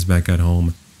some friends back at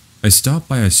home, I stopped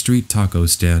by a street taco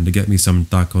stand to get me some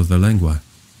tacos de lengua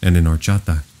and an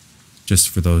horchata. Just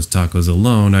for those tacos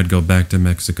alone, I'd go back to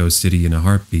Mexico City in a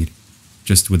heartbeat,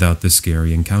 just without the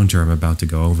scary encounter I'm about to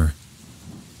go over.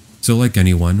 So like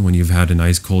anyone, when you've had an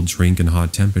ice cold drink and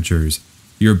hot temperatures,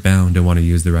 you're bound to want to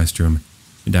use the restroom,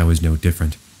 and I was no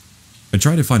different. I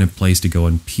tried to find a place to go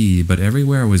and pee, but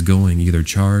everywhere I was going either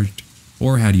charged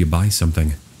or had you buy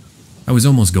something. I was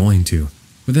almost going to,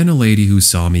 but then a lady who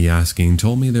saw me asking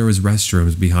told me there was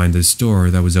restrooms behind the store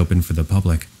that was open for the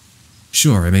public.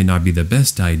 Sure, it may not be the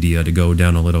best idea to go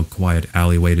down a little quiet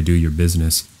alleyway to do your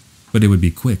business, but it would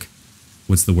be quick.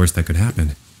 What's the worst that could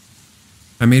happen?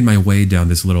 I made my way down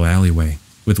this little alleyway,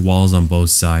 with walls on both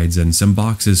sides and some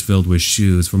boxes filled with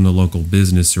shoes from the local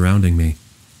business surrounding me,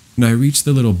 and I reached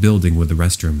the little building with the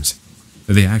restrooms.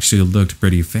 They actually looked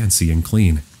pretty fancy and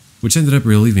clean, which ended up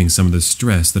relieving some of the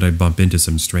stress that I'd bump into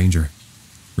some stranger.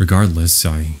 Regardless,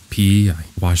 I pee, I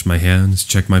wash my hands,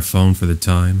 check my phone for the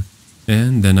time,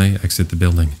 and then I exit the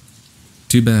building.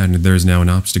 Too bad there's now an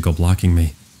obstacle blocking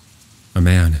me. A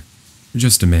man,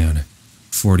 just a man,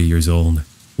 40 years old,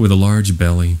 with a large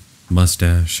belly,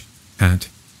 mustache, hat,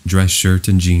 dress shirt,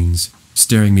 and jeans,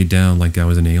 staring me down like I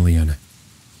was an alien.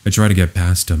 I try to get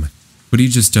past him, but he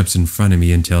just steps in front of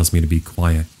me and tells me to be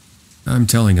quiet. I'm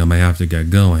telling him I have to get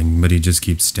going, but he just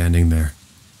keeps standing there.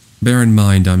 Bear in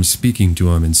mind I'm speaking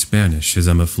to him in Spanish as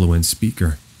I'm a fluent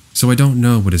speaker, so I don't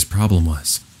know what his problem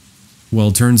was.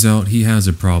 Well, turns out he has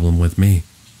a problem with me,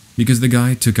 because the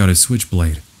guy took out a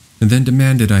switchblade and then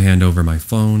demanded I hand over my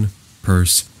phone,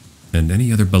 purse, and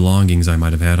any other belongings I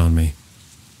might have had on me.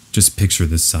 Just picture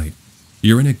this sight.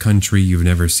 You're in a country you've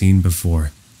never seen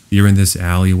before. You're in this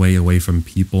alleyway away from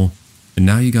people, and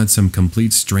now you got some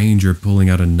complete stranger pulling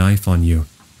out a knife on you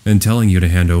and telling you to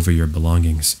hand over your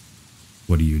belongings.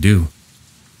 What do?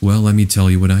 Well, let me tell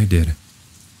you what I did.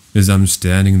 As I'm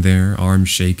standing there, arms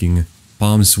shaking,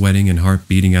 palms sweating, and heart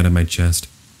beating out of my chest,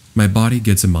 my body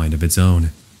gets a mind of its own,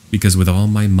 because with all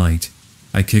my might,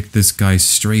 I kicked this guy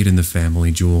straight in the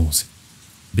family jewels.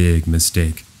 Big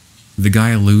mistake. The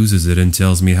guy loses it and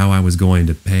tells me how I was going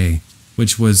to pay,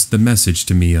 which was the message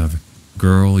to me of,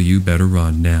 "Girl, you better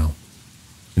run now."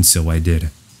 And so I did.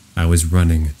 I was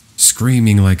running,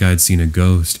 screaming like I'd seen a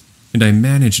ghost, and I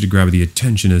managed to grab the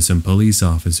attention of some police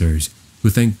officers, who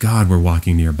thank God were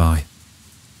walking nearby.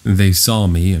 They saw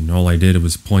me, and all I did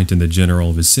was point in the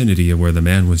general vicinity of where the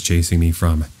man was chasing me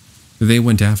from. They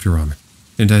went after him,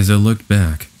 and as I looked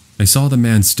back, I saw the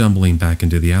man stumbling back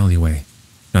into the alleyway,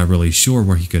 not really sure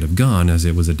where he could have gone as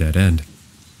it was a dead end.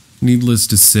 Needless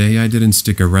to say, I didn't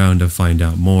stick around to find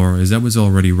out more as I was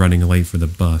already running late for the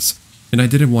bus, and I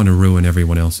didn't want to ruin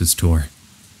everyone else's tour.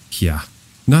 Yeah,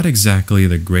 not exactly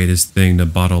the greatest thing to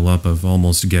bottle up of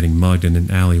almost getting mugged in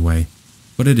an alleyway,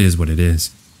 but it is what it is.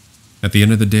 At the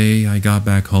end of the day, I got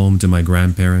back home to my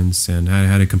grandparents and I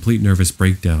had a complete nervous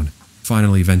breakdown,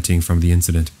 finally venting from the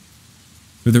incident.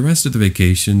 For the rest of the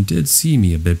vacation did see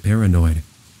me a bit paranoid,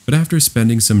 but after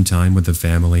spending some time with the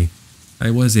family, I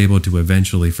was able to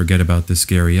eventually forget about the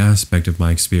scary aspect of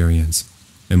my experience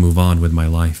and move on with my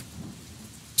life.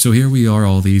 So here we are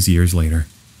all these years later.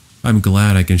 I'm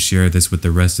glad I can share this with the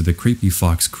rest of the Creepy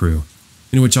Fox crew,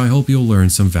 in which I hope you'll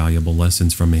learn some valuable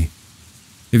lessons from me.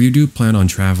 If you do plan on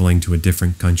traveling to a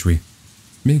different country,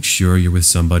 make sure you're with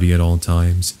somebody at all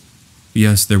times.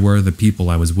 Yes, there were the people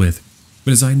I was with,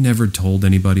 but as I never told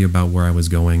anybody about where I was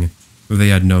going, they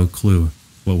had no clue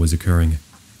what was occurring.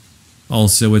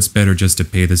 Also, it's better just to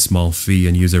pay the small fee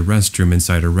and use a restroom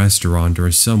inside a restaurant or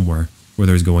somewhere where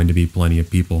there's going to be plenty of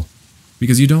people,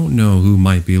 because you don't know who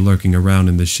might be lurking around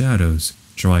in the shadows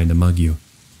trying to mug you.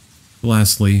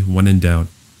 Lastly, when in doubt,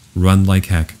 run like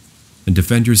heck and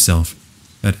defend yourself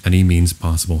at any means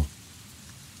possible.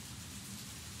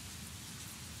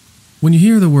 When you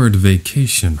hear the word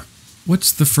vacation,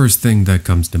 what's the first thing that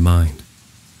comes to mind?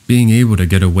 Being able to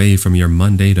get away from your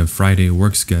Monday to Friday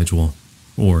work schedule,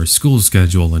 or school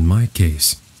schedule in my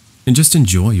case, and just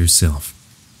enjoy yourself.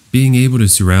 Being able to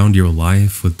surround your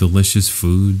life with delicious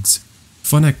foods,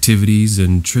 fun activities,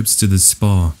 and trips to the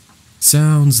spa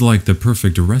sounds like the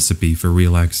perfect recipe for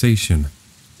relaxation.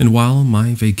 And while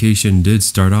my vacation did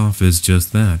start off as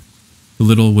just that,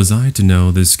 little was I to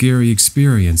know the scary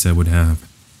experience I would have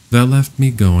that left me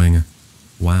going,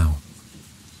 wow.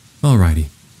 Alrighty,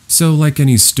 so like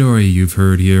any story you've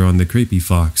heard here on the Creepy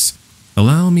Fox,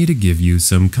 allow me to give you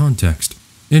some context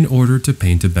in order to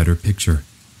paint a better picture.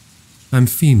 I'm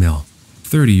female,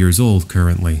 30 years old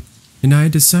currently, and I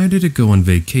decided to go on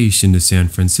vacation to San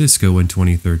Francisco in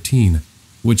 2013,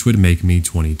 which would make me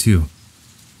 22.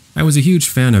 I was a huge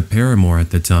fan of Paramore at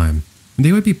the time, and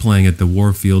they would be playing at the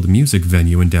Warfield Music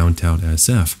Venue in downtown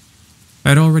SF. I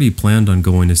had already planned on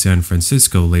going to San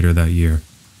Francisco later that year,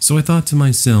 so I thought to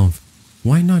myself,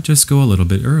 why not just go a little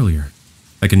bit earlier?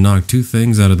 I can knock two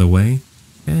things out of the way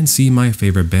and see my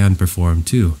favorite band perform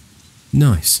too.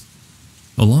 Nice.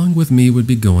 Along with me would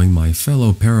be going my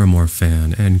fellow Paramore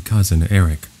fan and cousin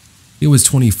Eric. He was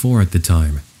 24 at the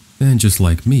time, and just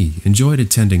like me, enjoyed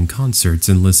attending concerts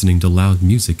and listening to loud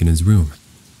music in his room.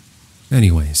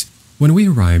 Anyways, when we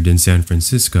arrived in San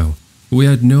Francisco, we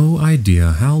had no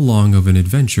idea how long of an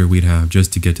adventure we'd have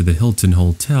just to get to the Hilton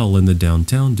Hotel in the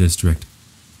downtown district.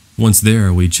 Once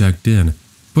there, we checked in,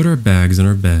 put our bags in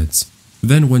our beds,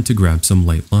 then went to grab some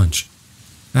late lunch.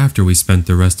 After we spent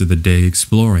the rest of the day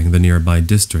exploring the nearby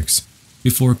districts,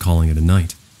 before calling it a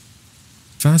night.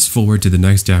 Fast forward to the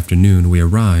next afternoon, we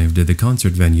arrived at the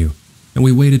concert venue, and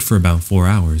we waited for about 4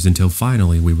 hours until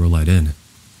finally we were let in.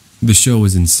 The show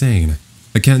was insane.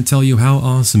 I can't tell you how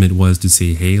awesome it was to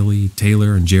see Haley,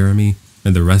 Taylor, and Jeremy,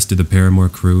 and the rest of the Paramore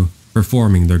crew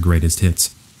performing their greatest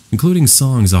hits, including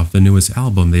songs off the newest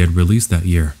album they had released that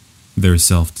year, their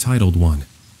self-titled one.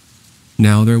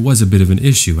 Now, there was a bit of an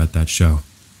issue at that show.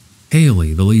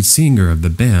 Haley, the lead singer of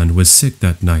the band, was sick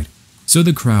that night, so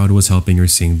the crowd was helping her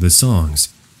sing the songs,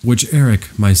 which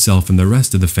Eric, myself, and the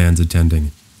rest of the fans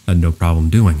attending had no problem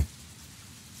doing.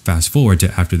 Fast forward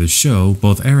to after the show,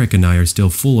 both Eric and I are still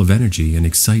full of energy and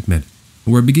excitement,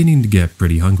 and we're beginning to get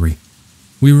pretty hungry.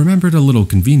 We remembered a little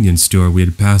convenience store we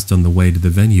had passed on the way to the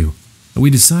venue, and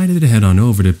we decided to head on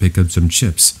over to pick up some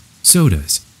chips,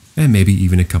 sodas, and maybe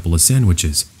even a couple of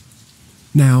sandwiches.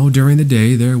 Now, during the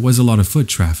day, there was a lot of foot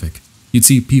traffic. You'd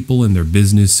see people in their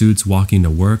business suits walking to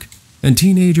work, and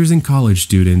teenagers and college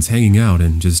students hanging out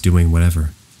and just doing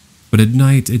whatever. But at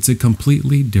night, it's a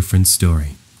completely different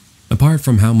story. Apart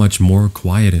from how much more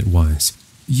quiet it was,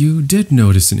 you did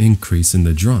notice an increase in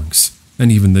the drunks,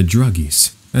 and even the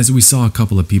druggies, as we saw a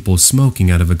couple of people smoking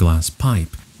out of a glass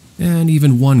pipe, and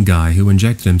even one guy who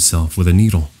injected himself with a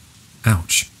needle.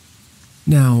 Ouch.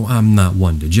 Now, I'm not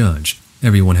one to judge.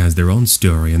 Everyone has their own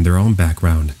story and their own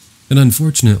background, and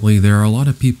unfortunately there are a lot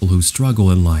of people who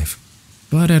struggle in life,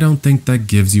 but I don't think that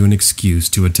gives you an excuse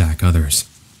to attack others.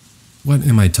 What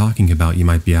am I talking about, you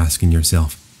might be asking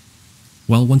yourself?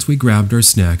 Well, once we grabbed our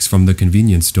snacks from the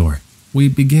convenience store, we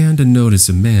began to notice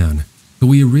a man who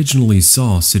we originally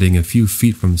saw sitting a few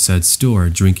feet from said store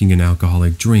drinking an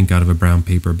alcoholic drink out of a brown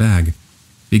paper bag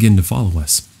begin to follow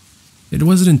us. It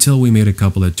wasn't until we made a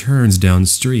couple of turns down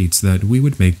streets that we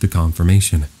would make the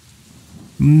confirmation.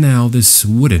 Now, this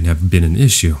wouldn't have been an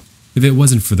issue if it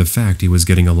wasn't for the fact he was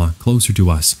getting a lot closer to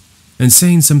us and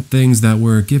saying some things that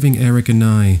were giving Eric and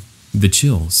I the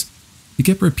chills. He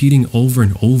kept repeating over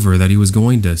and over that he was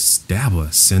going to stab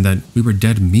us and that we were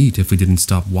dead meat if we didn't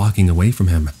stop walking away from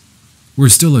him. We're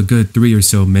still a good 3 or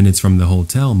so minutes from the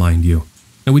hotel, mind you,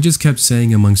 and we just kept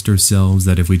saying amongst ourselves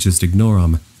that if we just ignore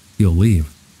him, he'll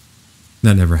leave.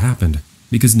 That never happened,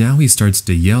 because now he starts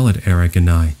to yell at Eric and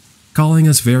I, calling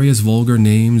us various vulgar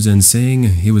names and saying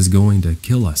he was going to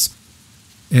kill us.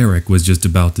 Eric was just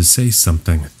about to say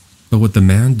something, but what the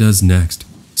man does next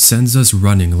sends us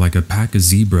running like a pack of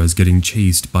zebras getting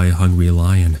chased by a hungry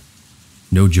lion.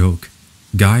 No joke.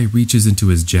 Guy reaches into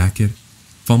his jacket,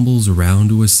 fumbles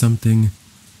around with something,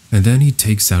 and then he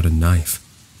takes out a knife.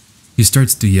 He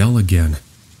starts to yell again,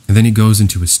 and then he goes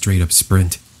into a straight-up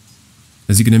sprint.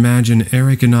 As you can imagine,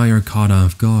 Eric and I are caught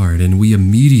off guard, and we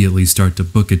immediately start to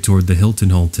book it toward the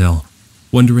Hilton Hotel,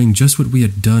 wondering just what we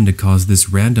had done to cause this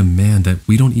random man that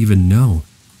we don't even know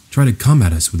try to come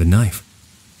at us with a knife.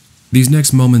 These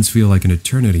next moments feel like an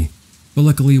eternity, but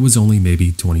luckily it was only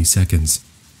maybe 20 seconds.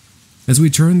 As we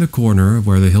turn the corner of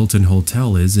where the Hilton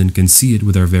Hotel is and can see it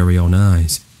with our very own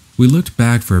eyes, we looked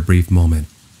back for a brief moment,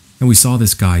 and we saw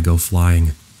this guy go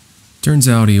flying. Turns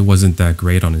out he wasn't that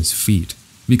great on his feet,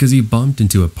 because he bumped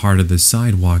into a part of the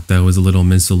sidewalk that was a little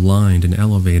misaligned and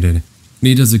elevated, and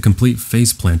he does a complete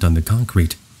faceplant on the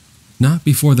concrete, not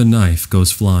before the knife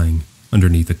goes flying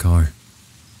underneath the car.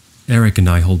 Eric and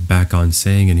I hold back on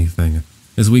saying anything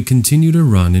as we continue to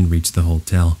run and reach the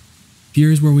hotel.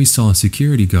 Here's where we saw a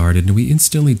security guard, and we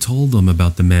instantly told them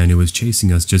about the man who was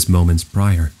chasing us just moments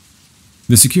prior.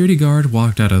 The security guard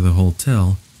walked out of the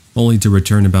hotel, only to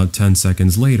return about 10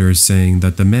 seconds later saying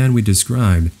that the man we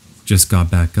described just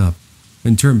got back up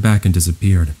and turned back and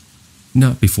disappeared,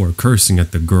 not before cursing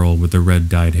at the girl with the red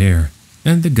dyed hair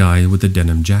and the guy with the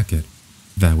denim jacket.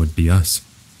 That would be us.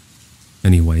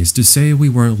 Anyways, to say we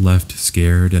weren't left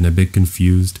scared and a bit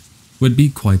confused would be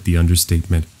quite the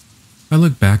understatement. I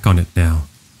look back on it now,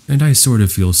 and I sort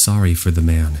of feel sorry for the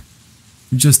man.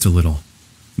 Just a little.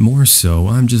 More so,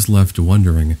 I'm just left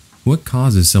wondering what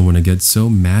causes someone to get so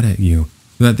mad at you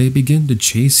that they begin to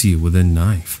chase you with a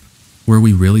knife. Were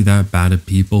we really that bad at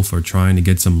people for trying to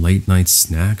get some late-night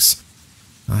snacks?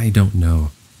 I don't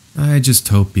know. I just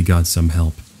hope he got some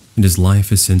help, and his life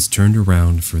has since turned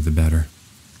around for the better.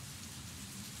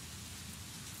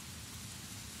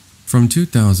 From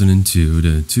 2002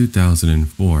 to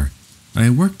 2004, I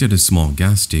worked at a small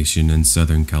gas station in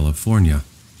Southern California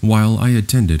while I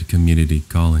attended community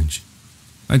college.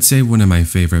 I'd say one of my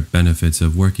favorite benefits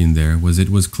of working there was it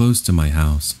was close to my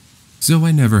house, so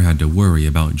I never had to worry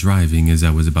about driving as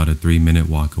I was about a 3-minute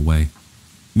walk away.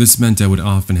 This meant I would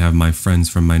often have my friends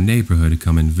from my neighborhood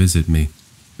come and visit me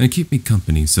and keep me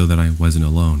company so that I wasn't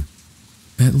alone.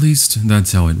 At least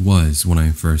that's how it was when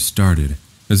I first started,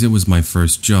 as it was my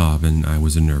first job and I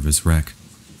was a nervous wreck.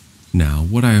 Now,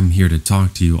 what I am here to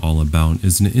talk to you all about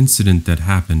is an incident that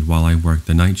happened while I worked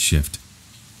the night shift.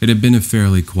 It had been a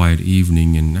fairly quiet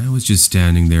evening and I was just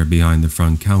standing there behind the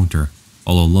front counter,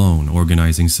 all alone,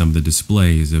 organizing some of the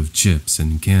displays of chips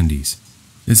and candies.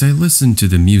 As I listened to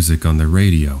the music on the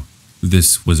radio,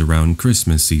 this was around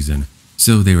Christmas season,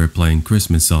 so they were playing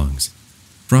Christmas songs.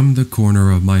 From the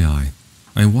corner of my eye,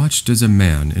 I watched as a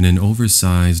man in an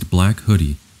oversized black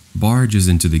hoodie barges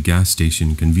into the gas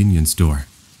station convenience store.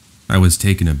 I was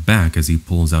taken aback as he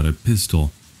pulls out a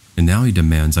pistol, and now he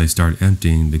demands I start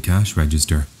emptying the cash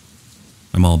register.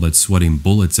 I'm all but sweating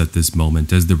bullets at this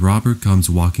moment as the robber comes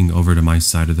walking over to my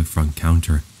side of the front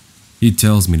counter. He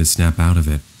tells me to snap out of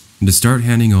it and to start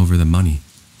handing over the money.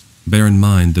 Bear in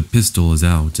mind the pistol is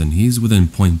out and he's within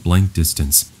point-blank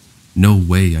distance. No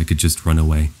way I could just run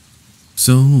away.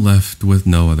 So, left with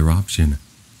no other option,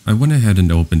 I went ahead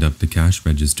and opened up the cash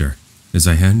register as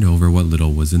I hand over what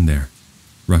little was in there.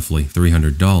 Roughly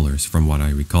 $300 from what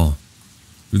I recall.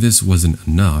 This wasn't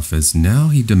enough as now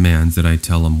he demands that I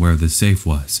tell him where the safe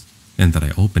was and that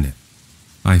I open it.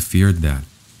 I feared that,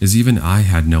 as even I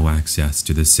had no access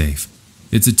to the safe.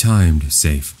 It's a timed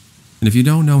safe, and if you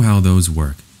don't know how those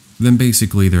work, then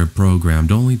basically they're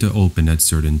programmed only to open at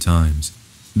certain times.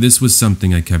 This was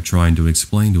something I kept trying to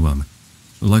explain to him.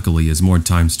 Luckily, as more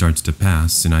time starts to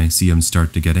pass and I see him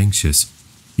start to get anxious,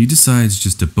 he decides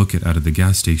just to book it out of the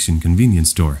gas station convenience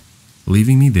store,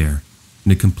 leaving me there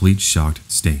in a complete shocked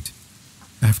state.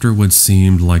 After what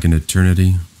seemed like an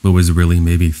eternity, but was really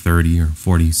maybe 30 or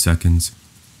 40 seconds,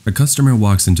 a customer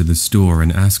walks into the store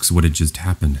and asks what had just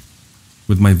happened.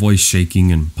 With my voice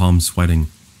shaking and palms sweating,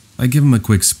 I give him a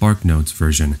quick Spark Notes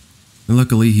version, and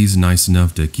luckily he's nice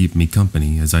enough to keep me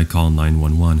company as I call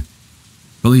 911.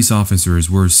 Police officers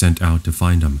were sent out to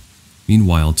find him.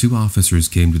 Meanwhile, 2 officers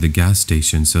came to the gas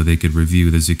station so they could review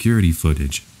the security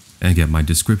footage and get my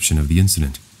description of the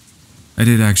incident. I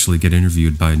did actually get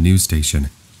interviewed by a news station,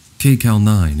 KCAL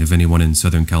 9 if anyone in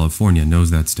Southern California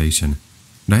knows that station,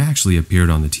 and I actually appeared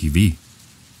on the TV.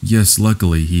 Yes,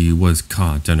 luckily he was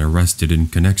caught and arrested in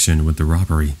connection with the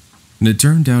robbery, and it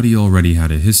turned out he already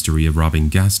had a history of robbing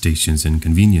gas stations and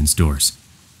convenience stores.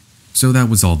 So that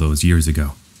was all those years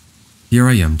ago. Here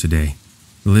I am today,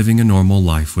 living a normal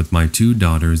life with my 2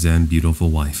 daughters and beautiful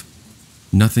wife.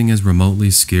 Nothing as remotely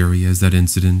scary as that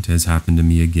incident has happened to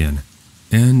me again,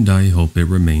 and I hope it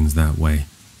remains that way,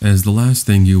 as the last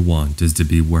thing you want is to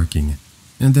be working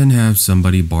and then have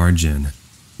somebody barge in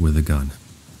with a gun.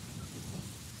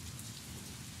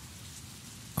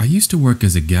 I used to work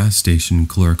as a gas station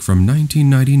clerk from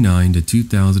 1999 to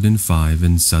 2005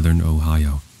 in southern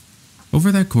Ohio.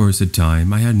 Over that course of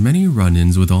time, I had many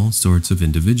run-ins with all sorts of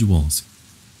individuals.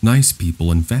 Nice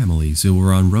people and families who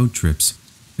were on road trips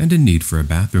and in need for a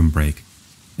bathroom break,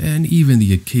 and even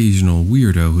the occasional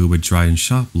weirdo who would try and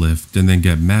shoplift and then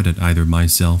get mad at either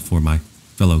myself or my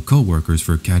fellow co-workers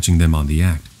for catching them on the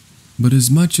act. But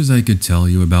as much as I could tell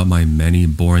you about my many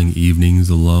boring evenings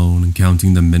alone,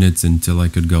 counting the minutes until I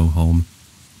could go home,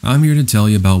 I'm here to tell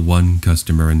you about one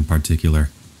customer in particular.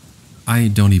 I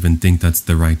don't even think that's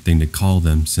the right thing to call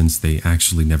them since they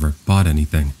actually never bought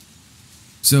anything.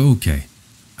 So okay,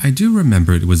 I do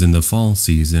remember it was in the fall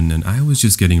season and I was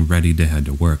just getting ready to head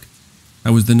to work. I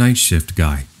was the night shift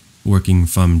guy, working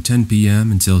from 10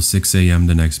 p.m. until 6 a.m.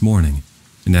 the next morning,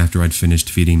 and after I'd finished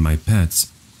feeding my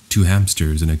pets, 2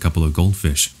 hamsters and a couple of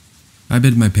goldfish, I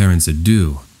bid my parents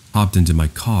adieu, hopped into my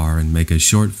car and make a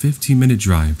short 15-minute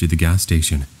drive to the gas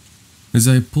station. As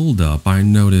I pulled up, I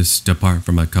noticed, apart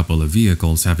from a couple of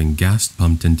vehicles having gas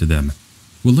pumped into them,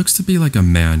 what looks to be like a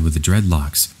man with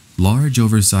dreadlocks, large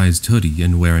oversized hoodie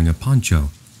and wearing a poncho,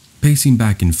 pacing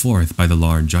back and forth by the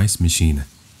large ice machine.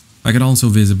 I could also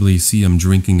visibly see him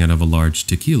drinking out of a large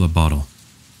tequila bottle.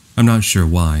 I'm not sure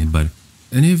why, but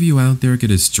any of you out there get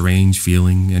a strange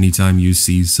feeling anytime you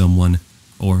see someone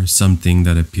or something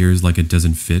that appears like it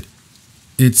doesn't fit?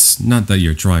 It's not that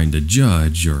you're trying to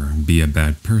judge or be a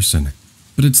bad person,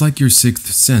 but it's like your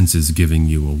 6th sense is giving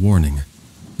you a warning.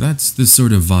 That's the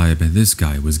sort of vibe this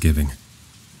guy was giving.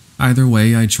 Either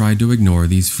way, I tried to ignore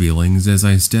these feelings as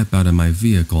I step out of my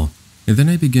vehicle, and then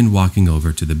I begin walking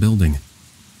over to the building.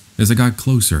 As I got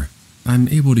closer, I'm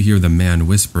able to hear the man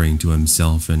whispering to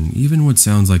himself and even what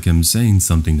sounds like him saying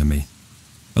something to me.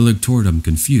 I look toward him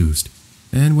confused,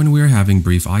 and when we're having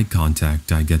brief eye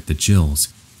contact, I get the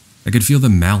chills. I could feel the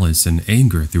malice and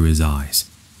anger through his eyes,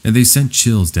 and they sent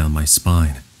chills down my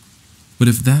spine. But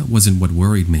if that wasn't what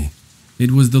worried me,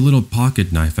 it was the little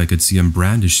pocket knife I could see him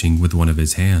brandishing with one of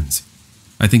his hands.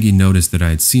 I think he noticed that I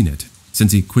had seen it,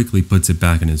 since he quickly puts it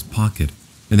back in his pocket,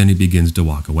 and then he begins to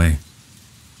walk away.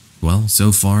 Well,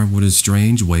 so far, what a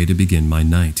strange way to begin my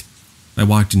night. I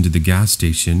walked into the gas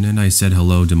station and I said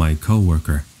hello to my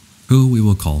co-worker, who we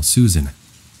will call Susan.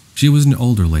 She was an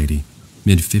older lady,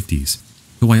 mid-50s,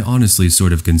 who I honestly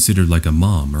sort of considered like a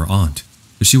mom or aunt.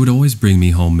 She would always bring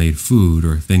me homemade food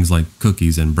or things like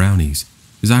cookies and brownies,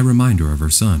 as a reminder of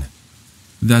her son.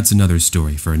 That's another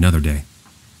story for another day.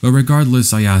 But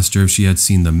regardless, I asked her if she had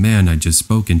seen the man I'd just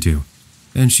spoken to,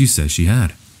 and she says she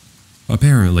had.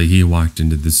 Apparently, he walked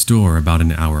into the store about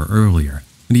an hour earlier,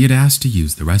 and he had asked to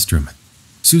use the restroom.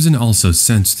 Susan also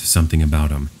sensed something about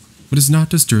him, but as not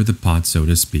to stir the pot, so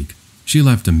to speak, she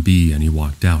left him be and he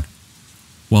walked out.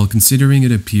 While considering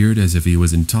it appeared as if he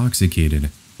was intoxicated,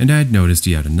 and I had noticed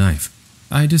he had a knife,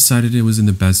 I decided it was in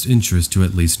the best interest to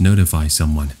at least notify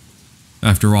someone.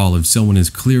 After all, if someone is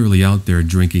clearly out there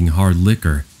drinking hard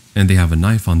liquor and they have a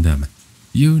knife on them,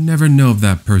 you never know if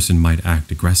that person might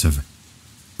act aggressive.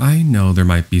 I know there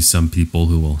might be some people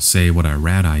who will say what a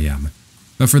rat I am,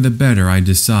 but for the better I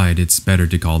decide it's better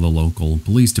to call the local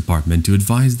police department to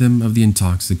advise them of the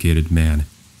intoxicated man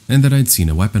and that I'd seen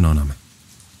a weapon on him.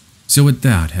 So with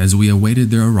that, as we awaited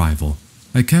their arrival,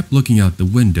 I kept looking out the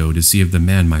window to see if the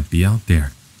man might be out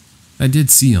there. I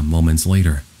did see him moments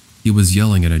later. He was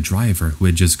yelling at a driver who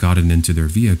had just gotten into their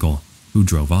vehicle, who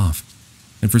drove off,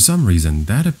 and for some reason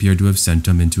that appeared to have sent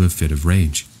him into a fit of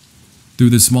rage. Through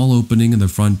the small opening in the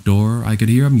front door, I could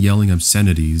hear him yelling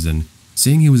obscenities and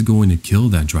saying he was going to kill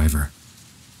that driver.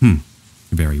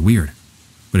 Very weird.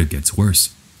 But it gets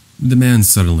worse. The man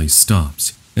suddenly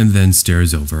stops and then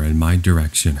stares over in my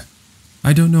direction.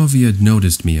 I don't know if he had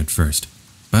noticed me at first,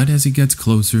 but as he gets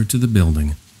closer to the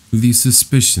building, these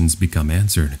suspicions become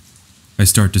answered. I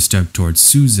start to step towards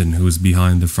Susan, who is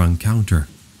behind the front counter,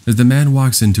 as the man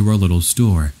walks into our little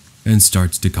store and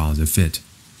starts to cause a fit.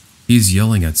 He's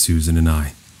yelling at Susan and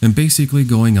I, and basically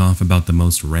going off about the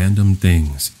most random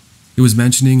things. He was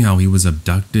mentioning how he was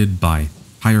abducted by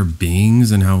higher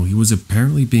beings and how he was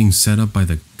apparently being set up by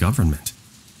the government.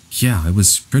 Yeah, it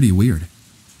was pretty weird.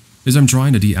 As I'm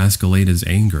trying to de-escalate his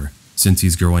anger, since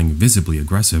he's growing visibly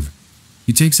aggressive.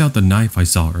 He takes out the knife I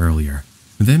saw earlier,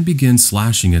 and then begins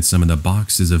slashing at some of the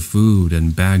boxes of food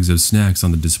and bags of snacks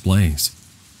on the displays.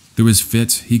 Through his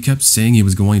fit, he kept saying he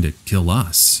was going to kill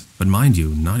us, but mind you,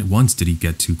 not once did he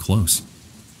get too close.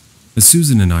 As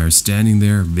Susan and I are standing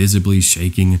there, visibly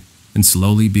shaking and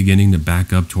slowly beginning to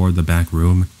back up toward the back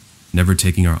room, never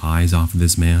taking our eyes off of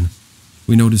this man,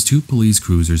 we notice 2 police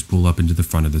cruisers pull up into the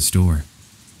front of the store.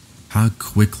 How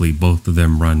quickly both of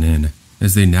them run in,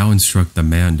 as they now instruct the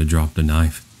man to drop the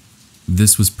knife.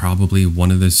 This was probably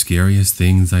one of the scariest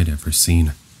things I'd ever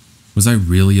seen. Was I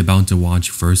really about to watch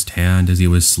firsthand as he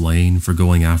was slain for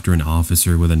going after an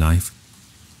officer with a knife?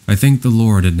 I think the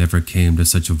Lord it never came to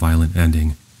such a violent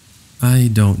ending. I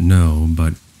don't know,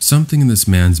 but something in this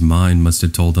man's mind must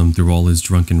have told him through all his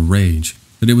drunken rage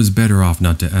that it was better off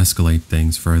not to escalate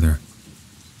things further.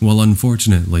 Well,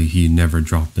 unfortunately, he never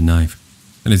dropped the knife,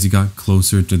 and as he got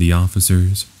closer to the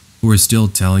officers, who were still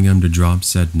telling him to drop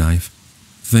said knife,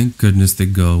 thank goodness they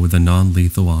go with a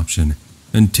non-lethal option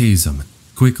and tase him,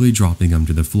 quickly dropping him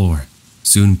to the floor,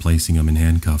 soon placing him in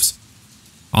handcuffs.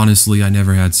 Honestly, I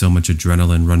never had so much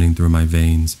adrenaline running through my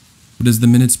veins, but as the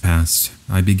minutes passed,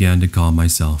 I began to calm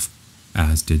myself,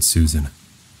 as did Susan.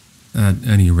 At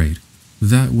any rate,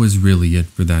 that was really it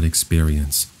for that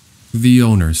experience. The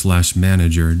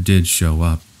owner/manager did show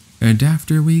up, and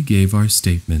after we gave our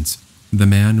statements, the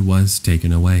man was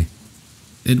taken away.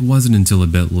 It wasn't until a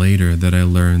bit later that I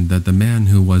learned that the man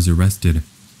who was arrested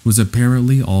was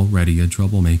apparently already a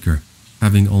troublemaker,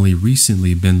 having only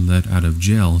recently been let out of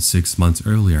jail 6 months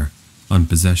earlier on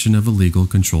possession of illegal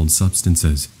controlled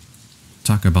substances.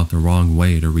 Talk about the wrong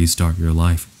way to restart your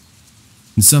life.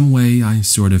 In some way, I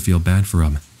sort of feel bad for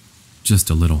him. Just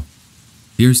a little.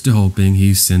 Here's to hoping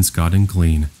he's since gotten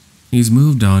clean. He's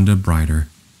moved on to brighter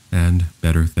and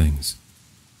better things.